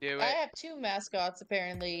 Do I it. have 2 mascots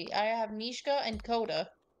apparently. I have Mishka and Coda.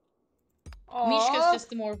 Mishka's Aww. just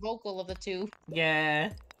the more vocal of the 2.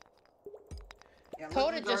 Yeah. Yeah,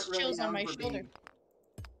 Coda lizards just aren't really chills on known my for shoulder. being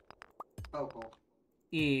vocal.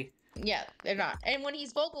 E. Yeah, they're not. And when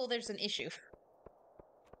he's vocal, there's an issue.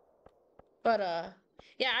 But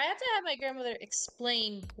yeah, I had to have my grandmother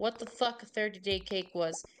explain what the fuck a 30-day cake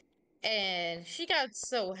was. And she got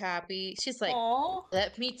so happy. She's like, Aww.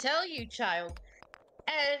 "Let me tell you, child."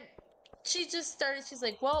 And she just started, she's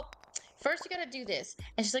like, "Well, first you gotta do this."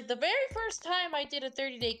 And she's like, "The very first time I did a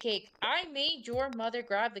 30-day cake, I made your mother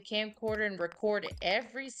grab the camcorder and record it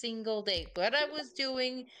every single day. What I was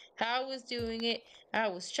doing, how I was doing it, I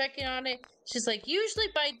was checking on it." She's like, "Usually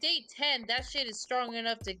by day 10, that shit is strong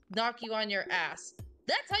enough to knock you on your ass.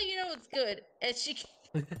 That's how you know it's good." And she,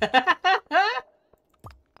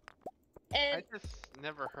 I and just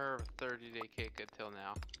never heard of 30-day cake until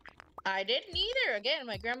now. I didn't either. Again,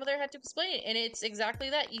 my grandmother had to explain it. And it's exactly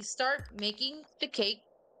that. You start making the cake,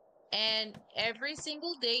 and every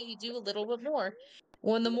single day you do a little bit more.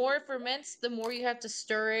 When the more it ferments, the more you have to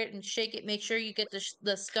stir it and shake it. Make sure you get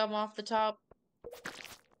the scum off the top.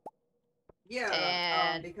 Yeah,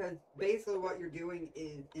 And because basically what you're doing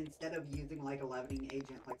is instead of using like a leavening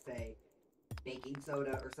agent, like say baking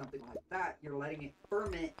soda or something like that, you're letting it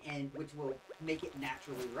ferment, and which will make it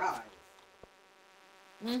naturally rise.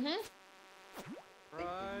 mm-hmm.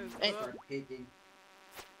 Rise And- up. Start baking.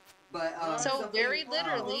 But Rise So something, very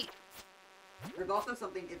literally, there's also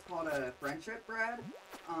something, it's called a friendship bread.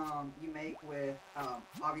 You make with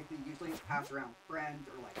obviously usually it's passed around friends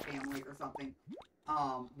or like family or something.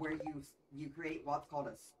 Where you create what's called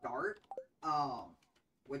a start,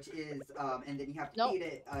 which is and then you have to Nope. feed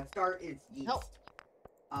it. Start is yeast. Nope.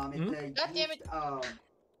 It's a God damn yeast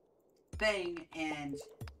thing, and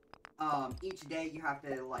each day you have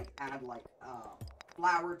to like add like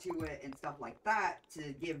flour to it and stuff like that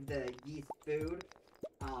to give the yeast food,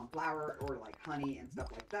 flour or like honey and stuff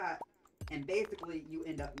like that. And basically you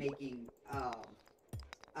end up making I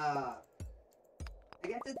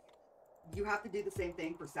guess it's, you have to do the same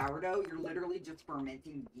thing for sourdough. You're literally just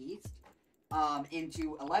fermenting yeast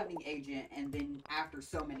into a leavening agent, and then after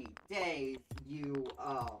so many days you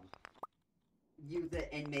use it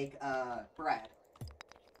and make bread.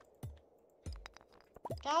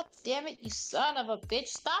 God damn it, you son of a bitch.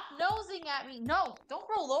 Stop nosing at me. No, don't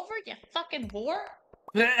roll over, you fucking whore.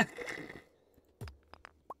 I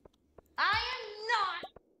am not.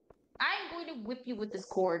 I'm going to whip you with this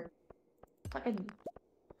cord. Fucking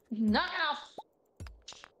knock it off.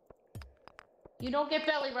 You don't get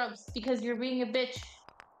belly rubs because you're being a bitch.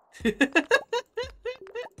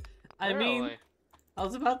 I mean, Really? I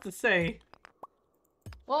was about to say.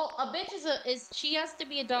 Well, a bitch is she has to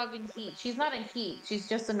be a dog in heat. She's not in heat. She's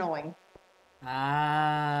just annoying.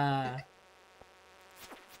 Ah.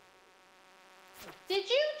 Did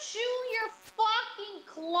you chew your fucking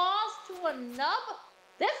claws to a nub?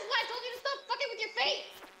 This is why I told you to stop fucking with your face.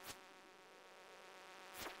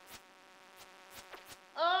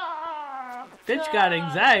 Bitch got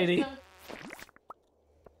anxiety.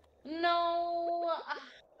 No,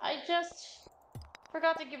 I just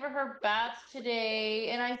forgot to give her bath today,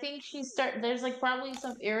 and I think there's like probably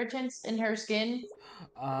some irritants in her skin,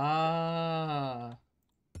 Ah.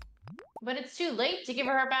 but it's too late to give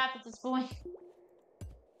her a bath at this point.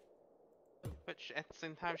 But at the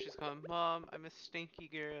same time, she's going, "Mom, I'm a stinky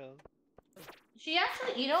girl." She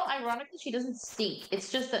actually, ironically, she doesn't stink. It's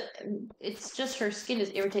just her skin is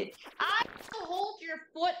irritated. I will hold your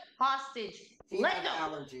foot hostage. She Let has go.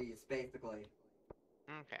 allergies, basically.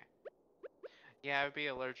 Okay. Yeah, I would be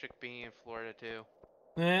allergic being in Florida too.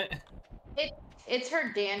 Eh. It's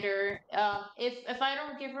her dander. If I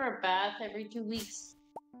don't give her a bath every 2 weeks,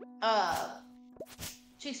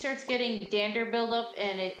 she starts getting dander buildup,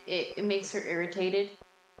 and it makes her irritated.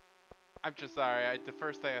 I'm just sorry. The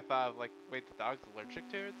first thing I thought of, like, wait, the dog's allergic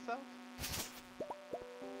to itself?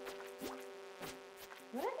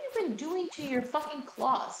 What have you been doing to your fucking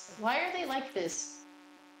claws? Why are they like this?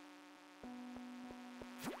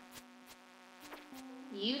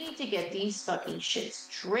 You need to get these fucking shits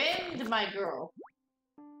trimmed, my girl.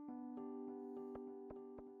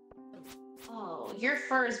 Oh, your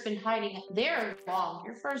fur has been hiding. They're long.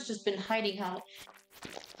 Your fur's just been hiding out.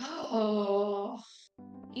 Oh.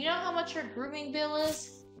 You know how much her grooming bill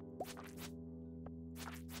is?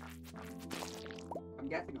 I'm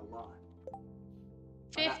guessing a lot.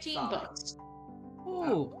 15 sucks. bucks.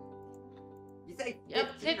 Ooh. say Yep,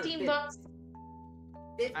 15 or 15 bucks.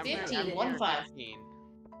 15. 15, I'm 1 here 5. 15.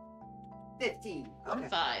 15. 1 Okay.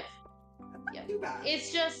 5. That's not Yep. too bad.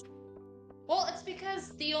 It's just, well, it's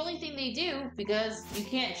because the only thing they do, because you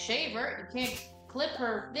can't shave her, you can't clip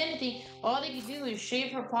her, anything. All they can do is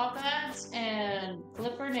shave her paw pads and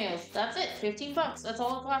clip her nails. That's it. 15 bucks. That's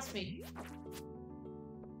all it cost me.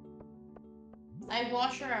 I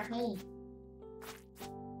wash her at home.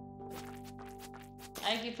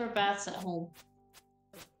 I give her baths at home.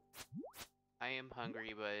 I am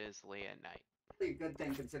hungry, but it is late at night. Probably a good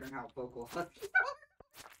thing considering how vocal huskies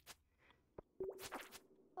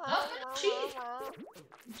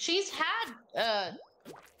She's had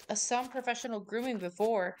some professional grooming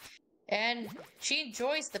before, and she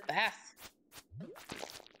enjoys the bath.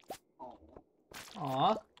 are.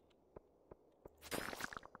 Aw.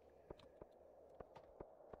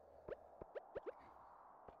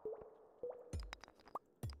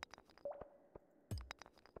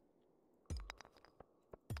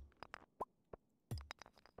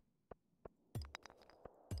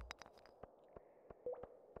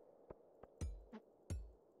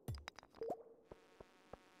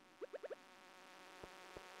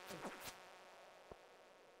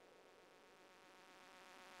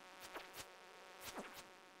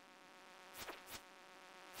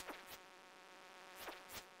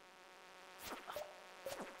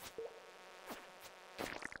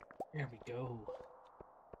 There we go.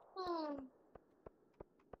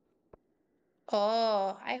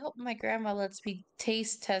 Oh, I hope my grandma lets me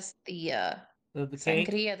taste test the The cake?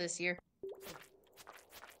 sangria this year.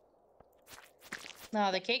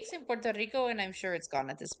 No, the cake's in Puerto Rico, and I'm sure it's gone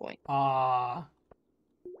at this point. Aw.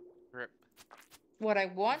 Rip. What I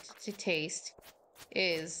want to taste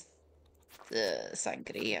is the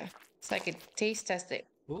sangria, so I could taste test it.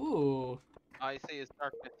 Ooh. All I see is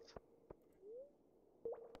darkness.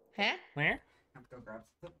 Huh? Where? I'm gonna go grab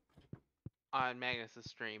some. On Magnus's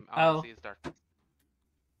stream, all Oh. I see is darkness.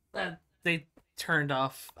 They turned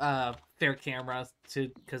off their camera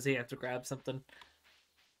because they have to grab something.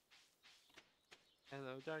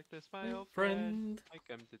 Hello, darkness, my old friend. I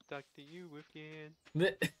come to talk to you again.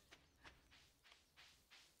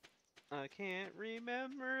 I can't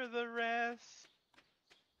remember the rest.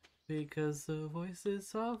 Because the voice is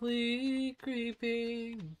softly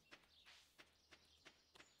creeping.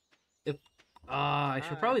 I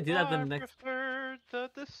should probably do that the next. I preferred the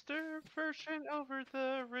disturbed version over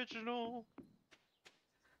the original.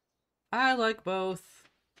 I like both.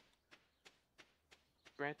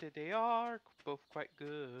 Granted, they are both quite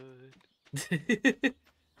good.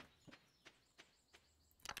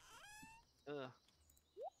 Ugh.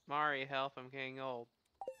 Mari, help, I'm getting old.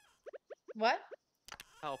 What?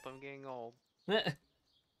 Help, I'm getting old.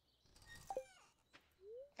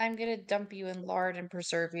 I'm gonna dump you in lard and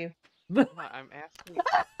preserve you. What? I'm asking.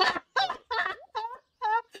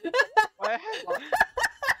 What?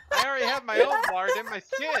 I already have my own lard in my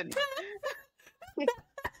skin.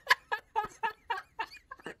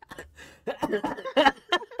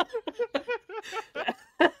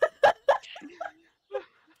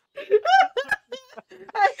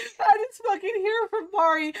 I just fucking hear from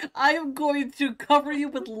Mari, I am going to cover you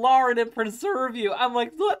with lard and preserve you. I'm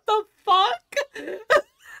like, what the fuck?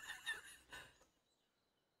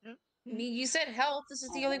 You said help. This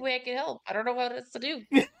is the only way I can help. I don't know what else to do.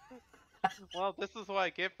 Well, this is what I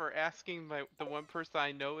get for asking the one person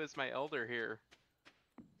I know is my elder here.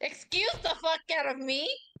 Excuse the fuck out of me,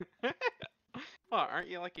 Well, aren't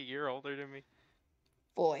you like a year older than me?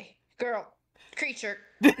 boy, girl, creature.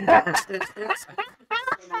 It's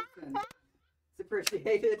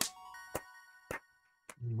appreciated.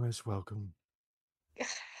 You're most welcome.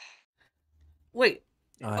 Wait,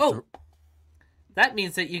 I have oh, to- that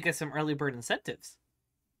means that you get some early bird incentives.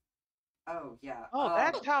 Oh, yeah. Oh,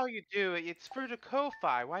 that's how you do it. It's for the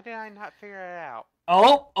Ko-Fi. Why did I not figure it out?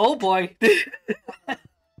 Oh boy.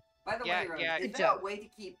 By the Yeah, way, Rose, yeah, is good there a job. way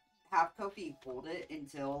to have Kofi hold it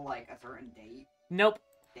until, like, a certain date? Nope.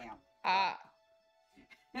 Damn.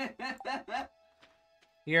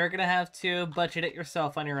 You're gonna have to budget it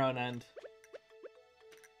yourself on your own end.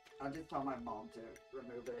 I'll just tell my mom to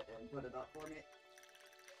remove it and put it up for me.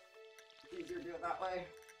 It's easier to do it that way.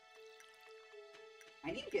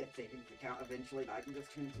 I need to get a savings account eventually that I can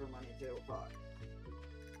just transfer money to. Fuck.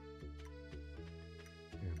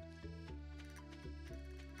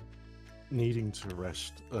 Needing to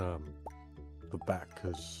rest the back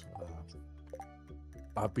because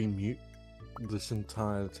I've been mute this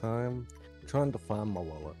entire time, trying to find my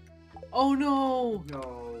wallet. Oh no!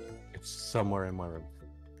 No. It's somewhere in my room.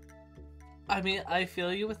 I mean, I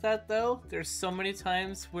feel you with that though. There's so many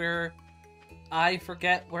times where I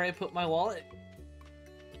forget where I put my wallet.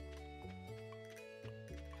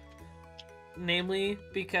 namely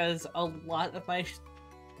because a lot of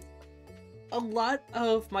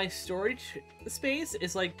my storage space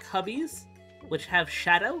is like cubbies, which have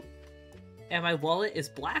shadow, and my wallet is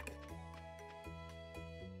black.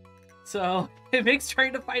 So it makes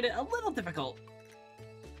trying to find it a little difficult.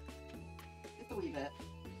 Just a wee bit.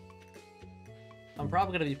 I'm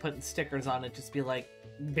probably gonna be putting stickers on it, just be like,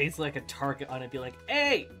 basically like a target on it, be like,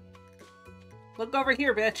 hey! Look over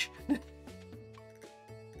here, bitch!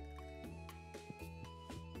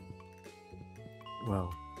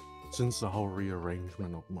 Well, since the whole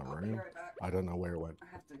rearrangement of my I'll be room, right back. I don't know where it went. I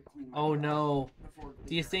have to clean my Oh car no. before we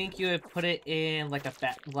Do you leave. think you would put it in like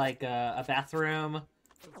a bathroom,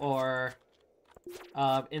 or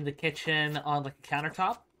in the kitchen on like a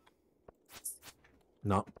countertop?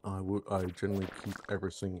 No, I generally keep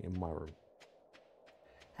everything in my room.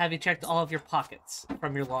 Have you checked all of your pockets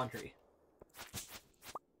from your laundry?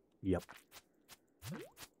 Yep.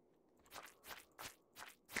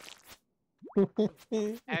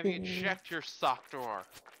 Have you checked your sock drawer?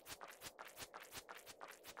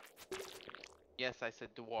 Yes, I said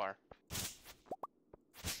drawer.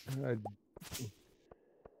 I,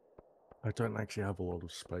 I don't actually have a lot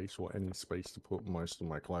of space or any space to put most of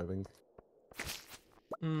my clothing.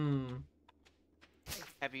 Hmm.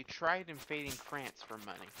 Have you tried invading France for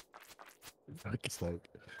money? I guess like...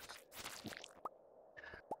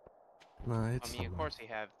 No, I it's mean, of fine. course you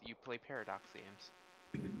have. You play Paradox games.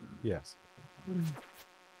 Yes.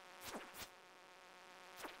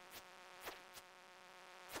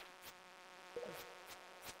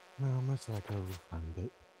 No, most likely I will find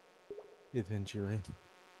it. Eventually.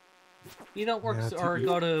 You don't work Yeah, or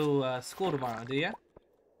go to school tomorrow, do you?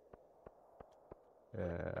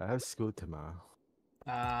 I have school tomorrow.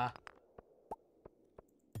 I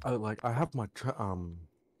have my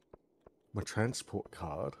my transport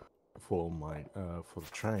card for the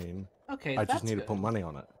train. Okay, I that's just need to good. put money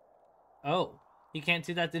on it. Oh, you can't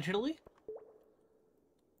do that digitally?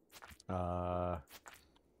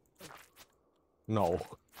 No.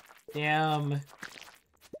 Damn.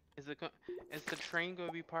 Is the train going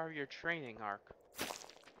to be part of your training arc?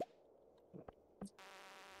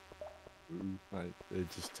 I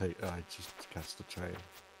just catch the train.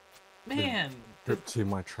 Man. Trip to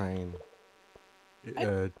my train.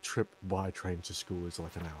 Trip by train to school is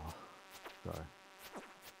like an hour. So.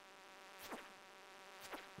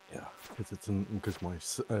 Yeah, because my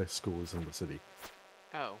school is in the city.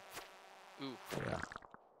 Oh. Ooh. Yeah.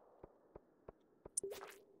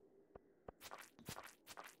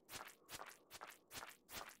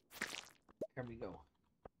 Here we go.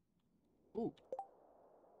 Ooh.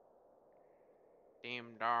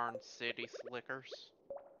 Damn darn city slickers.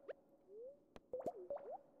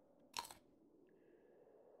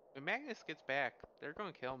 When Magnus gets back, they're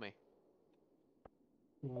going to kill me.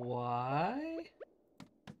 Why?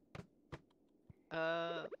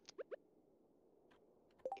 Hold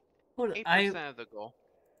on, 8% of the goal.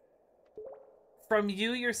 From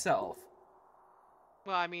you yourself.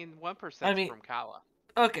 Well, I mean, 1% I mean- from Kala.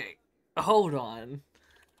 Okay, hold on.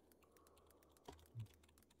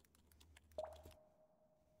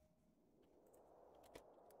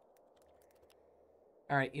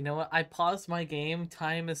 Alright, you know what? I paused my game.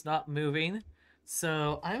 Time is not moving.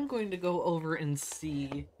 So I'm going to go over and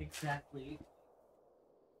see exactly.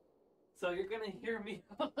 So you're going to hear me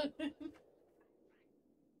on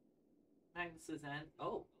Magnus's end.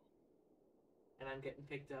 Oh. And I'm getting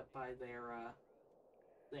picked up by their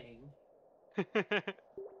thing.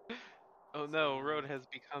 Oh no, Road has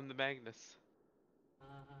become the Magnus. I'm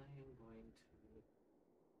going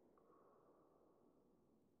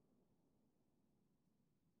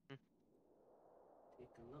to... take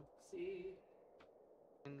a look-see.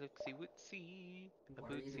 And looksy wootsy, a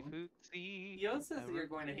What are you bootsy doing? footsy. Yo says a that you're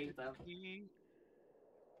going to hate them. rootsy.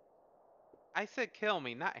 I said kill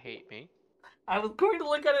me, not hate me. I was going to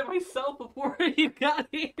look at it myself before you got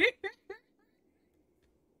here.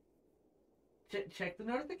 Check the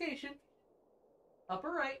notification.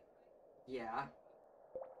 Upper right. Yeah.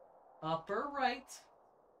 Upper right.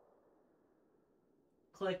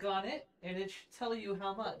 Click on it, and it should tell you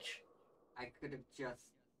how much. I could have just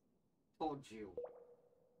told you.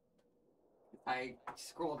 I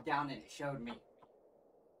scrolled down and it showed me.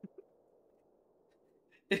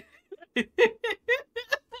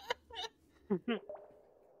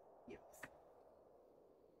 Yes.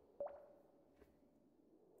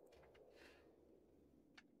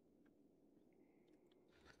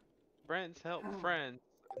 Friends help friends,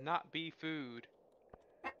 not be food.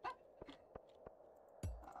 That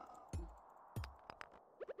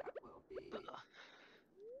will be. Let's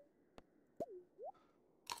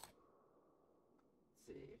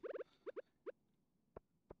see.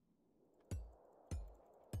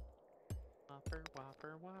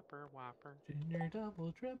 Whopper, Whopper, Whopper. Junior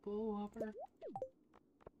double triple whopper.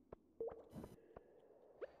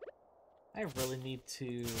 I really need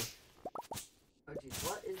to. Oh geez,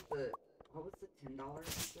 what was the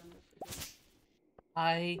 $10 again?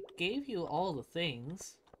 I gave you all the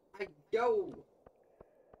things. I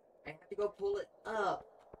have to go pull it up.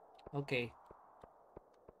 Okay.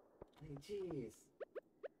 Hey, jeez.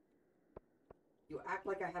 You act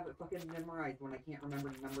like I have it fucking memorized when I can't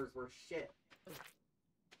remember numbers worth shit.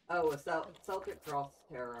 Oh, a Celtic Cross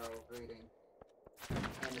Tarot reading.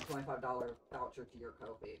 And a $25 voucher to your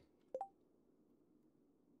Ko-fi.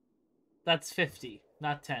 That's 50,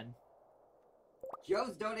 not 10.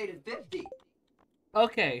 Joe's donated 50!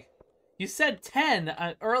 Okay. You said 10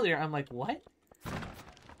 earlier. I'm like, what?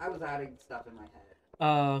 I was adding stuff in my head.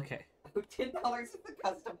 Oh, okay. Oh, $10 is the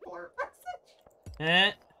custom flirt message.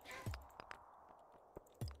 Eh.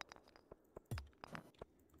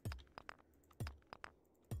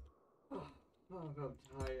 Oh, I'm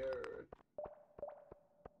tired.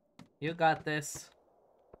 You got this.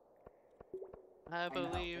 I know.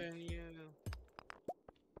 believe in you.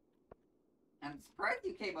 I'm surprised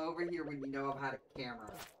you came over here when you know I've had a camera.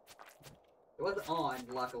 It wasn't on,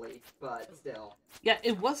 luckily, but still. Yeah,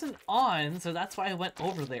 it wasn't on, so that's why I went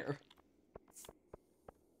over there.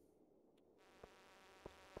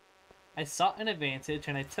 I saw an advantage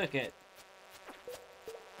and I took it.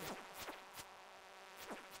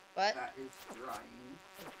 What? That is drying.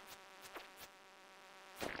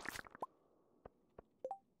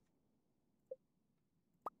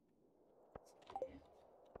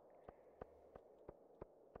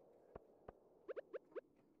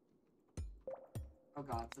 Oh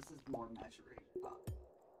god, this is more measuring. Fuck.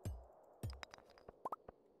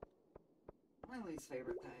 My least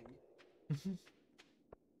favorite thing.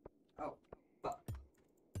 Oh, fuck.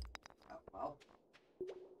 Oh, well.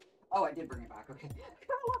 Oh, I did bring it back, okay. I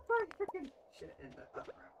left my freaking shit in the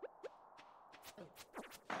other room.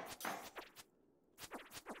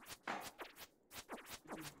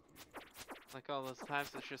 Like all those times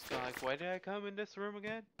it's just going like, why did I come in this room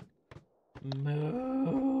again?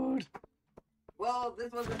 Mood. Well,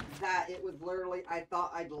 this wasn't that. It was literally, I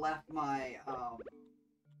thought I'd left my,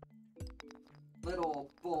 little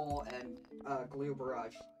bowl and, glue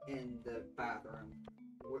brush in the bathroom.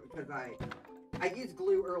 Because I used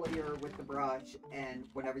glue earlier with the brush, and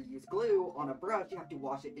whenever you use glue on a brush, you have to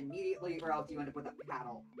wash it immediately, or else you end up with a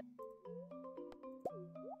paddle.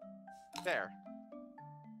 There.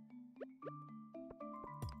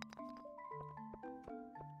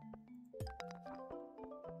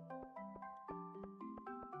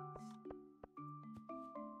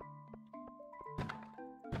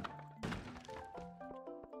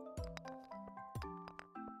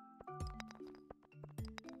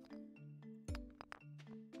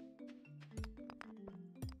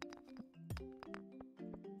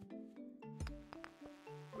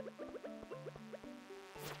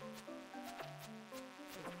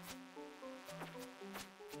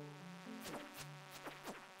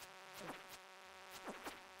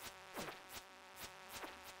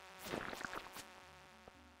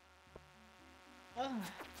 Ugh.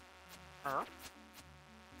 Huh?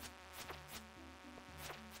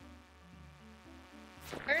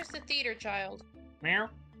 Where's the theater child? Meow.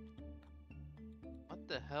 What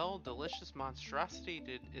the hell delicious monstrosity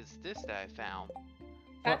is this that I found?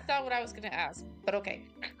 That's not what I was gonna ask, but okay.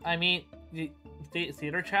 I mean, the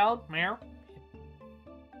theater child? Meow.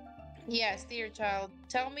 Yes, theater child.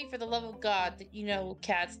 Tell me for the love of God that you know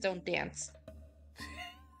cats don't dance.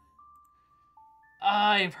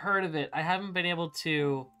 I've heard of it. I haven't been able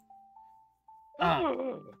to.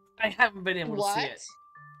 I haven't been able to see What? it.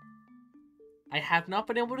 I have not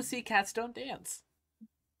been able to see cats don't dance.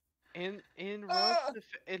 In Ugh.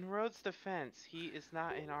 Rhodes' defense, he is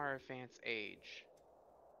not in our advanced age.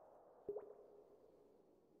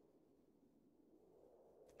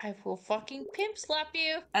 I will fucking pimp slap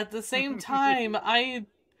you. At the same time,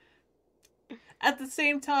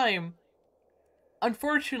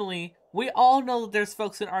 unfortunately, we all know that there's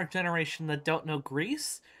folks in our generation that don't know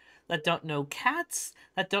Grease, that don't know Cats,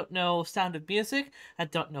 that don't know Sound of Music,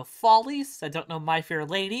 that don't know Follies, that don't know My Fair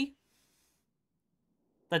Lady,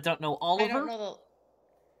 that don't know I Oliver. don't know the.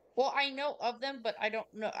 Well, I know of them, but I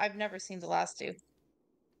don't know. I've never seen the last two.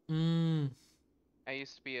 I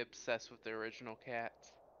used to be obsessed with the original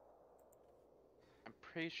Cats. I'm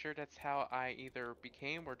pretty sure that's how I either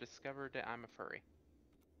became or discovered that I'm a furry.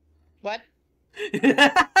 What?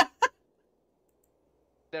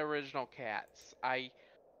 The original Cats. A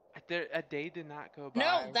day did not go by.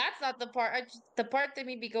 No, that's not the part. The part that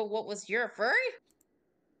made me go, "What was your furry?"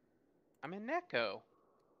 I'm a Neko.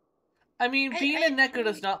 I mean, being I a neko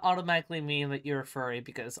does actually- not automatically mean that you're a furry,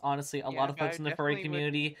 because honestly, a lot of I folks in the furry definitely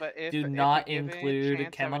would, community but do if not given a include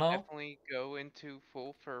chance, I would kemono. definitely go into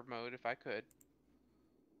full fur mode if I could.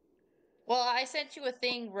 Well, I sent you a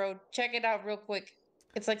thing, Road. Check it out real quick.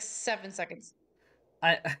 It's like 7 seconds.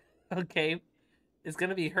 Okay, it's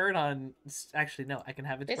gonna be heard on. Actually, no, I can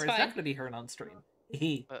have it to It's where it's not fine. gonna be heard on stream.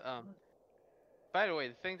 Hee. But by the way,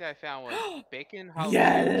 the thing that I found was bacon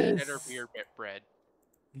jalapeno cheddar Yes. beer bread.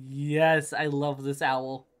 Yes, I love this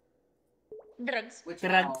owl. Drugs. Which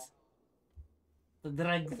Drugs. owl? The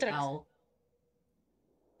drugs Drugs. owl.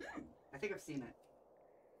 I think I've seen it.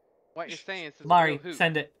 What you're saying is it's a Mari, real hoot.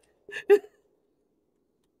 send it.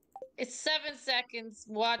 It's 7 seconds.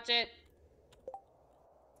 Watch it.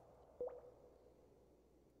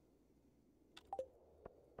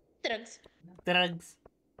 Drugs. Drugs.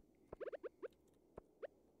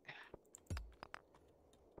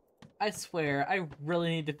 I swear, I really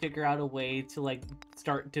need to figure out a way to, like,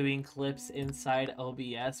 start doing clips inside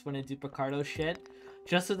OBS when I do Picardo shit.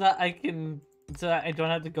 Just so that I can... So that I don't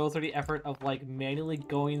have to go through the effort of, like, manually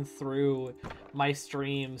going through my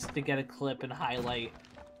streams to get a clip and highlight.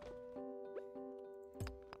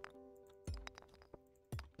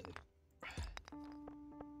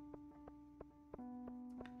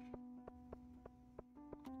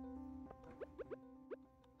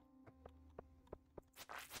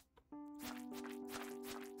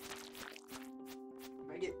 If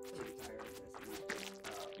I get too tired of this, I might just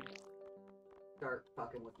start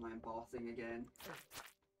fucking with my embossing again.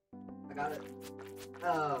 I got it.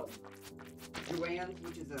 Joanne's,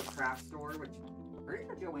 which is a craft store, which pretty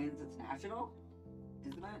sure Joanne's it's national,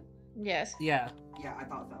 isn't it? Yes. Yeah. Yeah, I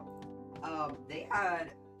thought so. They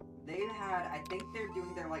had, I think they're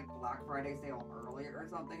doing their like Black Friday sale earlier or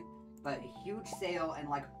something, but a huge sale and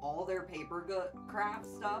like all their paper craft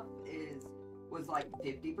stuff was like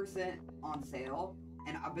 50% on sale,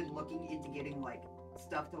 and I've been looking into getting like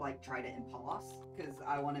stuff to like try to emboss because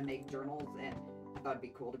I want to make journals, and I thought it'd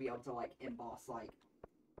be cool to be able to like emboss, like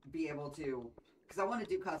be able to, because I want to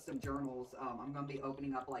do custom journals. I'm gonna be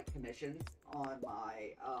opening up like commissions on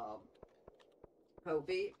my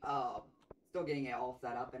Ko-fi. Still getting it all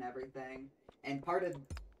set up and everything, and part of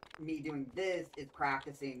me doing this is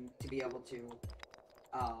practicing to be able to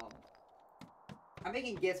I'm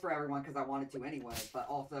making gifts for everyone because I wanted to anyway, but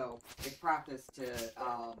also it's practice to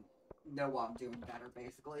know what I'm doing better,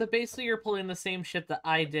 basically. So basically you're pulling the same shit that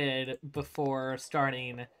I did before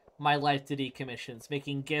starting my Life to D commissions,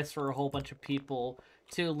 making gifts for a whole bunch of people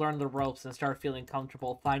to learn the ropes and start feeling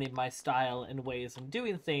comfortable finding my style and ways of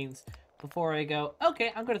doing things before I go,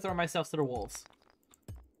 okay, I'm going to throw myself to the wolves.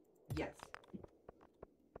 Yes.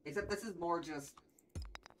 Except this is more just...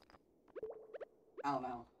 I don't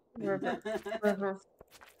know.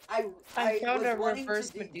 I found was a wanting reverse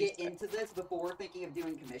to get Medusa. into this before thinking of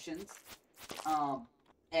doing commissions.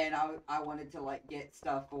 And I wanted to, like, get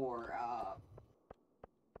stuff for,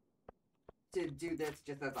 to do this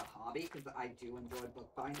just as a hobby, because I do enjoy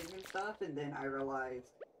bookbinding and stuff, and then I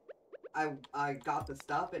realized I got the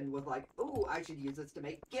stuff and was like, ooh, I should use this to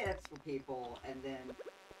make gifts for people, and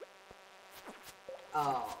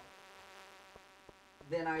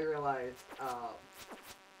then I realized,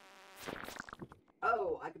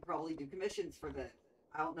 oh, I could probably do commissions for this.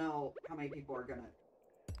 I don't know how many people are gonna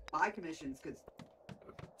buy commissions, because,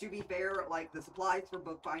 to be fair, like, the supplies for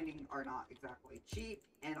bookbinding are not exactly cheap,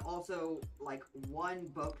 and also, like, one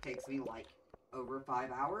book takes me, like, over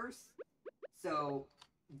 5 hours, so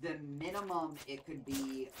the minimum it could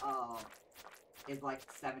be, is, like,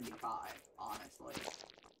 75, honestly,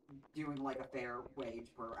 doing, like, a fair wage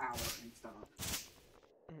per hour and stuff.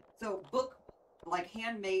 So, like,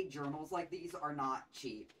 handmade journals like these are not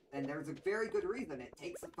cheap, and there's a very good reason. It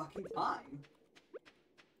takes a fucking time.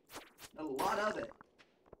 A lot of it.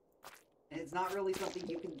 And it's not really something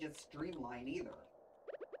you can just streamline either.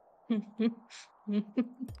 You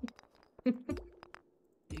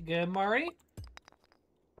good, Mari?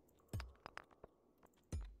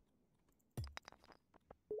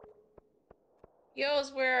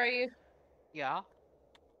 Yos, where are you? Yeah.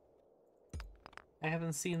 I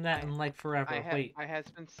haven't seen that in like forever. Wait. I has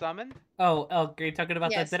been summoned. Oh, Elk, are you talking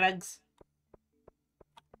about Yes. the drugs?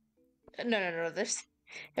 No. There's.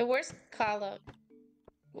 And where's Kala?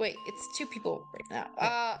 Wait, it's 2 people right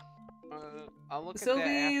now. I'll look at that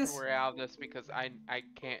Facilities. after we're out of this because I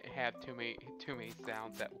can't have too many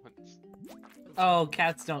sounds at once. Oh,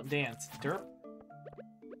 cats don't dance. Derp.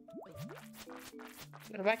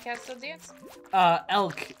 What about Castle Dance?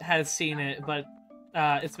 Elk has seen it, but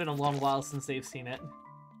it's been a long while since they've seen it.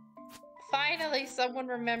 Finally, someone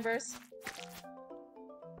remembers.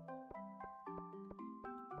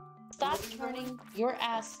 stop Moving turning forward, your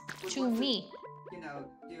ass would to love me. You know,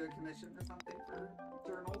 do a commission or something for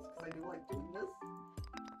journals, because I do like doing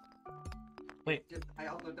this. Wait. Just, I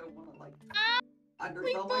also don't want to, like, We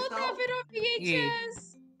undersell both myself. have it on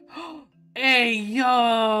VHS. Hey,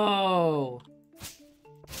 yo!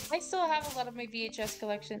 I still have a lot of my VHS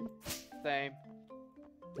collection. Same.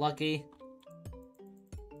 Lucky.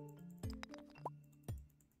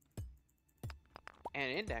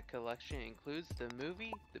 And in that collection includes the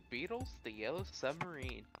movie, The Beatles, The Yellow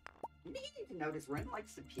Submarine. You need to notice Ren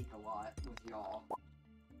likes to peek a lot with y'all.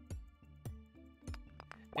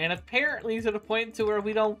 And apparently to the point to where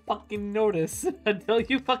we don't fucking notice until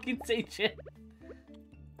you fucking say shit.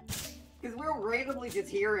 Because we'll randomly just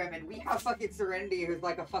hear him, and we have fucking Serenity, who's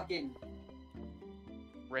like a fucking...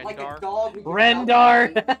 like a Rendar. dog. who can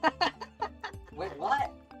Rendar! outrun- Wait,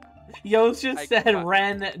 what? Yo's just I said got-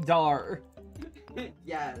 Rendar.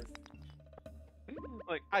 Yes.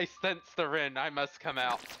 Like, I sense the Ren, I must come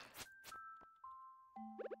out.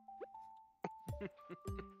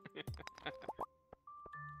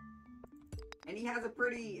 And he has a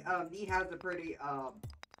pretty, noticeable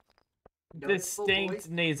Distinct voice.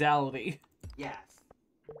 nasality. Yes.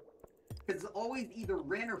 Because it's always either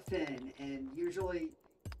Ren or Finn, and usually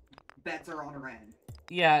bets are on Ren.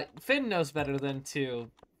 Yeah, Finn knows better than to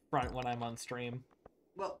front when I'm on stream.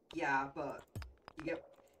 Well, yeah, but you get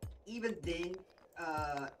even then,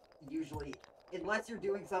 usually, unless you're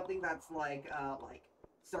doing something that's like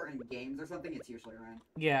certain games or something, it's usually Ren.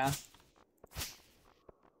 Yeah.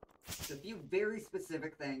 There's a few very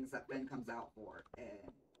specific things that Ben comes out for,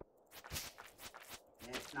 and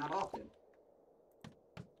it's not often.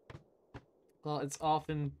 Well, it's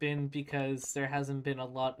often been because there hasn't been a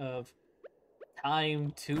lot of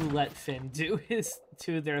time to let Finn do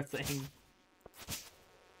their thing.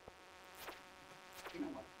 You know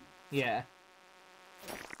what? Yeah.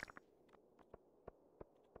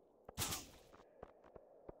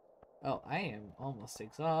 Oh, I am almost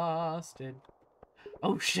exhausted.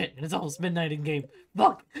 Oh shit, and it's almost midnight in game.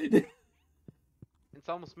 Fuck! It's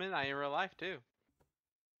almost midnight in real life, too.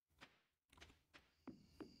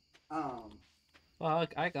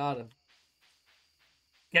 Fuck, I gotta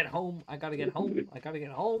get home. I gotta get home. I gotta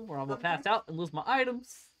get home or I'm gonna pass out and lose my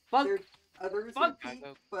items. Fuck! There's others who Fuck. peek,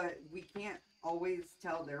 but we can't always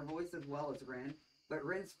tell their voice as well as Ren. But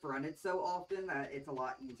Ren's fronted so often that it's a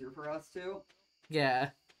lot easier for us to. Yeah.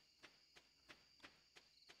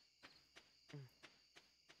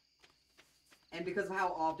 And because of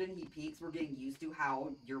how often he peaks, we're getting used to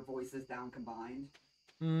how your voice is down combined.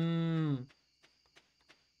 Mmm.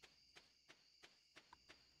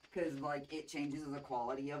 Because, like, it changes the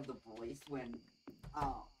quality of the voice when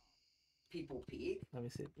people peak. Let me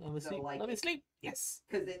see. Let me So, sleep. like, Let me it- sleep. Yes.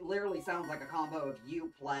 Because it literally sounds like a combo of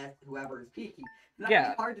you plus whoever is peaking. It's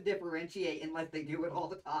Yeah. hard to differentiate unless they do it all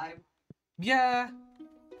the time. Yeah.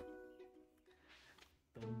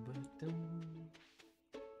 Dum-ba-dum.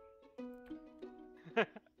 Then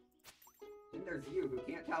there's you, who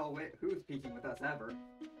can't tell who's peaking with us ever.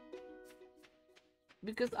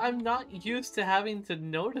 Because I'm not used to having to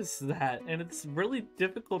notice that, and it's really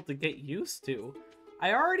difficult to get used to.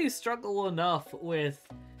 I already struggle enough with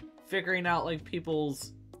figuring out, like,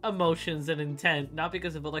 people's emotions and intent, not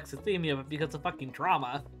because of alexithymia, but because of fucking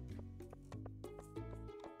trauma.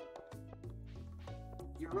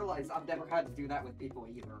 You realize I've never had to do that with people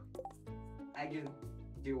either. I just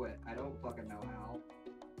do it. I don't fucking know how.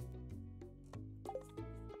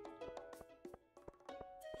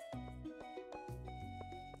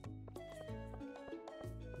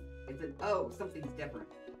 It's an, oh, something's different.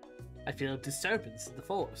 I feel a disturbance in the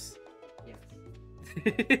force. Yes.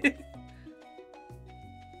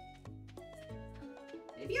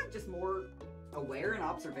 Maybe I'm just more aware and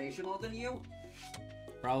observational than you.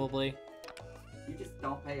 Probably. You just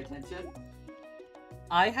don't pay attention.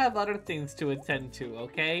 I have other things to attend to,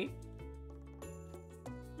 okay?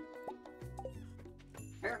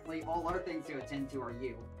 Apparently, all other things to attend to are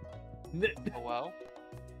you. Oh well.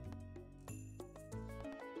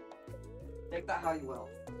 Take that how you will.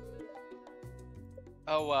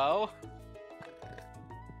 Oh well.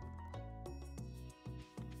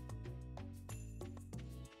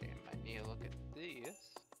 Okay, might need to look at this.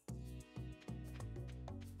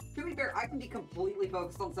 To be fair, I can be completely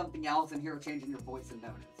focused on something else and hear a change in your voice and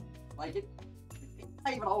notice. Like, it's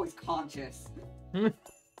not even always conscious.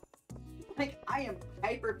 Like, I am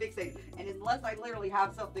hyper fixated, and unless I literally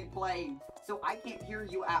have something playing, so I can't hear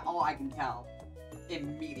you at all, I can tell.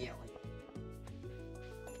 Immediately.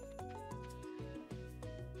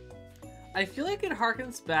 I feel like it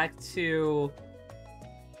harkens back to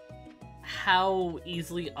how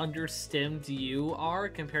easily understimmed you are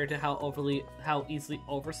compared to how easily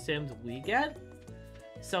overstimmed we get.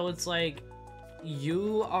 So it's like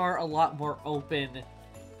you are a lot more open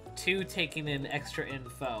to taking in extra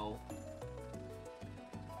info,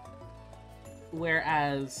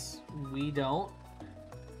 whereas we don't.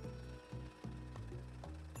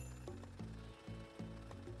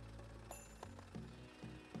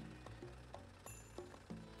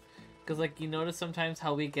 Because, like, you notice sometimes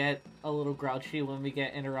how we get a little grouchy when we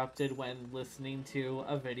get interrupted when listening to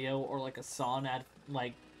a video or, like, a song at,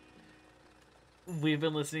 like, we've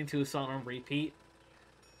been listening to a song on repeat.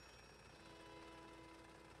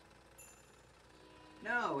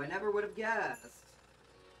 No, I never would have guessed.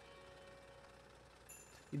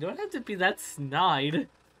 You don't have to be that snide.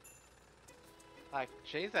 Like,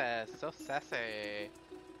 Jesus, so sassy.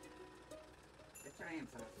 Yes, I am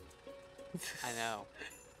sassy. I know.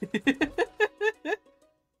 Let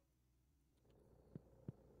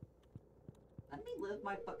me live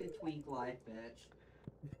my fucking twink life, bitch.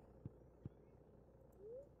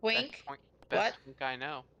 Wink. Best twink I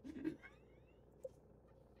know.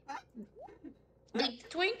 Link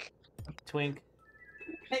twink? Twink.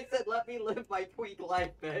 I said, let me live my twink life,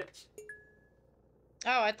 bitch.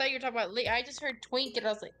 Oh, I thought you were talking about I just heard twink and I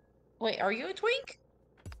was like, wait, are you a twink?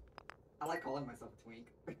 I like calling myself a twink.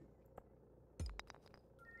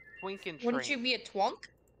 Twink and Wouldn't shrink. you be a twunk?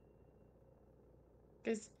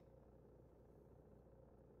 Cause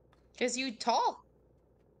you tall.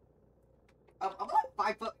 I'm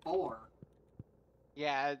like 5'4".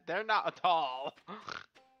 Yeah, they're not tall.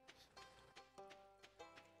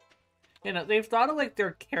 You know, they've thought of, like,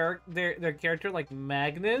 their character, like,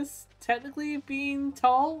 Magnus, technically being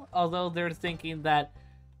tall, although they're thinking that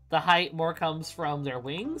the height more comes from their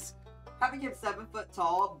wings. Having him 7 foot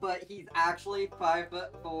tall, but he's actually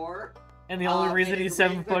 5'4". And the only reason and he's his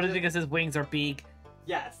wings 7 are foot is just- because his wings are big.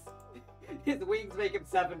 Yes. His wings make him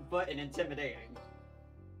 7 foot and intimidating.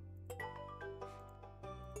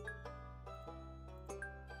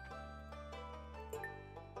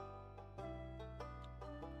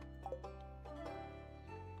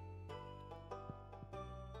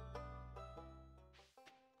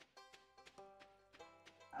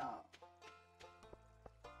 Oh.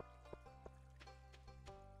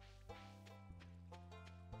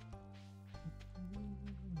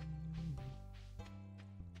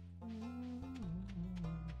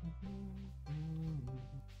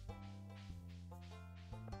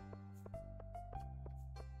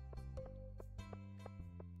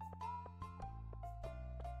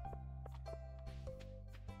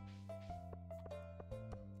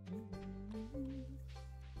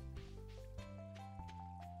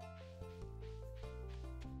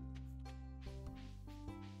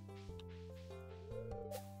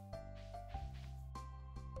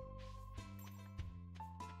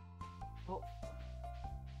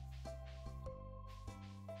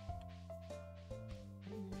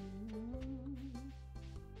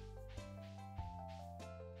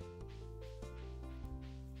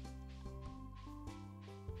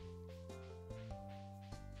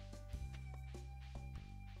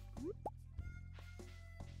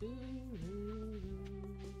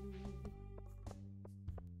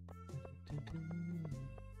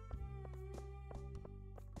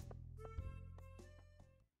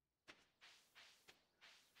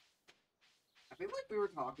 I feel like we were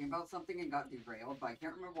talking about something and got derailed, but I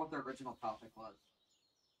can't remember what the original topic was.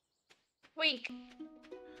 Wink.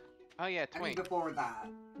 Oh yeah, I mean, twink. before that.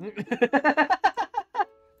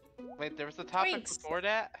 Wait, there was a topic Twinks. before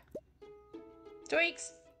that?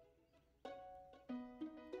 Twinks.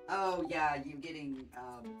 Oh, yeah, you getting,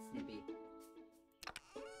 snippy.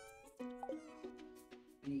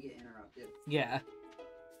 When you get interrupted. Yeah.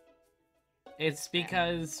 It's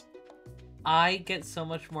because I get so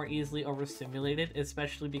much more easily overstimulated,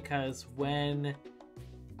 especially because when...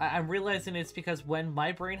 I'm realizing it's because when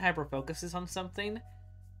my brain hyperfocuses on something,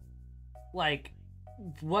 like,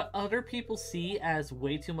 what other people see as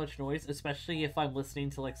way too much noise, especially if I'm listening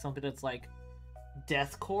to, like, something that's, like,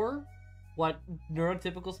 deathcore, what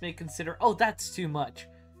neurotypicals may consider, oh, that's too much.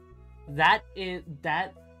 That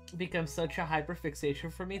becomes such a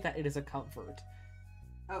hyperfixation for me that it is a comfort.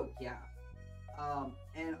 Oh, yeah.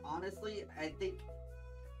 And honestly, I think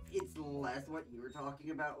it's less what you were talking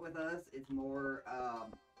about with us. It's more,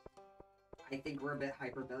 I think we're a bit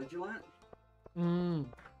hypervigilant.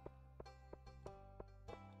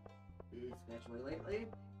 Especially lately.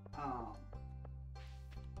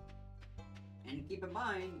 And keep in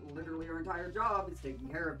mind, literally our entire job is taking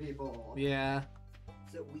care of people. Yeah.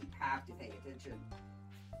 So we have to pay attention.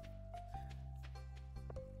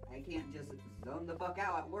 I I can't just zone the fuck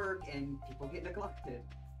out at work and people get neglected.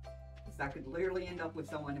 Because that could literally end up with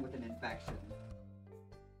someone with an infection.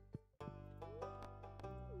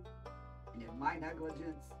 And if my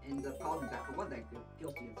negligence ends up causing that, for one thing, I feel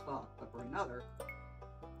guilty as fuck, but for another,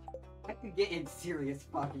 I could get in serious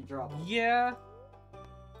fucking trouble. Yeah.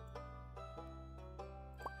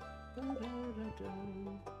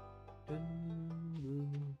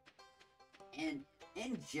 And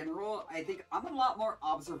in general, I think I'm a lot more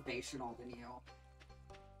observational than you.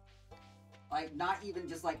 Like, not even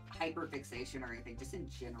just like hyperfixation or anything, just in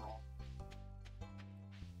general.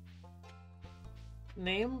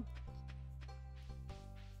 Name?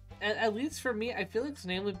 At least for me, I feel like it's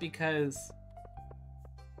namely because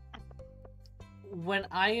when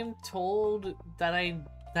I am told that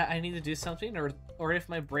I need to do something, or if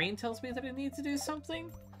my brain tells me that I need to do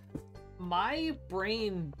something, my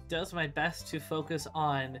brain does my best to focus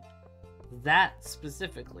on that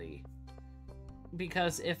specifically.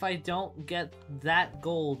 Because if I don't get that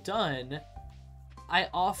goal done, I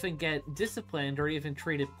often get disciplined or even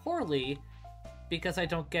treated poorly because I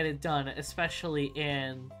don't get it done, especially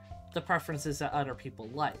in the preferences that other people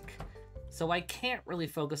like. So I can't really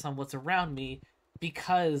focus on what's around me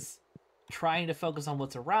because trying to focus on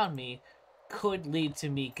what's around me could lead to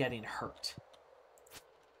me getting hurt.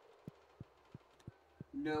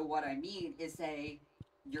 No, what I mean is, say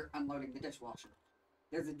you're unloading the dishwasher.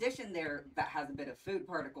 There's a dish in there that has a bit of food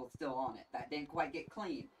particles still on it that didn't quite get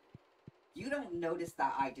clean. You don't notice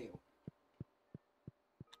that, I do.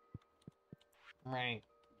 Right.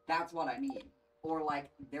 That's what I mean. Or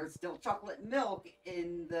like, there's still chocolate milk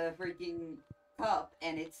in the freaking cup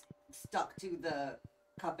and it's stuck to the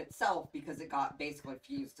cup itself because it got basically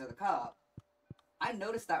fused to the cup. I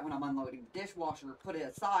notice that when I'm unloading the dishwasher, put it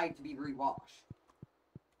aside to be rewashed.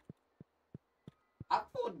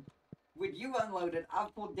 When you unloaded,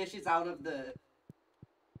 I've pulled dishes out of the,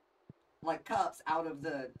 like cups out of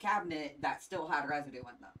the cabinet that still had residue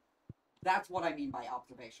in them. That's what I mean by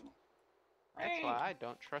observational. That's why I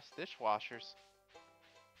don't trust dishwashers.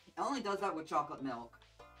 It only does that with chocolate milk.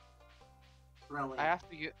 Really.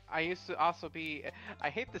 I used to also be, I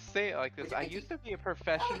hate to say it like this, I used to be a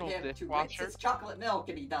professional dishwasher. It's chocolate milk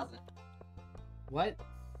and he doesn't. What?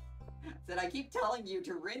 Said I keep telling you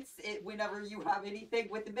to rinse it whenever you have anything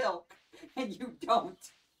with milk, and you don't.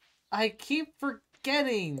 I keep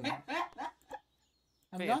forgetting.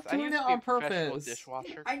 I'm Yes, not I doing used it to be a on professional purpose.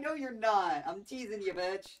 Dishwasher. I know you're not. I'm teasing you,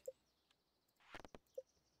 bitch.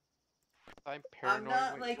 I'm I'm paranoid.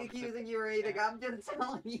 not when it like comes to- accusing you or anything. I'm just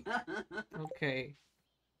telling you. Okay.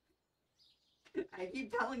 I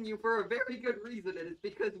keep telling you for a very good reason, and it's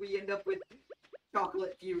because we end up with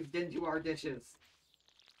chocolate fused into our dishes.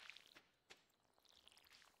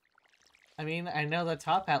 I mean, I know that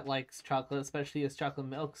Top Hat likes chocolate, especially his chocolate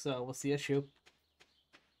milk, so what's the issue?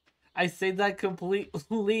 I say that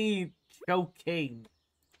completely joking.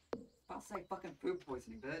 I'll say fucking food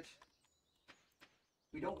poisoning, bitch.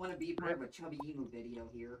 We don't want to be part of a chubby emu video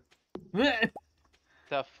here.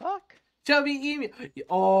 The fuck? Chubby Emu!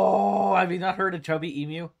 Oh, have you not heard of Chubby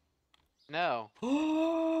Emu? No.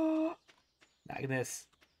 Magnus.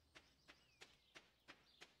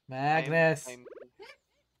 Magnus.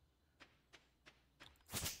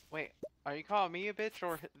 Wait, are you calling me a bitch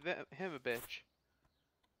or him a bitch?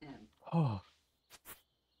 Oh.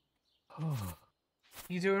 Oh.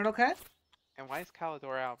 You doing okay? And why is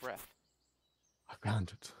Calidor out of breath? I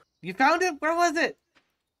found it. You found it? Where was it?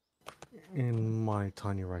 In my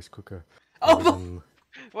tiny rice cooker. Oh,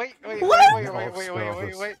 Wait, why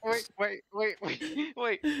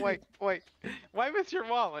was your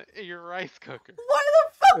wallet in your rice cooker? why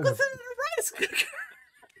the fuck was it in the rice cooker?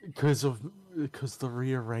 Because the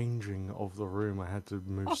rearranging of the room, I had to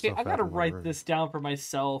move Okay, stuff I out gotta of my write room. this down for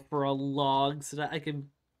myself for a log so that I can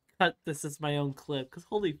cut this as my own clip, because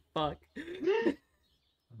holy fuck.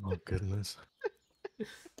 Oh goodness.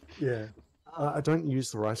 Yeah. I don't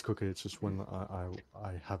use the rice cooker. It's just when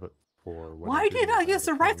I have it for. When Why did I use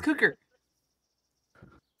the rice cooker?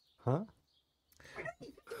 Huh?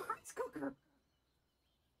 Rice cooker.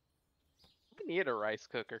 I need a rice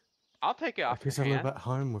cooker. I'll take it off Because your I live hand. at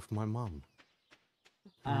home with my mum.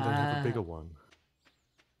 And they have a bigger one.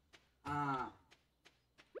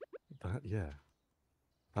 Yeah.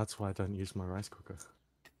 That's why I don't use my rice cooker.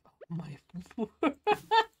 My...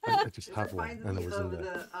 I just It have one, reminds and me it was of in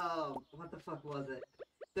there. the, what the fuck was it?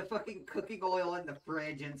 The fucking cooking oil in the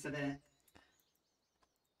fridge incident.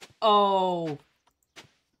 Oh.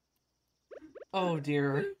 Oh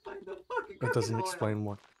dear. Find the fucking It doesn't cooking oil. explain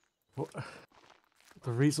what. Well,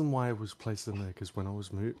 the reason why it was placed in there, because when I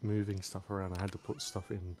was moving stuff around, I had to put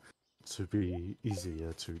stuff in to be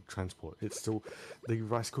easier to transport. It's still the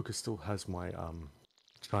rice cooker still has my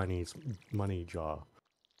Chinese money jar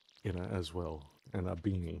in it as well, and a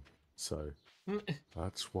beanie. So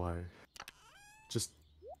that's why just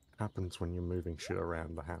happens when you're moving shit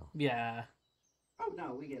around the house. Yeah. Oh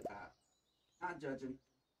no, we get that. Not judging.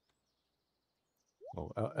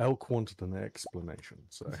 Well, Elk wanted an explanation,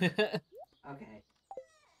 so Okay.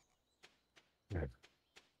 yeah.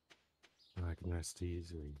 Like rest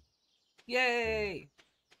easily. Yay!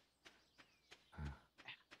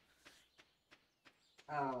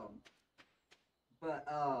 But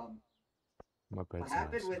My bed's what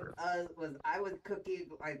happened nice, with bro. us was I was cooking.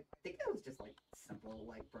 I think it was just like simple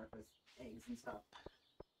like breakfast eggs and stuff,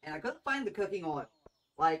 and I couldn't find the cooking oil.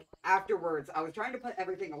 Like afterwards, I was trying to put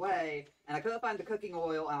everything away, and I couldn't find the cooking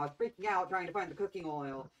oil, and I was freaking out trying to find the cooking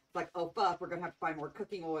oil. It's like, oh fuck, we're gonna have to find more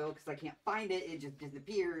cooking oil because I can't find it. It just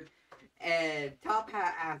disappeared. And Top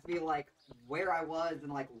Hat asked me like where I was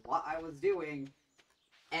and like what I was doing,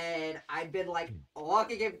 and I'd been like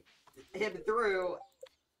walking him through,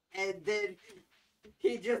 and then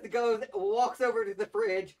he just goes, walks over to the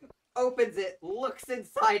fridge, opens it, looks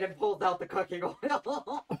inside, and pulls out the cooking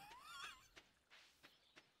oil.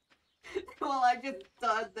 Well, I just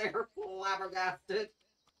stood there flabbergasted.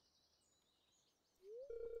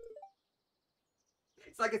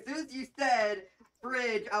 It's like as soon as you said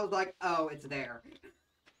fridge, I was like, oh, it's there. It's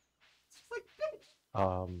just like,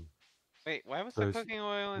 bitch. Wait, why was the Those- cooking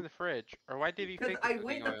oil in the fridge? Or why did you Because take the I cooking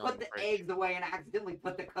went to oil put in the the fridge? eggs away and accidentally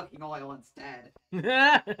put the cooking oil instead.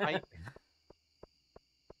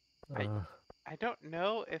 I don't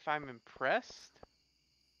know if I'm impressed.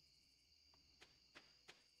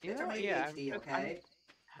 You It's know, from yeah, ADHD, okay?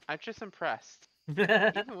 I'm just impressed.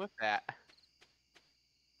 Even with that.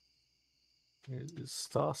 Is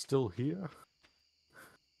Star still here?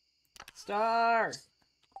 Star!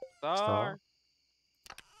 Star.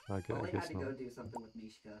 Okay, Well, I they guess had to not. go do something with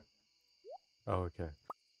Mishka. Oh, okay.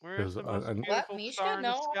 Where's the most What, beautiful Misha? star in the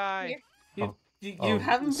No, sky? here. You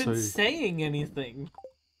haven't been so- saying anything.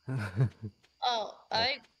 Oh,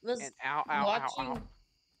 I was And ow, ow, ow, watching ow.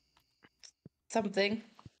 something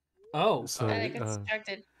Oh. So, and I got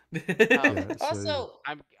distracted. yeah, so Also,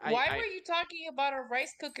 why I, were you talking about a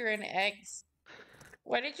rice cooker and eggs?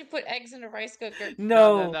 Why did you put eggs in a rice cooker?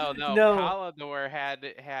 No, no. no. Kalidor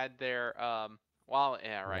had their wallet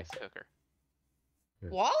in a rice cooker.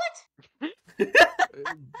 Wallet?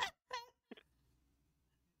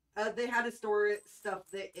 They had to store stuff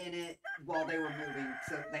in it while they were moving,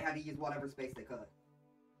 so they had to use whatever space they could.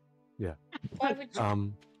 Why would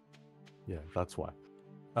you? yeah, that's why.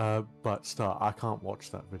 But Star, I can't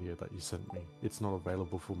watch that video that you sent me. It's not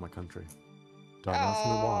available for my country. Don't ask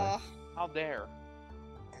me why. Aw, How dare?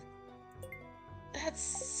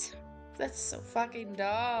 that's so fucking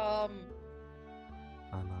dumb.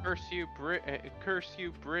 I know. Curse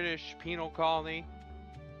you, British penal colony.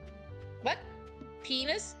 What?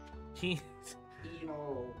 Penis? He- You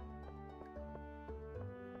know,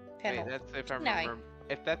 Penal. Wait, that's if I'm Penile.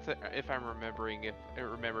 if I'm remembering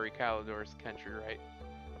Kalidor's country right.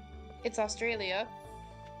 It's Australia.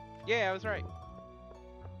 Yeah, I was right.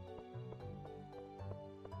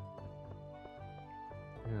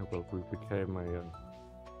 Yeah, but we became a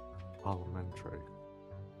parliamentary,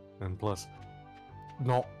 and plus,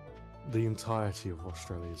 not the entirety of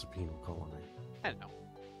Australia is a penal colony. I know.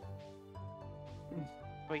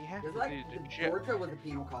 But you have it's to like do the job. Georgia was a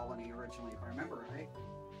penal colony originally, if I remember right.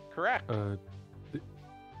 Correct.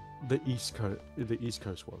 The East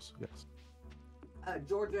Coast was, yes.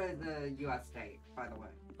 Georgia is a U.S. state, by the way.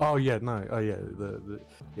 Oh yeah, no, oh yeah,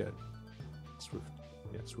 yeah,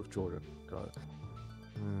 it's with Georgia. Got it.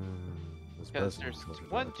 Because there's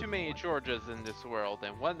one too many Georgias in this world,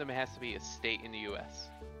 and one of them has to be a state in the U.S.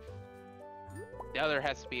 The other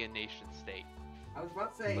has to be a nation state. I was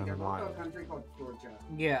about to say, Then there's also a why? country called Georgia.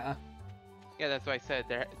 yeah. Yeah, that's why I said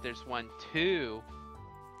there's one too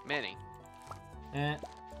many. Eh.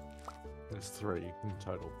 There's 3 in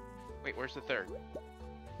total. Wait, where's the third?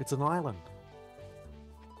 It's an island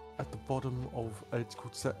at the bottom of. It's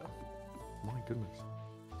called My goodness.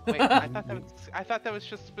 Wait, I thought that was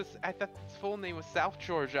just. I thought its full name was South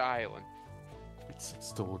Georgia Island. It's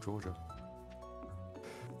still Georgia.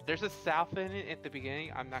 There's a south in it at the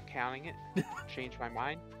beginning. I'm not counting it. Changed my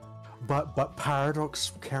mind. But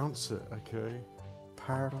Paradox counts it, okay?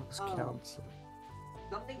 Paradox Oh. counts it.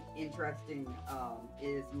 Something interesting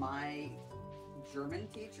is my German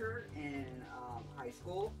teacher in high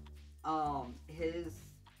school. His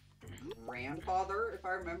grandfather, if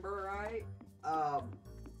I remember right,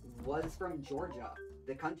 was from Georgia,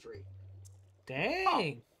 the country.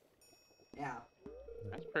 Dang. Yeah.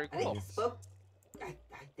 That's pretty I think cool. he spoke. I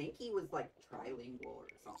think he was like trilingual or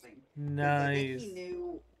something. 'Cause Nice. I think he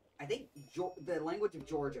knew. I think the language of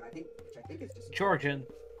Georgia. Which I think is just Georgian.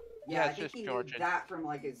 Yeah, Yeah, I it's think just he Georgian. knew that from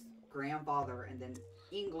like his grandfather, and then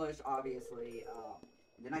English, obviously.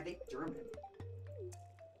 And then I think German.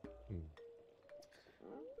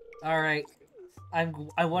 All right, I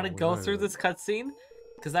want to Well, we go know through that- this cutscene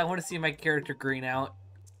because I want to see my character green out.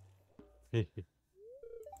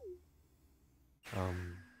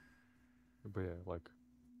 But yeah, like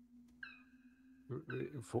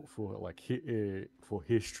for like for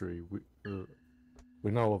history,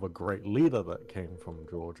 we know of a great leader that came from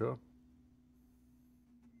Georgia.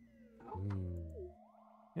 Oh.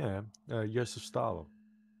 Yeah, Joseph Stalin.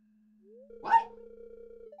 What?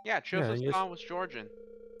 Yeah, Joseph yes. Stalin was Georgian.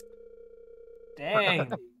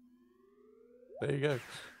 Dang. There you go.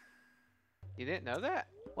 You didn't know that?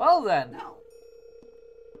 Well then. No.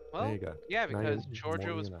 Well, There you go. yeah, Now because you're Georgia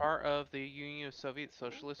more was you know. part of the Union of Soviet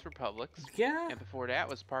Socialist Republics, Yeah. and before that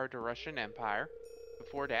was part of the Russian Empire.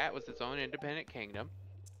 Before that was its own independent kingdom,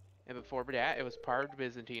 and before that it was part of the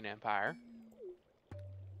Byzantine Empire.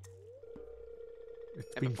 It's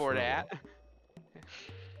And been before forever, that,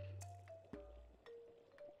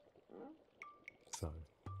 so.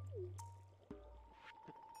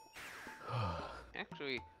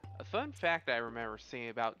 actually, a fun fact I remember seeing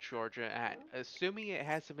about Georgia, assuming it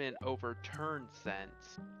hasn't been overturned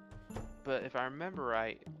since, but if I remember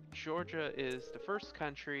right, Georgia is the first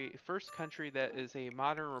country that is a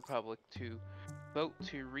modern republic to vote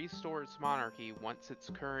to restore its monarchy once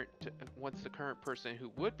the current person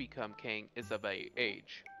who would become king is of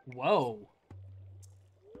age. Whoa.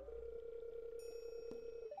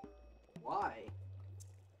 Why?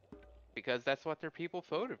 Because that's what their people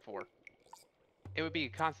voted for. It would be a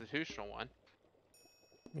constitutional one.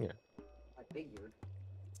 Yeah. I figured.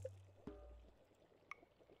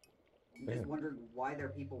 I'm Yeah. just wondering why their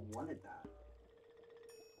people wanted that.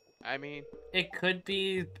 I mean, It could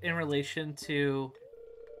be in relation to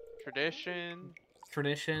tradition,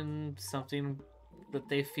 something that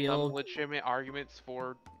they some feel. legitimate arguments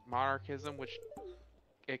for monarchism, which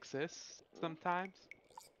exists sometimes.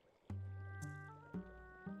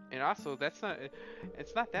 And also, it's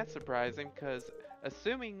not that surprising, because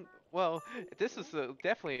assuming, well, this is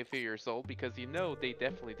definitely a few years old, because they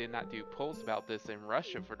definitely did not do polls about this in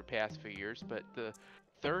Russia for the past few years, but the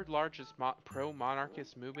third largest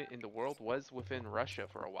pro-monarchist movement in the world was within Russia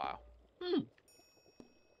for a while. And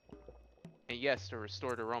yes, to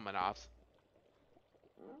restore the Romanovs.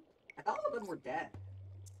 I thought all of them were dead.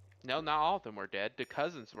 No, not all of them were dead. The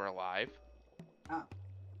cousins were alive. Oh.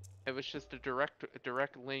 It was just a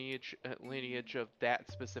direct lineage of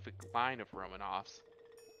that specific line of Romanovs.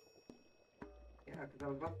 Yeah, because I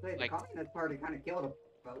was about to say, Like- the Communist Party kind of killed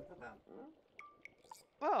both of them.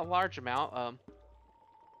 Well, a large amount.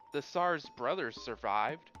 The Tsar's brothers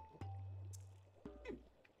survived.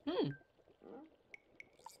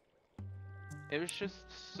 It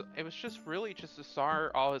was just really just the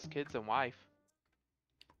Tsar, all his kids, and wife.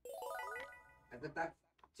 As if that's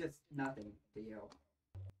just nothing to you.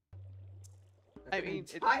 I That's an mean,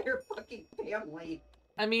 entire fucking family.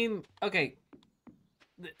 I mean, okay.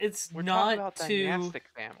 It's We're not talking about to. dynastic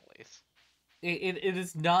families. It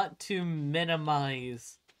is not to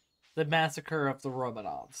minimize the massacre of the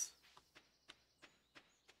Romanovs.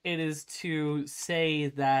 It is to say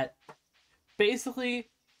that basically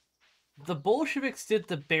the Bolsheviks did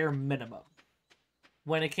the bare minimum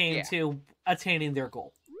when it came Yeah. to attaining their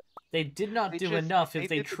goal. They did not They do just- enough if they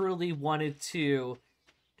they did the- truly wanted to.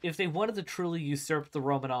 If they wanted to truly usurp the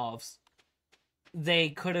Romanovs, they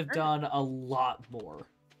could have done a lot more.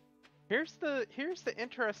 Here's the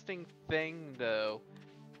interesting thing, though.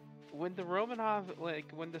 When the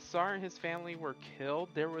when the Tsar and his family were killed,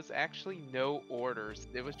 there was actually no orders.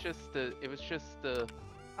 It was just the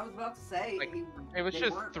I was about to say, Like, they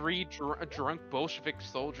just weren't- three drunk Bolshevik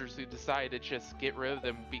soldiers who decided to just get rid of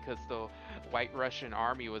them because the White Russian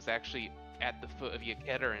army was actually at the foot of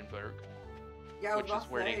Yekaterinburg, Yeah, I was which about is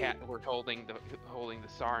to where say, they were holding the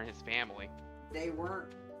Tsar and his family. they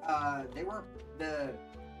weren't the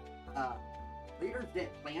leaders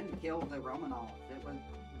didn't plan to kill the Romanovs. It was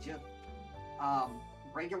just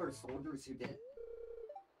regular soldiers who did.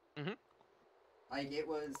 Mhm. Like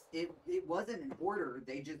it wasn't an order.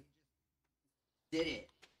 They just did it,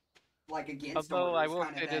 like against Although I orders will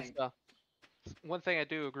kind say of this, thing. one thing I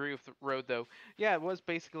do agree with Road, though. Yeah, it was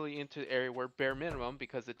basically into the area where bare minimum,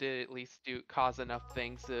 because it did at least cause enough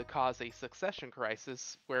things to cause a succession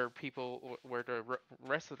crisis where the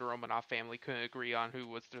rest of the Romanov family couldn't agree on who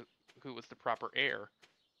was the proper heir.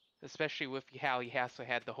 Especially with how he also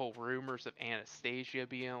had the whole rumors of Anastasia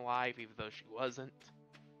being alive, even though she wasn't.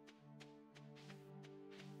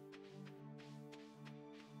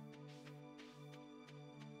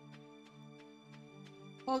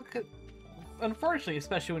 Well, unfortunately,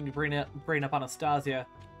 especially when you bring up Anastasia,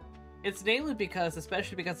 it's mainly because,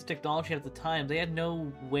 especially because of technology at the time, they had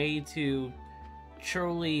no way to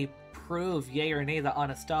truly prove yay or nay that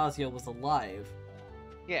Anastasia was alive.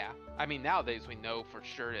 Yeah, I mean nowadays we know for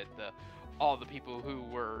sure that all the people who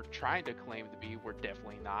were trying to claim to be were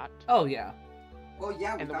definitely not. Oh yeah. Well,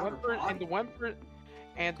 yeah, we And the found one her per- body. and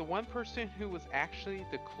the one person who was actually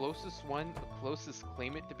the closest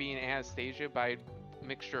claimant to being Anastasia by a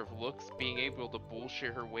mixture of looks, being able to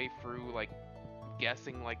bullshit her way through like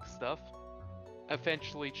guessing like stuff,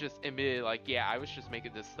 eventually just admitted like, yeah, I was just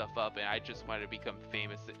making this stuff up and I just wanted to become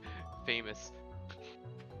famous.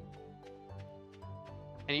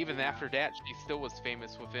 And even Yeah. after that, she still was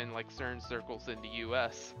famous within like certain circles in the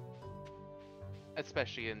U.S.,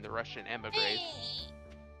 especially in the Russian emigres.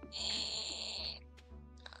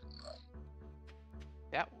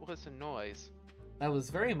 That was a noise. That was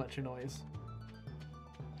very much a noise.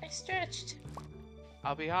 I stretched.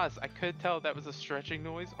 I'll be honest, I could tell that was a stretching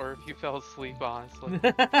noise or if you fell asleep, honestly.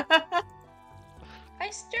 I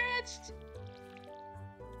stretched.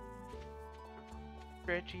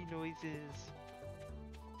 Stretchy noises.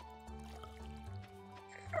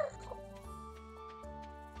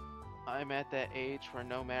 I'm at that age where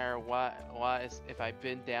no matter what, if I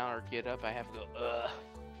bend down or get up, I have to go, ugh.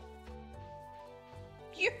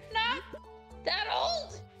 You're not that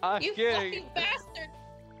old. I'm You getting, fucking bastard.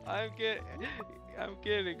 I'm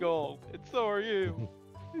getting old, and so are you.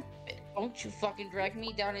 Don't you fucking drag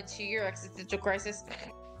me down into your existential crisis.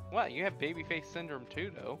 What? You have babyface syndrome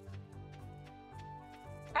too, though.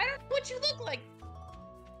 I don't know what you look like.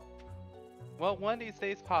 Well, one of these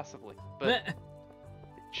days, possibly. But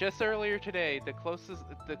just earlier today,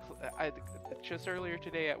 just earlier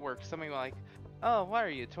today at work, somebody was like, "Oh, what are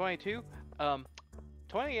you, 22?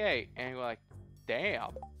 28," and you're like,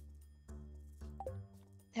 "Damn."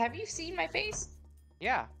 Have you seen my face?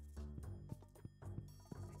 Yeah.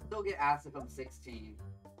 Still get asked if I'm 16.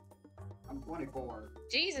 I'm 24.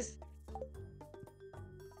 Jesus.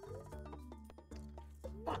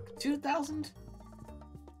 Fuck, 2000?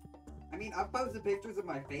 I mean, I've posted pictures of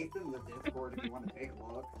my face in the Discord if you want to take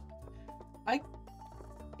a look.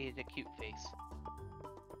 He had a cute face.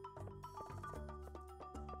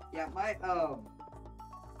 Yeah, my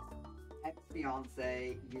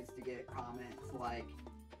ex-fiance used to get comments like,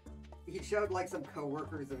 he showed like some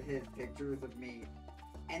coworkers of his pictures of me,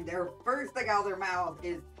 and their first thing out of their mouth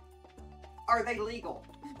is, "Are they legal?"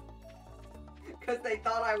 Because they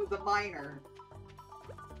thought I was a minor.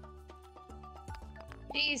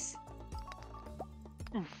 Jeez.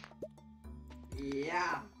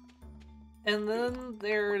 Yeah. And then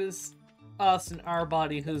there's us and our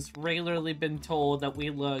body who's regularly been told that we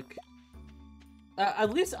look, at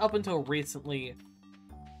least up until recently,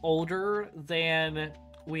 older than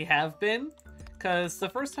we have been. Because the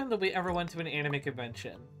first time that we ever went to an anime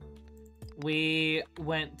convention, we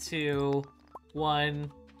went to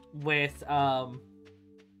one with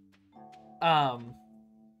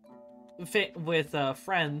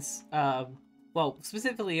friends, well,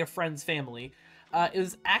 specifically a friend's family. It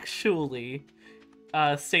was actually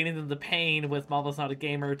Satan in the Pain with Mama's Not a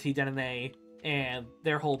Gamer, T Denime, and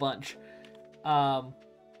their whole bunch. And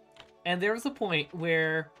there was a point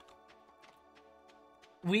where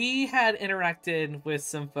we had interacted with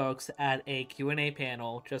some folks at a Q&A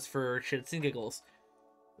panel just for shits and giggles.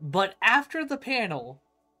 But after the panel,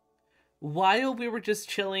 while we were just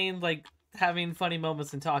chilling, like, having funny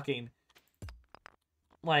moments and talking,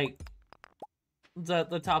 like, the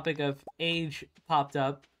topic of age popped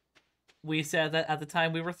up. We said that at the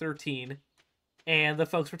time we were 13, and the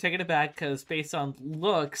folks were taken aback because based on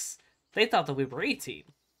looks, they thought that we were 18.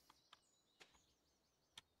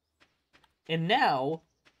 And now,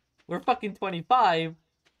 we're fucking 25,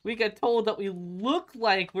 we get told that we look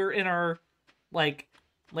like we're in our, like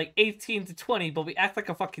 18 to 20, but we act like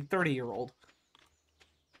a fucking 30-year-old.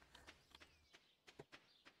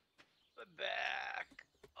 Back.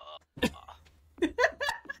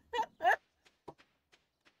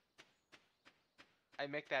 I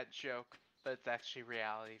make that joke, but it's actually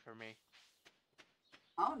reality for me.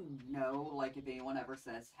 I don't know, like, if anyone ever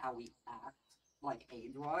says how we act, like,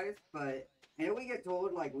 age-wise, but and we get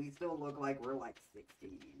told, like, we still look like we're, like,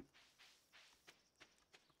 16.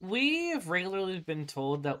 We've regularly been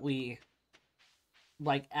told that we,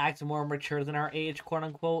 like, act more mature than our age,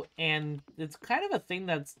 quote-unquote, and it's kind of a thing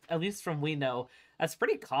that's, at least from we know, That's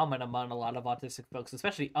pretty common among a lot of autistic folks,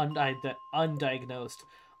 especially undiagnosed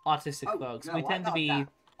autistic folks. No, We tend to I got be that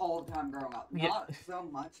all the time growing up. Yeah. Not so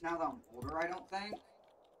much now that I'm older, I don't think.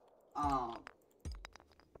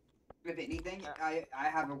 If anything, I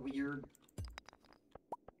have a weird,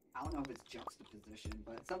 I don't know if it's juxtaposition,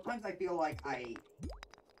 but sometimes I feel like I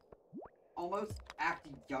almost act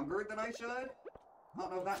younger than I should. I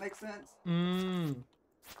don't know if that makes sense.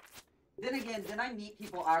 Then again, then I meet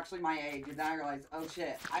people actually my age, and then I realize, oh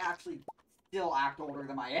shit, I actually still act older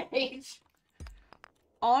than my age.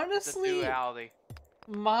 honestly The duality.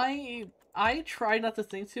 I try not to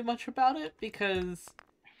think too much about it because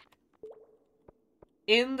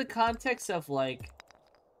in the context of like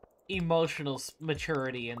emotional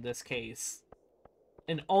maturity in this case,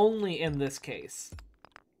 and only in this case,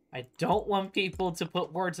 I don't want people to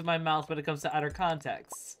put words in my mouth when it comes to other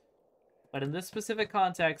contexts. But in this specific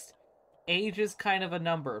context, age is kind of a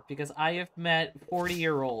number because I have met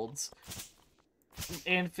 40-year-olds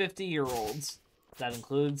and 50-year-olds, that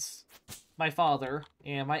includes my father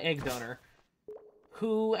and my egg donor,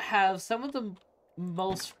 who have some of the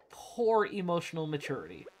most poor emotional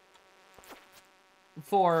maturity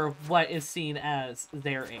for what is seen as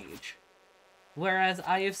their age. Whereas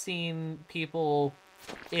I have seen people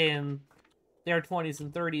in their 20s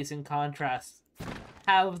and 30s, in contrast,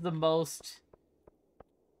 have the most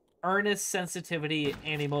earnest sensitivity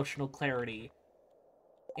and emotional clarity.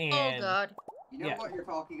 And Oh god. You know what you're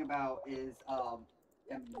talking about is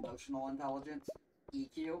emotional intelligence,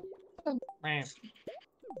 EQ. Man.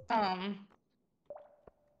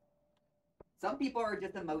 Some people are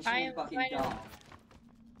just emotionally fucking dumb.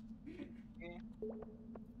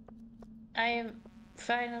 I am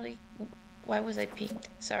finally. Why was I pinged?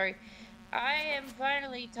 Sorry. I am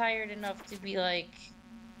finally tired enough to be like,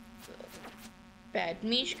 bad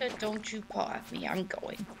Mishka, don't you paw at me. I'm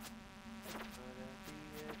going.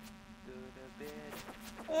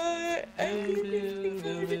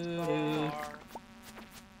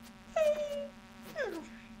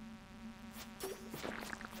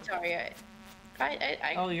 Sorry,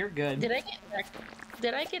 I Oh, you're good. Did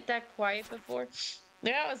I get that quiet before?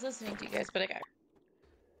 Yeah, I was listening to you guys, but I got.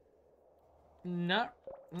 Not.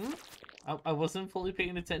 I wasn't fully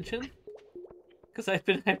paying attention because I've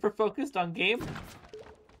been hyper focused on game.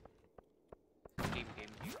 Game.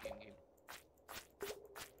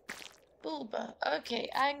 Booba. Okay,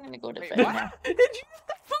 I'm gonna go to Wait, bed what? now. Did you use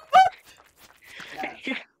the booba? Yes,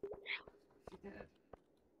 she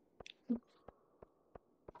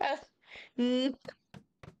did.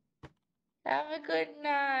 Have a good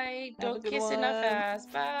night. Have a Don't good kiss enough one. ass.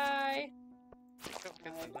 Bye. Don't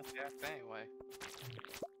kiss enough ass anyway.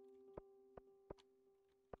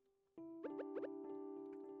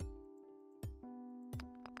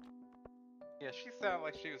 Yeah, she sounded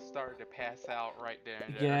like she was starting to pass out right there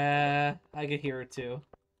and there. Yeah, I could hear it too.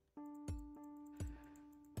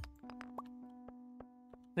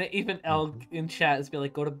 Even Elk in chat is be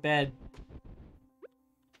like, go to bed.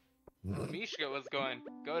 Mishka was going,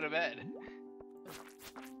 go to bed.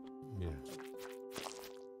 Yeah.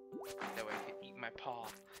 That way I could eat my paw.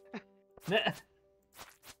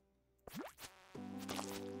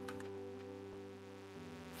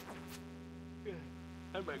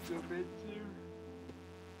 I might go to bed too.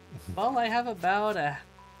 Well, I have about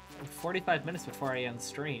 45 minutes before I end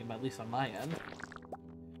stream, at least on my end.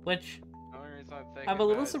 Which, I'm a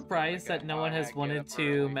little surprised that no one has wanted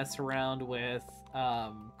to mess around with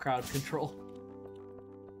crowd control.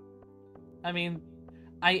 I mean,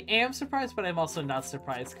 I am surprised, but I'm also not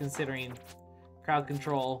surprised considering crowd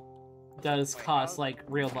control does cost, like,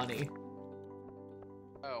 real money.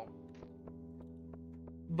 Oh.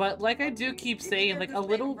 But like I do keep saying, like, a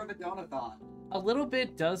little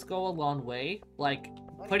bit does go a long way. Like,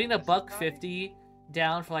 putting a $1.50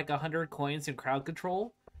 down for like 100 coins in crowd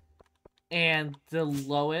control, and the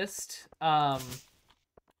lowest,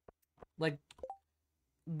 like,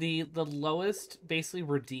 the lowest basically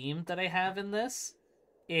redeemed that I have in this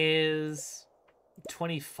is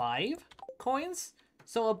 25 coins.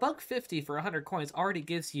 So $1.50 for 100 coins already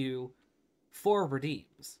gives you 4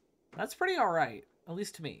 redeems. That's pretty alright, at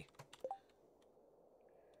least to me.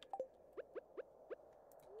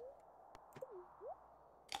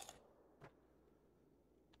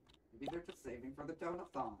 Maybe they're just saving for the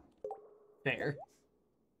donut-thon. Fair.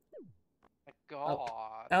 My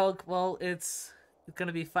God. Elk, well, it's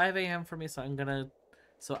gonna be 5 a.m. for me, so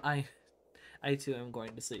I too am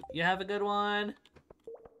going to sleep. You have a good one.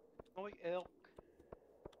 Oi, Elk.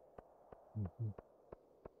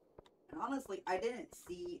 And honestly, I didn't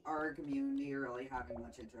see our community really having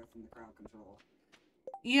much interest in the crowd control.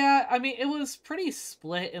 Yeah, I mean, it was pretty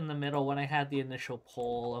split in the middle when I had the initial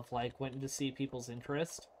poll of like wanting to see people's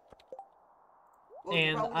interest. Well, you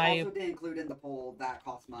And probably also did include in the poll that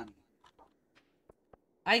costs money.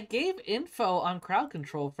 I gave info on crowd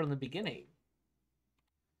control from the beginning.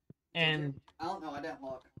 And I don't know, I didn't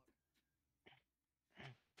look.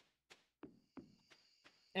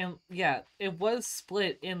 And yeah, it was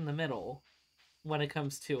split in the middle when it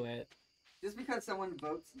comes to it. Just because someone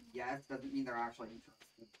votes yes doesn't mean they're actually interested.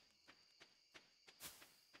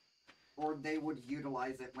 Or they would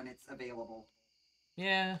utilize it when it's available.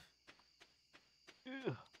 Yeah.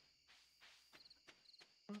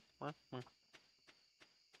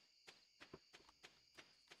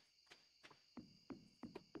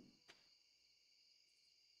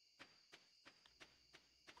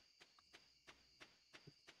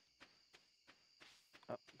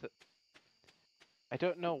 I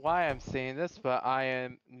don't know why I'm saying this, but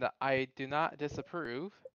I do not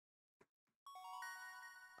disapprove.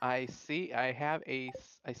 I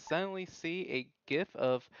suddenly see a gif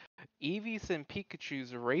of Eevees and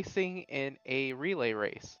Pikachus racing in a relay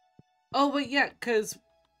race. Oh, but yeah, because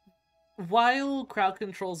while crowd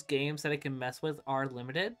control's games that it can mess with are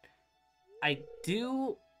limited, I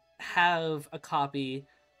do have a copy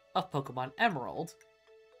of Pokemon Emerald,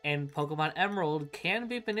 and Pokemon Emerald can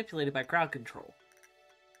be manipulated by crowd control.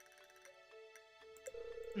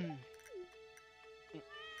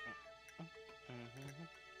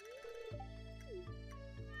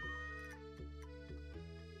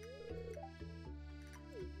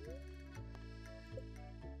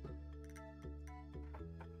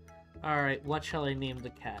 Alright, what shall I name the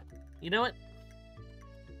cat? You know what?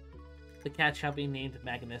 The cat shall be named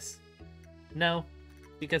Magnus. No,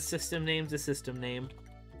 because system name's a system name.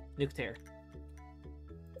 Nuclear.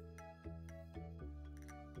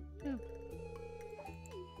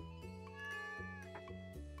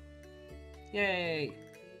 Yay!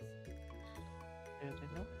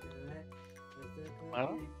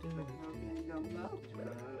 Well?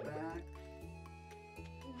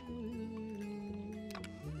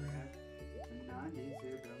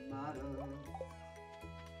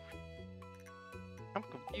 I'm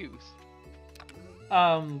confused.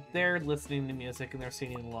 They're listening to music and they're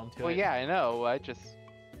singing along to it. Well, yeah, I know. I just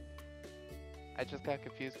got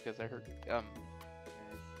confused because I heard Yeah.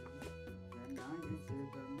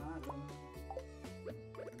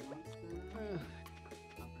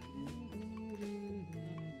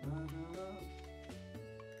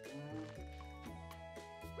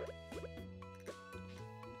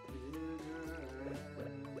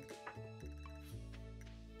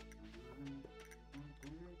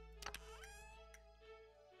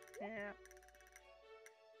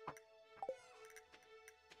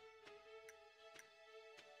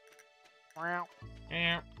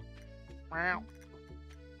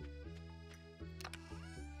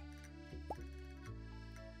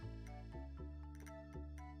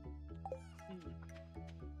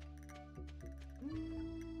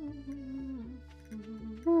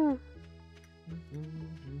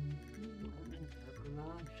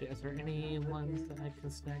 Is there any ones that I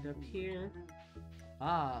can snag up here?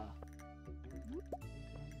 Ah.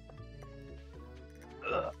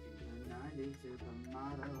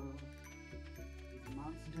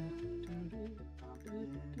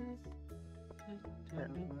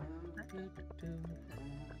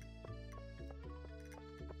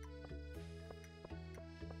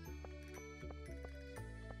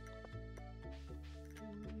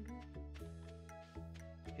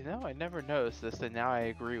 You know, I never noticed this, and now I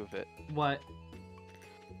agree with it. What?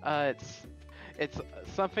 It's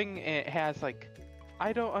something. It has like,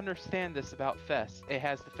 I don't understand this about Fest. It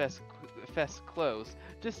has the Fest closed.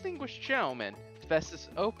 Distinguished gentlemen, Fest is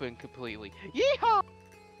open completely. Yeehaw!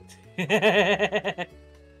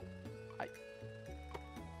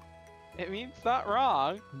 It means not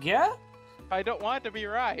wrong. Yeah? I don't want it to be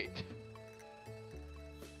right.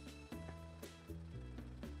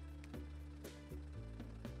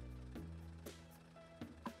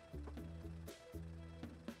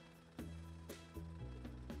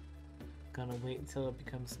 Gonna wait until it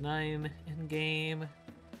becomes 9 in game.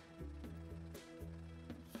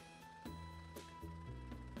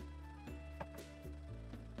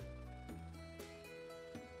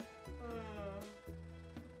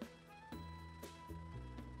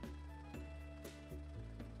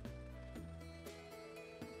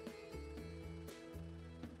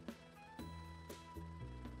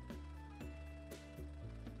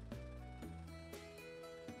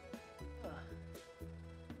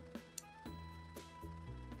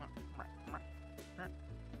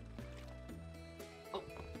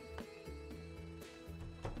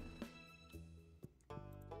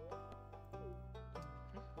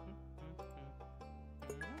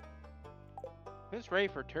 Who's ready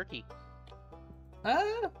for turkey?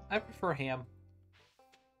 I prefer ham.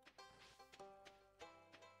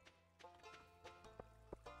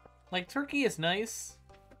 Like, turkey is nice,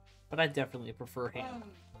 but I definitely prefer ham.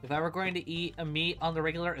 If I were going to eat a meat on the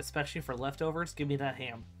regular, especially for leftovers, give me that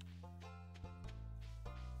ham.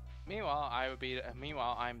 Meanwhile,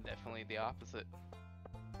 I'm definitely the opposite.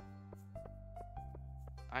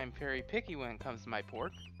 I'm very picky when it comes to my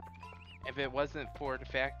pork. If it wasn't for the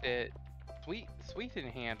fact that sweetened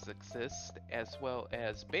hams exist, as well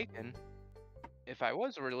as bacon, if I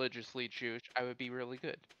was religiously Jewish, I would be really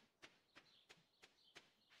good.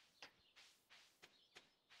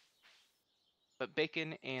 But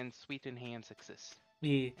bacon and sweetened hams exist,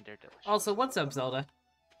 Yeah. and they're delicious. Also, what's up, Zelda?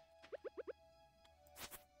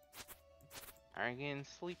 Are you getting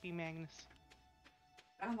sleepy, Magnus?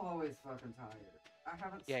 I'm always fucking tired. I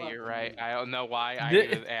haven't Yeah, slept you're in right. weeks. I don't know why I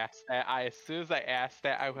even asked that. As soon as I asked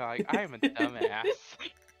that, I was like, I am a dumbass.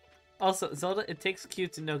 Also, Zelda, it takes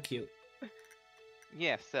cute to know cute.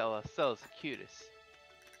 Yeah, Stella's the cutest.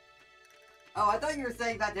 Oh, I thought you were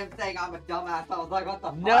saying that him saying I'm a dumbass. I was like, what the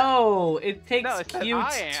fuck? No, it takes No, it said cute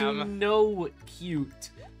I to am. know cute.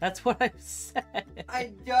 That's what I said.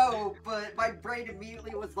 I know, but my brain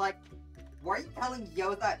immediately was like, why are you telling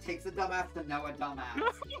Yo that it takes a dumbass to know a dumbass?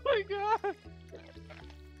 Oh my god.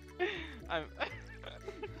 I'm.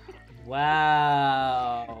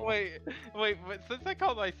 Wow. Wait, but since I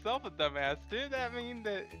called myself a dumbass, did that mean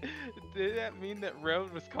that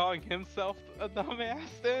Road was calling himself a dumbass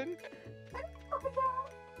then?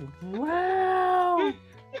 Wow.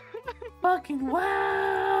 Fucking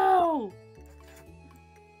wow.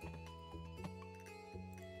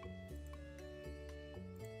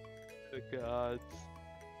 The gods.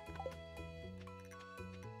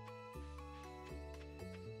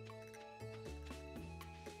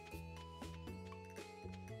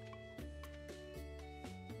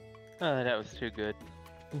 Oh, that was too good.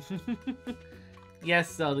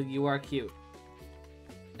 Yes, Zelda, you are cute.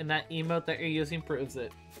 And that emote that you're using proves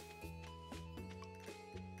it.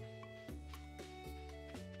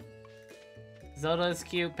 Zelda is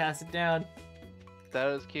cute, pass it down. That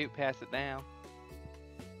was cute, pass it down.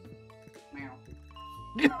 Meow.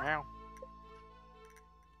 Meow.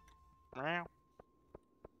 Meow.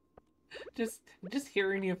 Just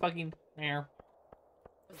hearing you fucking meow.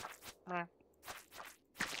 Meow.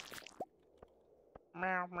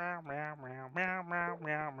 Meow meow meow meow meow meow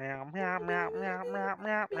meow meow meow meow meow meow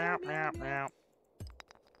meow meow meow meow.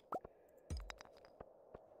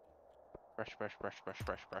 Brush brush brush brush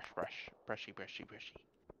brush brush brush brushy brushy brushy.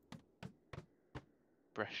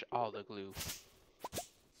 Brush all the glue.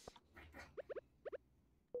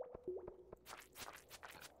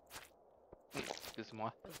 Excuse-moi.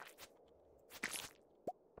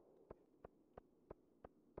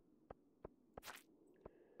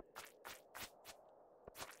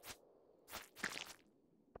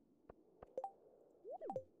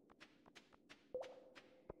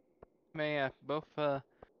 Yeah, both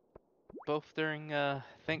during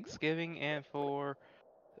Thanksgiving and for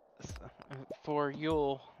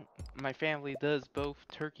Yule, my family does both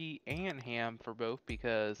turkey and ham for both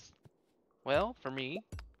because, well, for me,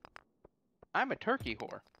 I'm a turkey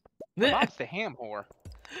whore. My mom's the ham whore.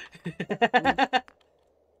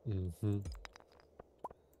 Mm-hmm.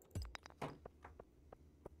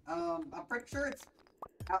 I'm pretty sure it's,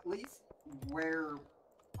 at least where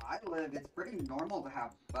I live, it's pretty normal to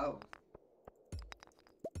have both.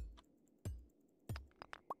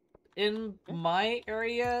 In my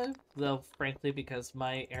area, though frankly because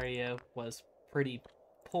my area was pretty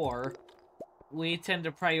poor, we tend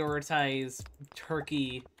to prioritize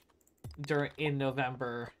turkey in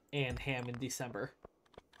November and ham in December.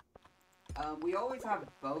 We always have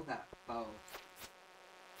both at both.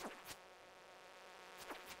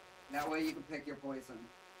 That way you can pick your poison.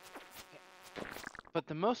 But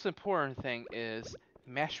the most important thing is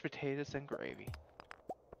mashed potatoes and gravy.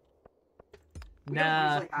 We don't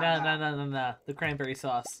Nah, usually have that. nah. The cranberry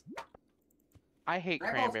sauce. I hate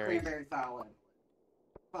Grandpa's cranberries. cranberry salad.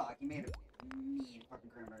 Fuck, you made a mean fucking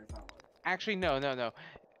cranberry salad. Actually, no.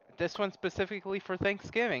 This one's specifically for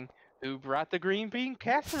Thanksgiving. Who brought the green bean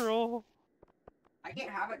casserole? I can't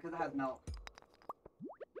have it because it has milk.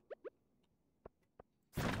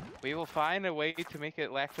 We will find a way to make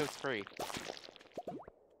it lactose free.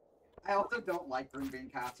 I also don't like green bean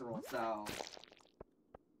casserole, so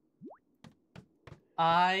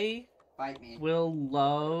I fight me. will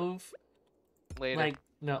love Later. like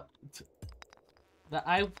no.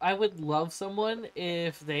 I would love someone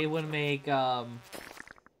if they would make I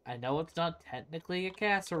know it's not technically a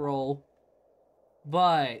casserole,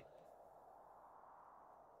 but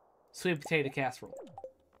sweet potato casserole.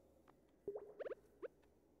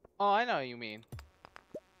 Oh, I know what you mean.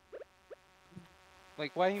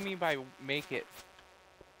 Like, what do you mean by make it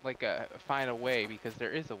like find a way? Because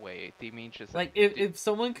there is a way. Do you mean just Like if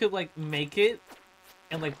someone could like make it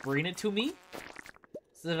and like bring it to me,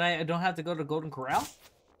 so that I don't have to go to Golden Corral,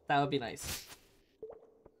 that would be nice.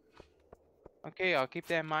 Okay, I'll keep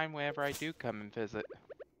that in mind whenever I do come and visit.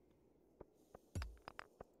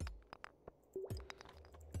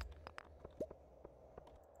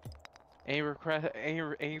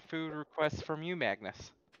 Any food requests from you,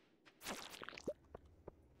 Magnus?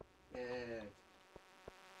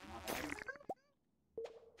 Not bad.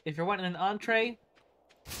 If you're wanting an entree,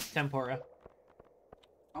 tempura.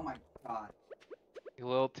 Oh my god. You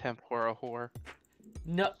little tempura whore.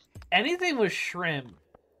 No, anything with shrimp.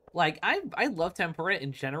 Like I love tempura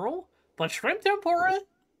in general, but shrimp tempura.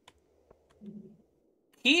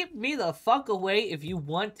 Keep me the fuck away if you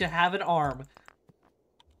want to have an arm.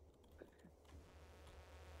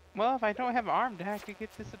 Well, if I don't have an arm, then I could get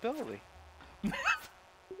disability.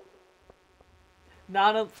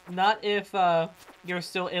 Not if you're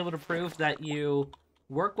still able to prove that you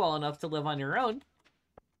work well enough to live on your own,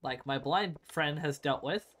 like my blind friend has dealt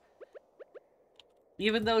with.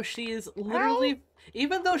 Even though she is literally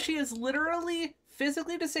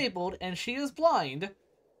physically disabled and she is blind,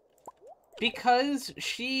 because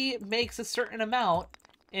she makes a certain amount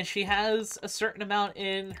and she has a certain amount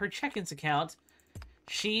in her check-ins account,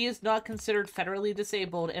 she is not considered federally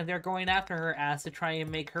disabled, and they're going after her ass to try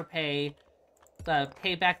and make her pay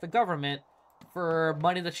back the government for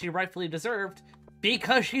money that she rightfully deserved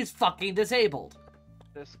because she's fucking disabled.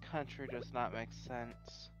 This country does not make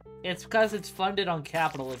sense. It's because it's funded on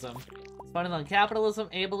capitalism. It's funded on capitalism,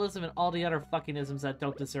 ableism, and all the other fuckingisms that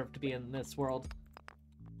don't deserve to be in this world.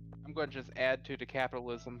 I'm going to just add to the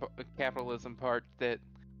capitalism part that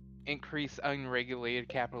increased unregulated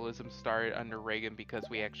capitalism started under Reagan because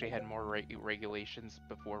we actually had more regulations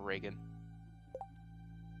before Reagan.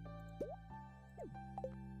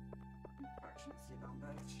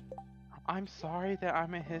 I'm sorry that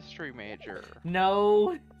I'm a history major.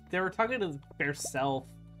 No, they were talking to their self.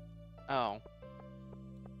 Oh.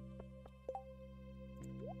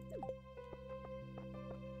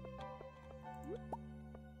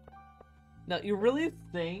 Now, you really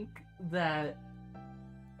think that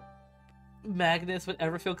Magnus would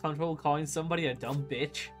ever feel comfortable calling somebody a dumb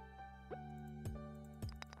bitch?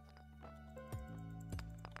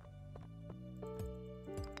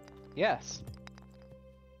 Yes.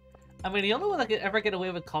 I mean, the only one that could ever get away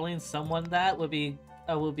with calling someone that would be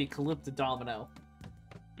Calypso Domino.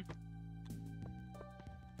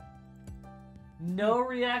 No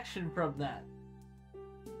reaction from that.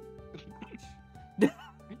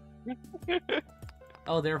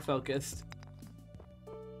 Oh, they're focused.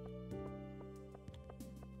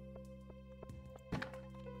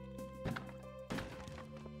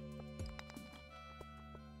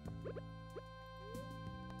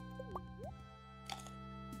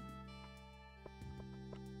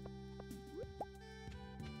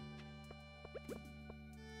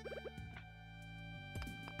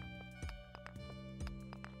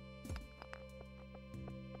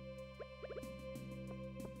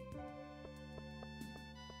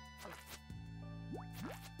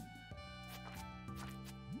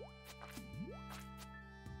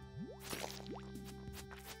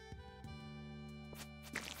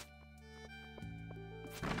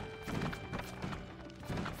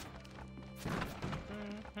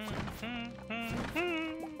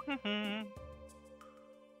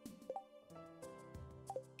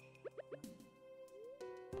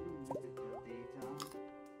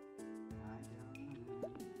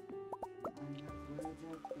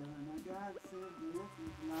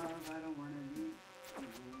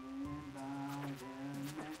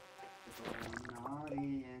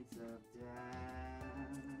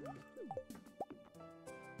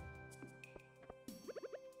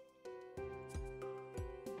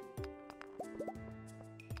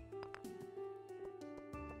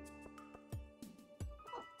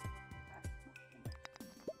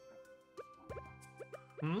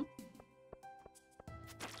 Hmm?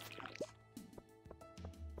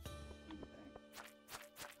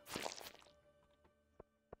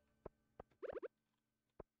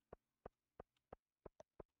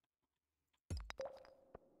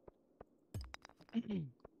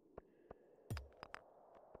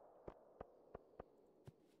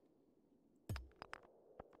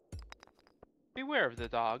 Beware of the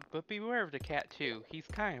dog, but beware of the cat too. He's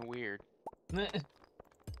kind of weird.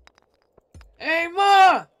 Hey,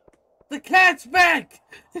 Ma! The cat's back!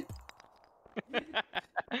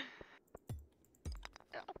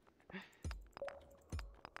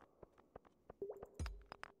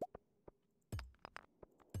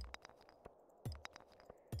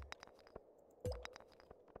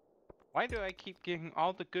 Why do I keep getting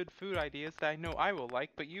all the good food ideas that I know I will like,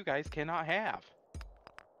 but you guys cannot have?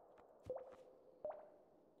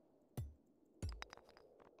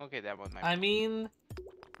 Okay, that was my. I mean,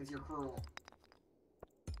 Because you're cruel.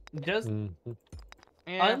 just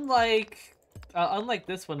Yeah. unlike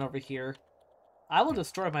this one over here, I will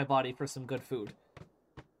destroy my body for some good food.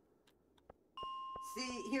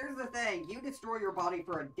 See, here's the thing. You destroy your body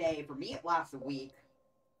for a day. For me, it lasts a week.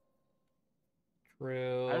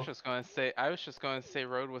 True. I was just gonna say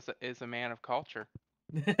Road is a man of culture.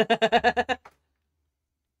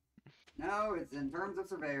 No, it's in terms of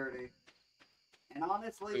severity. And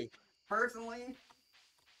honestly, personally,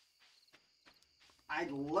 I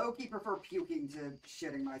low-key prefer puking to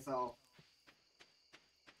shitting myself.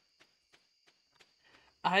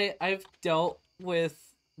 I've dealt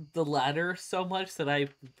with the latter so much that I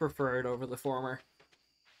prefer it over the former.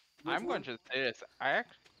 I'm going to say this.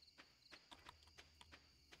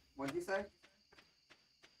 What'd you say?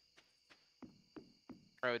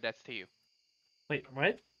 Road, that's to you. Wait,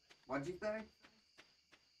 what? What'd you say?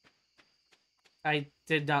 I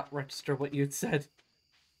did not register what you'd said.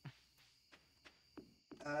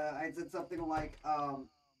 I said something like, I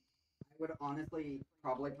would honestly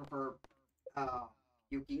probably prefer,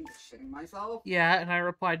 puking to shitting myself. Yeah, and I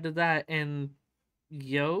replied to that in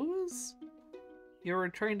Yos? You were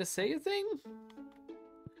trying to say a thing?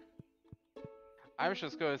 I was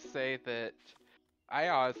just going to say that I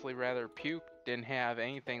honestly rather puke than have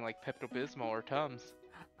anything like Pepto-Bismol or Tums.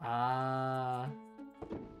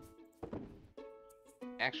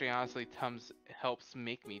 Actually, honestly, Tums helps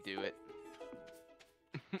make me do it.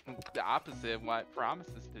 The opposite of what it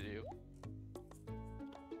promises to do.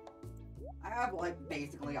 I have, like,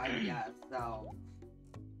 basically IBS, so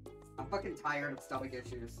I'm fucking tired of stomach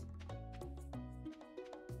issues.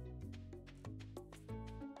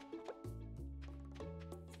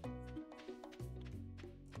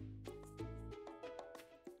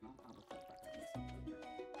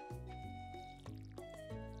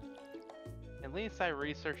 At least I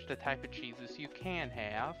researched the type of cheeses you can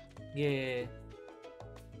have. Yeah.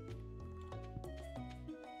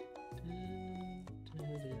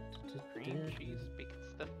 Cream cheese, bacon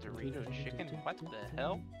stuffed Dorito chicken. What the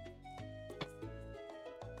hell?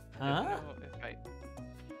 Huh? I don't know if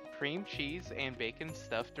cream cheese and bacon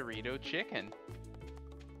stuffed Dorito chicken.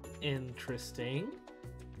 Interesting.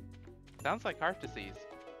 Sounds like heart disease.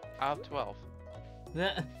 Out of 12.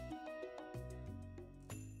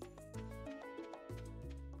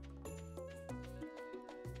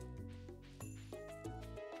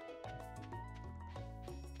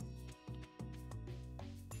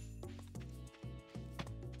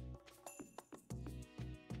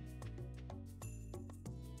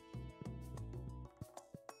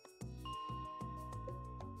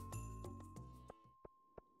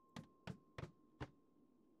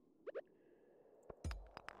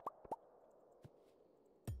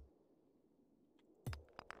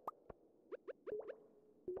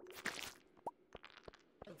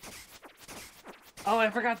 Oh, I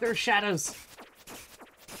forgot there were shadows.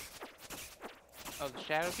 Oh, the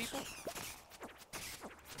shadow people?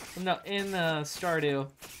 No, in Stardew,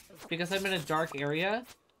 because I'm in a dark area.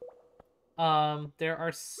 There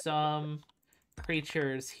are some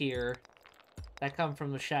creatures here that come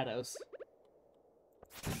from the shadows.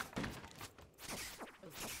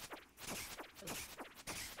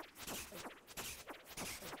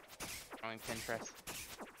 On Pinterest.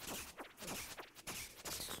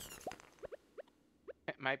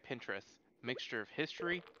 My Pinterest. Mixture of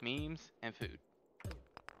history, memes, and food.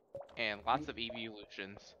 And lots of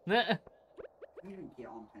evolutions. I didn't even get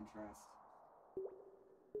on Pinterest.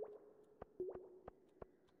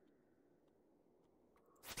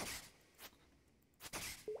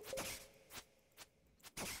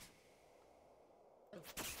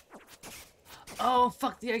 Oh,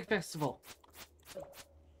 fuck the Egg Festival.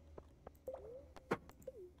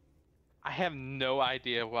 I have no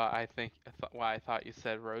idea what I thought you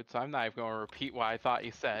said, Road, so I'm not even going to repeat what I thought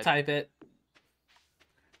you said. Type it.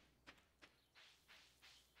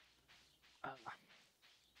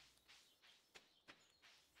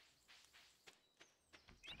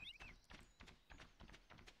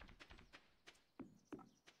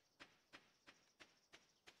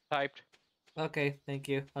 Typed. Okay, thank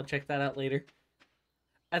you. I'll check that out later.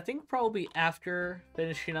 I think probably after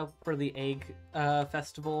finishing up for the Egg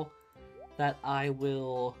Festival that I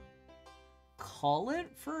will call it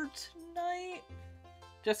for tonight.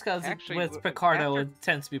 Just because with Picardo it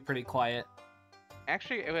tends to be pretty quiet.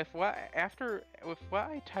 Actually, with what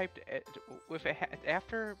I typed,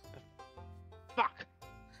 after. Fuck.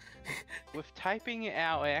 With typing it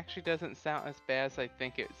out, it actually doesn't sound as bad as I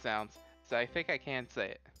think it sounds. So I think I can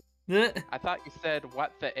say it. I thought you said,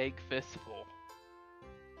 "What the egg fistful."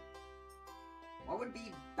 What would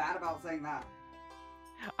be bad about saying that?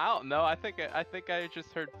 I don't know. I think I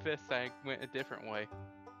just heard fist and I went a different way.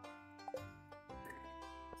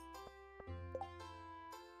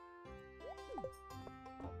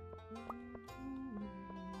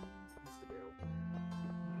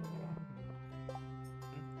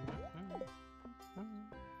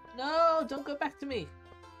 No, don't go back to me.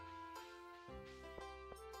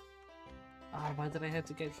 Oh, why did I have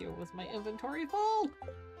to get here with my inventory full?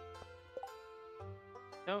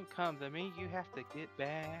 Don't come to me. You have to get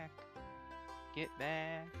back. Get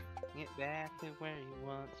back. Get back to where you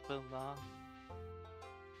once belonged.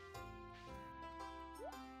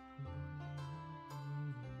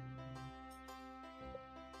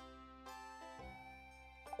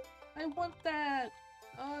 I want that.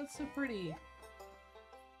 Oh, it's so pretty.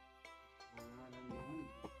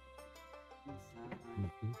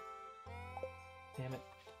 Mhm. Damn it.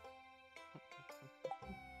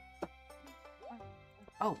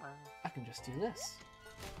 Oh, I can just do this.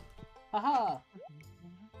 Haha!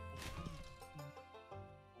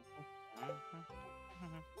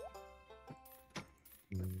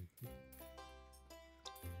 Mhm.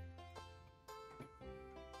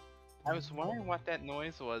 I was wondering what that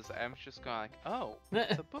noise was. I was just going like, "Oh,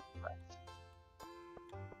 it's a book press."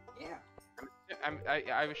 Yeah.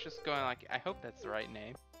 I was just going like, I hope that's the right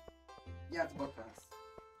name. Yeah, it's a book press.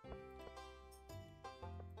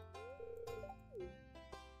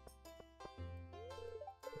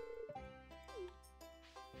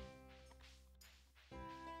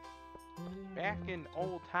 Back in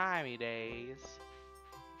old-timey days.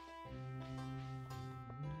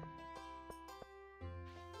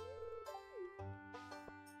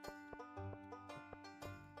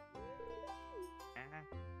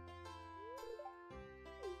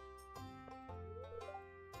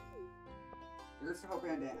 Just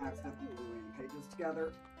hoping I didn't accidentally glue any pages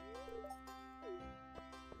together.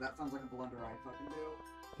 That sounds like a blunder I fucking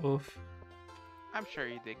do. Oof. I'm sure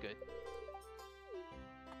you did good.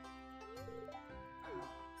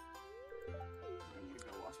 I need to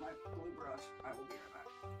go wash my glue brush. I will be right back.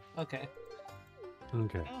 Okay.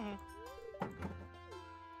 Okay.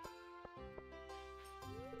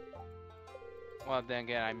 Well, then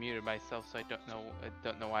again, I muted myself, so I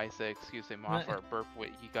don't know why I said excuse me, Ma, for a burp what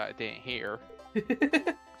you didn't hear.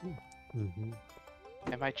 Mhm.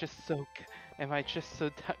 Am I just so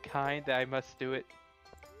kind that I must do it?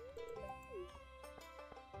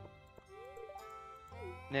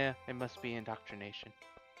 Nah, it must be indoctrination.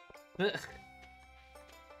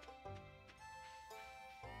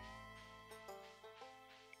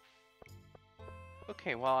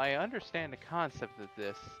 Okay, while I understand the concept of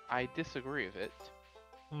this, I disagree with it.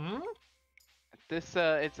 Hmm?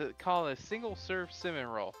 It's called a single serve cinnamon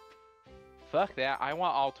roll. Fuck that, I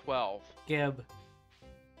want all 12. Gib.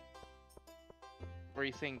 Were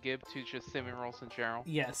you saying Gib to just cinnamon rolls in general?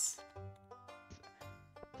 Yes.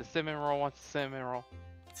 The cinnamon roll wants a cinnamon roll.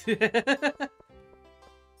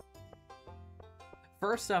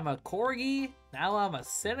 First I'm a corgi, now I'm a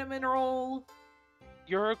cinnamon roll.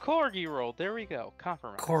 You're a corgi roll, there we go,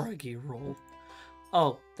 compromise. Corgi roll.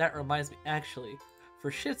 Oh, that reminds me, actually, for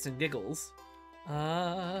shits and giggles,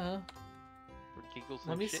 For giggles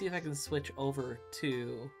let and me see if I shits. can switch over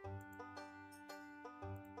to,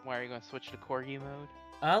 Why are you going to switch to corgi mode?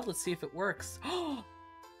 let's see if it works.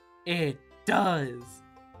 It does!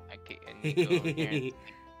 Okay, I need to go over here and...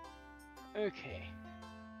 Okay.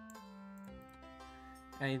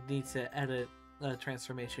 I need to edit the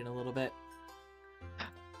transformation a little bit.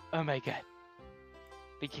 Oh my god.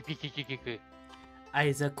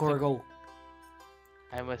 I's a corgo.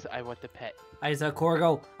 I want the pet. I's a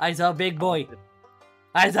corgo. I's a big boy.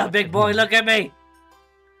 I's a big boy. Look at me.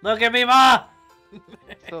 Look at me, ma.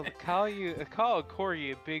 So call a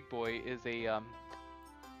corgi a big boy is a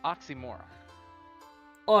oxymoron.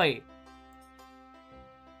 Oi.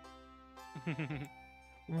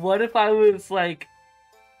 What if I was like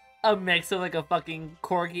a mix of like a fucking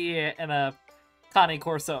corgi and a cane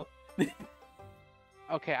corso?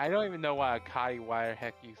 Okay, I don't even know why the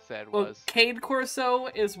heck you said Well, was. cane corso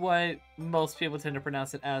is what most people tend to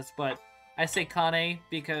pronounce it as, but I say cane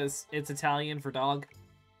because it's Italian for dog.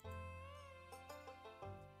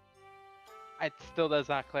 It still does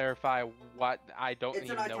not clarify what I don't It's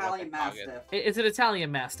even an know what Italian the dog is. Mastiff. It's an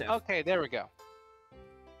Italian Mastiff. Okay, there we go.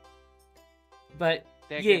 But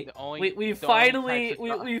That yeah, is the only- we the only finally types of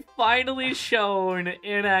dog- we finally shown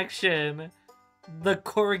in action the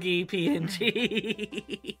corgi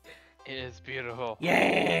PNG. It is beautiful.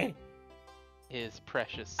 Yeah. is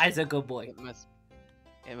precious. I's a good boy.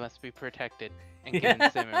 It must be protected and given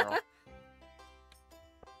cinnamon roll.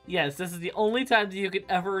 Yes, this is the only time that you could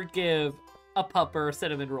ever give a pupper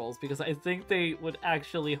cinnamon rolls, because I think they would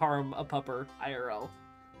actually harm a pupper IRL.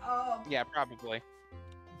 Yeah, probably.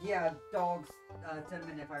 Yeah, dogs.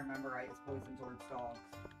 Cinnamon, if I remember right, is poison towards dogs.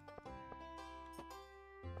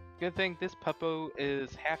 Good thing this puppo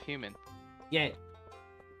is half human, Yeah.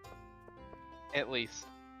 at least.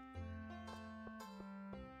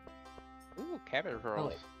 Ooh, cabbage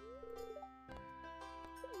rolls.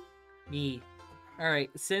 Me. Alright,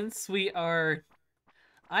 since we are...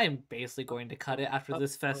 I am basically going to cut it after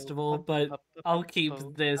this festival, but I'll keep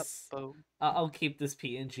this... I'll keep this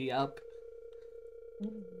PNG up.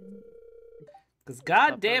 Because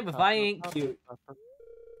goddamn if I ain't cute.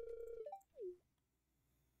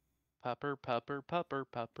 Pupper, pupper, pupper,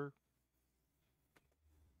 pupper.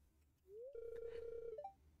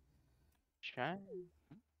 Shine.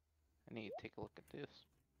 I need to take a look at this.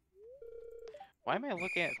 Why am I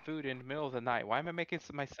looking at food in the middle of the night? Why am I making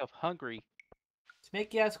myself hungry? To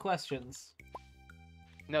make you ask questions.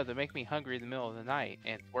 No, to make me hungry in the middle of the night,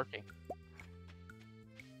 and it's working.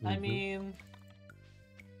 I mean...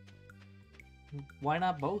 Why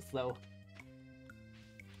not both, though?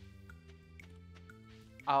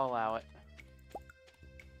 I'll allow it.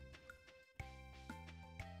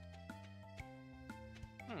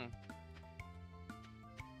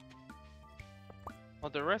 Well,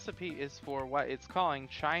 the recipe is for what it's calling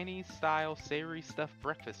Chinese-style savory stuffed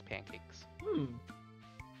breakfast pancakes. And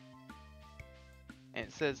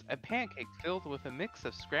it says, a pancake filled with a mix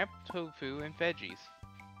of scrambled tofu and veggies.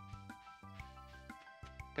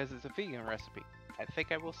 Because it's a vegan recipe. I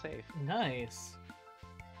think I will save. Nice.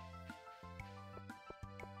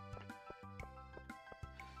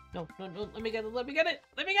 No, let me get it, let me get it!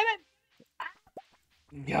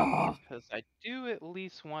 Yeah. Because I do at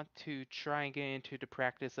least want to try and get into the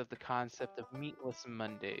practice of the concept of meatless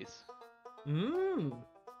Mondays.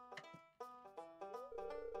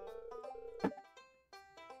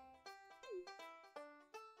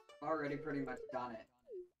 Already pretty much done it.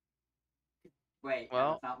 Wait, Well,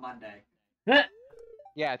 no, it's not Monday.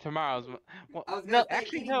 Yeah, tomorrow's. Well, I was gonna say,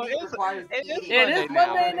 actually, eating no, meat requires it is eating It is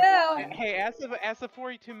Monday now! Hey, as of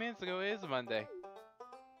 42 minutes ago, it is Monday.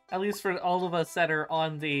 At least for all of us that are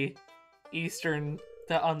on the eastern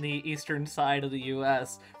side of the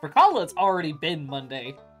U.S. For Kala, it's already been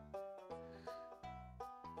Monday.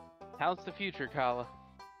 How's the future, Kala?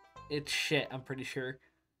 It's shit, I'm pretty sure.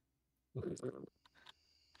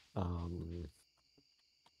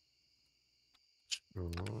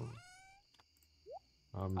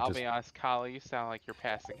 I'll be honest, Kala, you sound like you're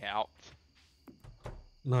passing out.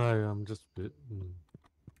 No, I'm just a bit.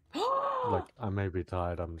 Like, I may be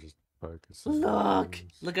tired, I'm just focusing.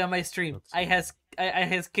 Look at my stream. That's I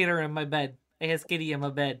has Kitty in my bed. I has Kitty in my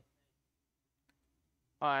bed.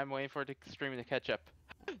 Oh, I'm waiting for the stream to catch up.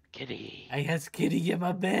 Kitty. I has Kitty in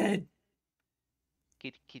my bed.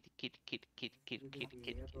 Kitty, kitty, kitty, kitty, kitty, kitty, kitty,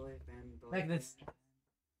 kitty. Magnus.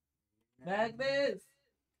 Magnus!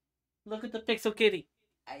 Look at the pixel kitty.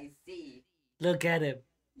 I see. Look at him.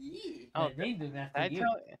 Yee. Oh, I named him after you.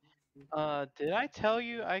 Did I tell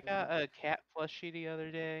you I got a cat plushie the other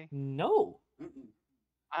day? No. Mm-mm.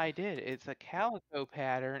 I did. It's a calico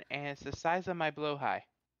pattern, and it's the size of my blowhigh.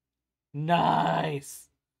 Nice.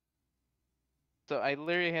 So I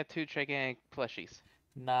literally had 2 gigantic plushies.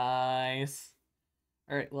 Nice.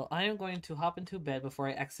 Alright, well, I am going to hop into bed before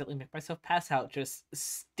I accidentally make myself pass out, just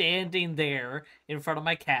standing there in front of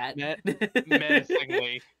my cat.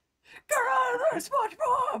 Menacingly. Get out of there,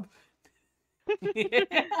 SpongeBob!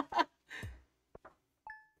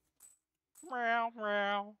 Meow,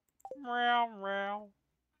 meow. Meow, meow.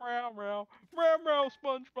 Meow, meow. Meow, meow,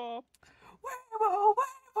 SpongeBob. Whammo,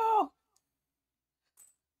 whammo!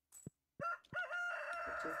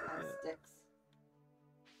 Just love sticks.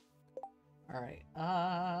 Alright,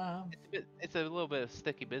 It's a little bit of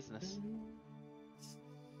sticky business.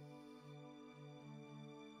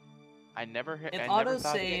 I never It I auto never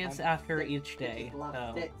thought of it- saves after each Bitches day. love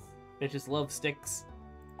Oh, sticks. bitches love sticks.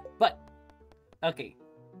 But, okay.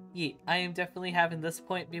 Yeah, I am definitely having this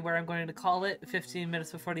point be where I'm going to call it 15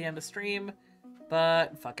 minutes before the end of stream.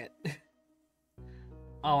 But, fuck it.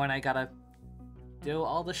 Oh, and I gotta do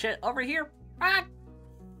all the shit over here. Ah!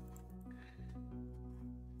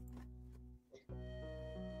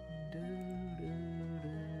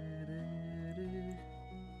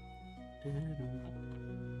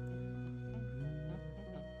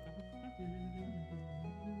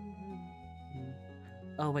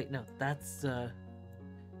 Oh wait, no, that's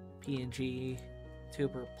PNG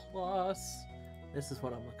Tuber Plus. This is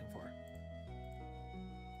what I'm looking for.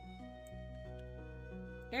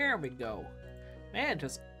 There we go. Man,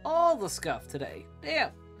 just all the scuff today.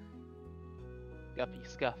 Damn. Guppy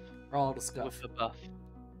scuff All the scuff. with the buff.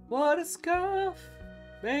 What a scuff!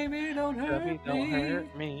 Baby, don't hurt Guppy, me. don't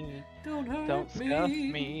hurt me. Don't hurt Don't me. scuff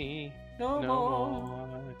me No, no more.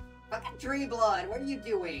 more. Fucking tree blood, what are you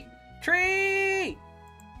doing? Tree!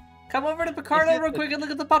 Come over to Picardo Is it real the- quick and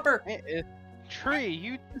look at the pupper. Tree,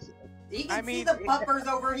 you just You can I see mean, the puppers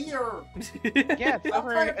over here. yeah, it's Stop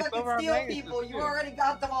over, trying to it's fucking over on steal Magnus's people. You too. already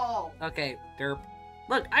got them all. Okay, derp.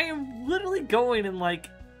 Look, I am literally going in like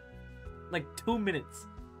 2 minutes.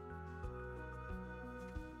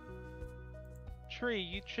 Tree,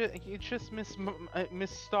 you just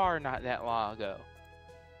missed Star not that long ago.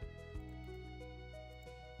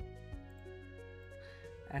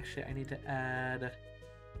 Actually, I need to add.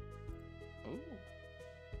 Ooh.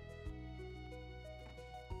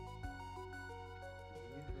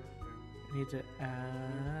 I need to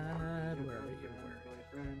add. Where are you?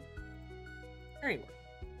 There you are.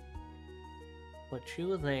 Put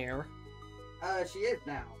you there. She is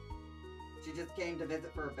now. She just came to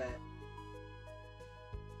visit for a bit.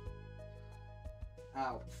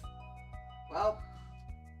 Oh. Well.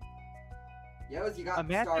 Yos, you got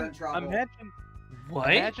Star in trouble. What?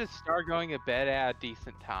 Imagine Star going to bed at a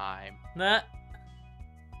decent time. Nah.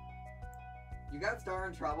 You got Star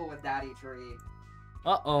in trouble with Daddy Tree.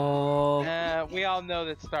 Uh-oh. We all know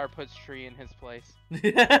that Star puts Tree in his place.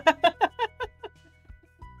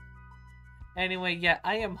 Anyway, yeah,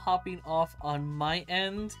 I am hopping off on my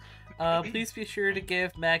end. Please be sure to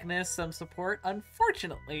give Magnus some support.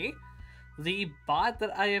 Unfortunately, the bot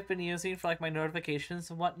that I have been using for like my notifications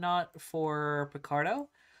and whatnot for Picardo,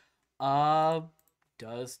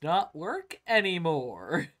 does not work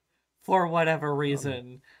anymore for whatever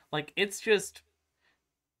reason. Like, it's just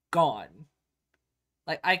gone.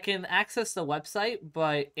 Like, I can access the website,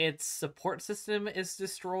 but its support system is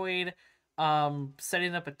destroyed.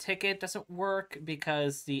 Setting up a ticket doesn't work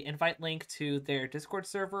because the invite link to their Discord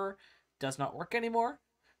server does not work anymore.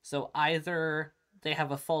 So either they have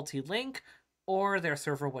a faulty link or their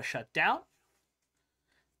server was shut down.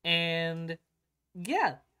 And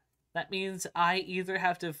yeah, that means I either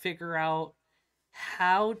have to figure out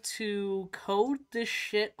how to code this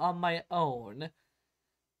shit on my own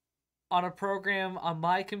on a program on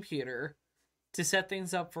my computer to set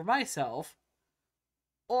things up for myself,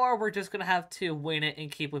 or we're just gonna have to win it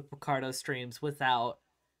and keep with Picardo streams without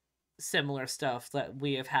similar stuff that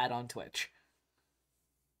we have had on Twitch.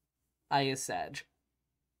 I is Sag.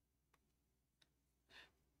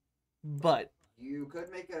 But You could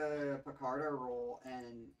make a Picardo role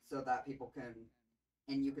and so that people can,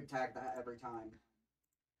 and you could tag that every time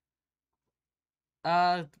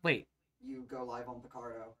wait. you go live on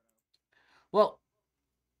Picardo. Well,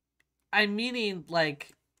 I'm meaning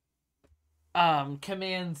like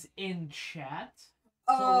commands in chat.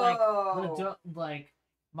 So like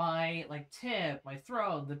my tip, my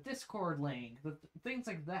throw, the Discord link, things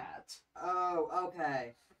like that. Oh,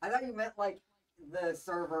 okay. I thought you meant like the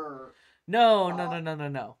server. No.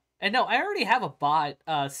 And no, I already have a bot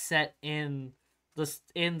set in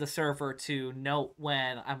the server to note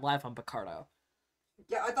when I'm live on Picardo.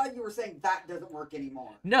 Yeah, I thought you were saying that doesn't work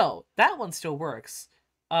anymore. No, that one still works.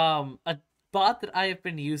 A bot that I have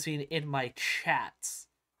been using in my chats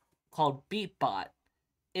called Beatbot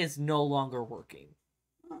is no longer working.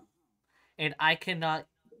 Huh. And I cannot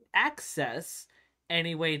access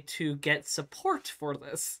any way to get support for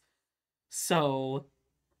this. So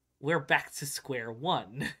we're back to square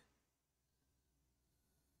one.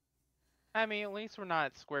 I mean, at least we're not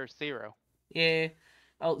at square zero. Yeah.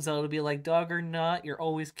 Oh, so it'll be like, dog or not, you're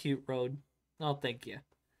always cute, Road. Oh, thank you.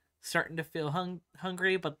 Starting to feel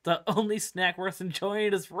hungry, but the only snack worth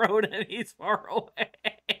enjoying is Road, and he's far away.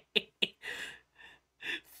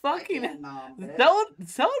 Fucking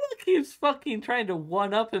Zelda keeps fucking trying to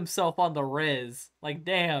one-up himself on the Riz. Like,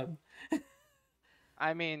 damn.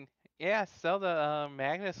 I mean, yeah, Zelda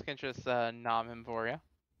Magnus can just nom him for you.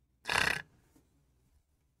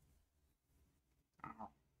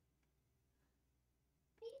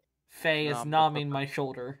 Faye is nomming my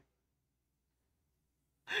shoulder.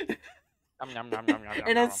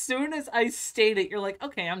 And as soon as I state it, you're like,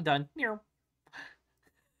 okay, I'm done. Do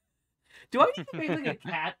I need to make like a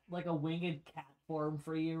cat, like a winged cat form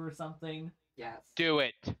for you or something? Yes. Do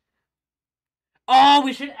it. Oh,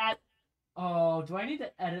 we should add... Oh, do I need to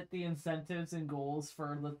edit the incentives and goals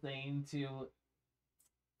for the thing to...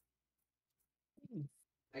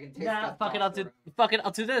 I can taste Nah, that fuck it,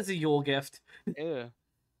 I'll do that as a Yule gift. Ew.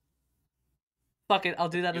 Fuck it, I'll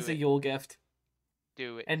do that Do as a it. Yule gift.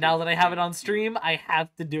 Do it. And now that I have it on stream, I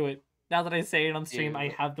have to do it. Now that I say it on stream,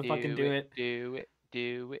 I have to fucking do it. Do it.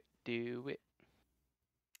 Do it. Do it.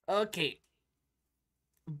 Okay.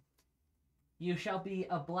 You shall be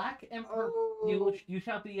a black and purple. Oh. You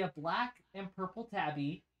shall be a black and purple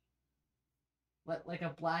tabby, like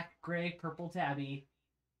a black, gray, purple tabby,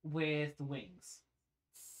 with wings.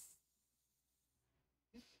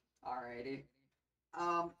 Alrighty.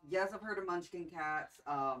 Yes, I've heard of Munchkin cats.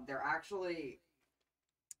 They're actually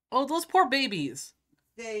Oh, those poor babies.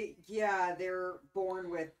 they're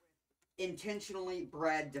born with intentionally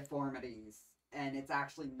bred deformities, and it's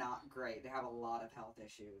actually not great. They have a lot of health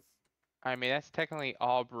issues. I mean, that's technically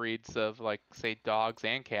all breeds of, like, say, dogs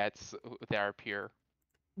and cats that are pure.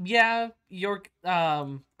 Yeah, York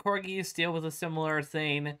corgis deal with a similar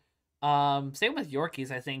thing. Same with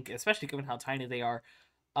Yorkies, I think, especially given how tiny they are.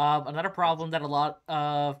 Another problem that a lot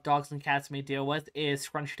of dogs and cats may deal with is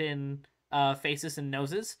scrunched in faces and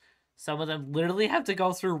noses. Some of them literally have to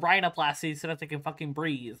go through rhinoplasty so that they can fucking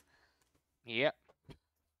breathe. Yep.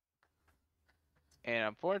 And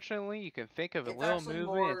unfortunately, you can think of a It's little actually movie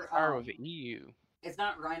more, and start with EU. It's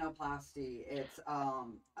not rhinoplasty. It's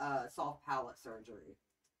soft palate surgery.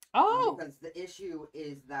 Oh, Because the issue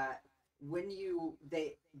is that when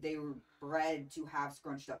they were bred to have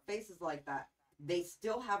scrunched up faces like that, they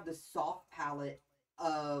still have the soft palate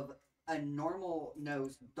of a normal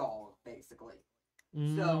nosed dog, basically.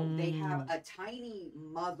 So they have a tiny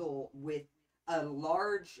muzzle with a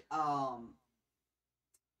large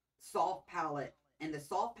soft palate, and the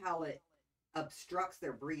soft palate obstructs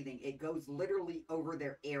their breathing. It goes literally over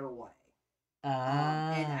their airway.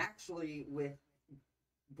 And actually, with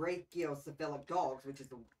brachiocephalic dogs, which is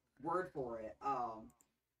the word for it,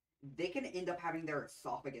 they can end up having their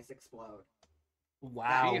esophagus explode.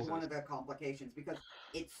 wow. That is one of the complications because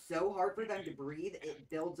it's so hard for them to breathe. It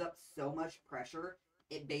builds up so much pressure.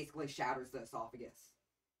 It basically shatters the esophagus.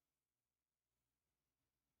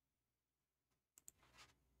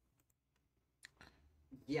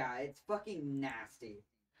 Yeah, it's fucking nasty.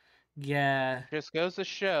 Yeah. Just goes to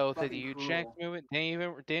show that the Fucking eugenic cruel.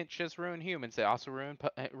 movement didn't just ruin humans; they also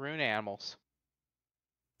ruin animals.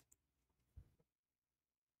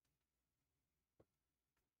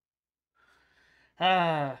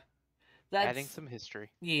 Ah, Adding that's some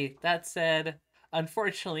history. yeah. That said,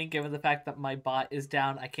 unfortunately, given the fact that my bot is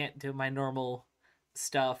down, I can't do my normal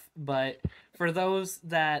stuff. But for those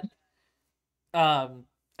that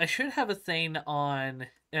I should have a thing on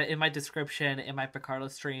in my description in my Picardo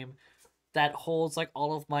stream that holds like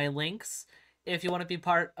all of my links. If you want to be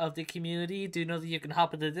part of the community, do know that you can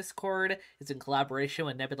hop into Discord. It's in collaboration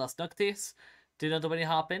with Nebulas Noctis. Do know that when you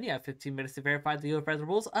hop in, you have 15 minutes to verify that you have read the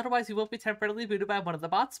rules. Otherwise, you will be temporarily booted by one of the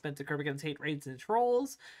bots meant to curb against hate raids and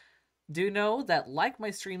trolls. Do know that, like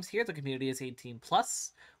my streams here, the community is 18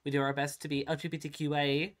 plus. We do our best to be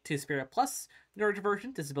LGBTQA, Two Spirit plus,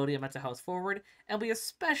 neurodivergent, disability, and mental health forward, and we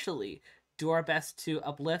especially do our best to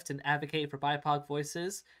uplift and advocate for BIPOC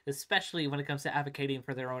voices, especially when it comes to advocating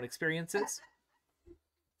for their own experiences.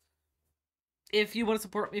 If you want to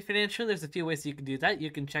support me financially, there's a few ways you can do that. You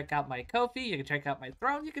can check out my Ko-fi, you can check out my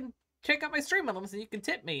Throne, you can check out my stream elements, and you can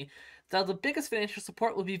tip me. Though the biggest financial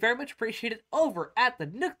support will be very much appreciated over at the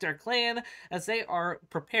Nukter Clan, as they are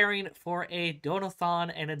preparing for a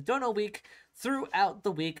Donathon and a Dono Week throughout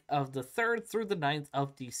the week of the 3rd through the 9th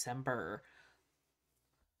of December.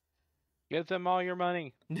 Give them all your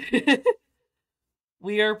money.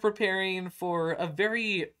 We are preparing for a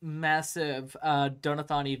very massive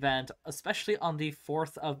Donathon event, especially on the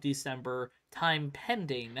 4th of December, time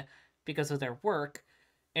pending because of their work,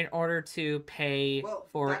 in order to pay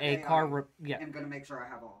for that a day car. I'm gonna make sure I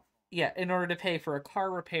have off. Yeah, in order to pay for a car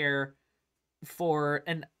repair for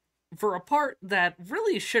a part that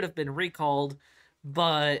really should have been recalled,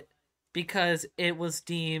 but because it was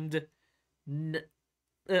deemed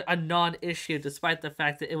a non-issue, despite the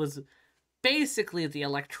fact that it was basically the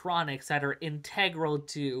electronics that are integral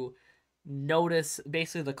to notice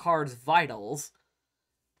basically the car's vitals,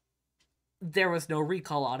 there was no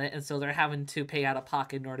recall on it, and so they're having to pay out of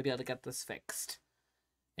pocket in order to be able to get this fixed.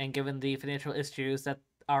 And given the financial issues that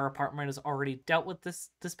our apartment has already dealt with this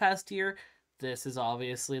past year, this is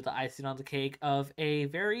obviously the icing on the cake of a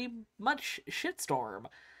very much shitstorm,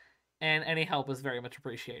 and any help is very much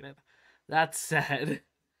appreciated. That said,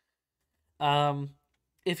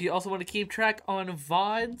 if you also want to keep track on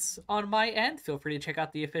VODs on my end, feel free to check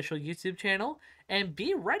out the official YouTube channel, and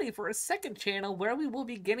be ready for a second channel where we will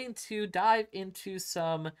be getting to dive into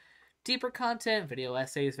some deeper content, video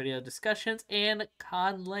essays, video discussions, and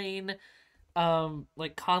con lane,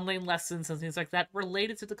 like con lane lessons and things like that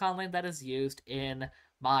related to the con lane that is used in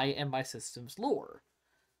my and my system's lore.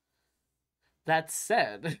 That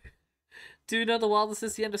said, Do know the while this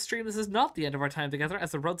is the end of stream, this is not the end of our time together,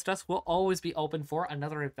 as the road to dusk will always be open for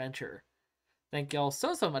another adventure. Thank y'all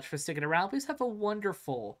so much for sticking around. Please have a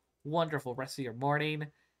wonderful, wonderful rest of your morning,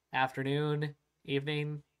 afternoon,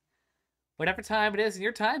 evening, whatever time it is in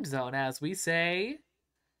your time zone, as we say,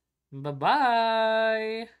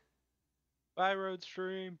 bye-bye. Bye, Road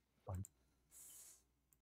Stream. Bye.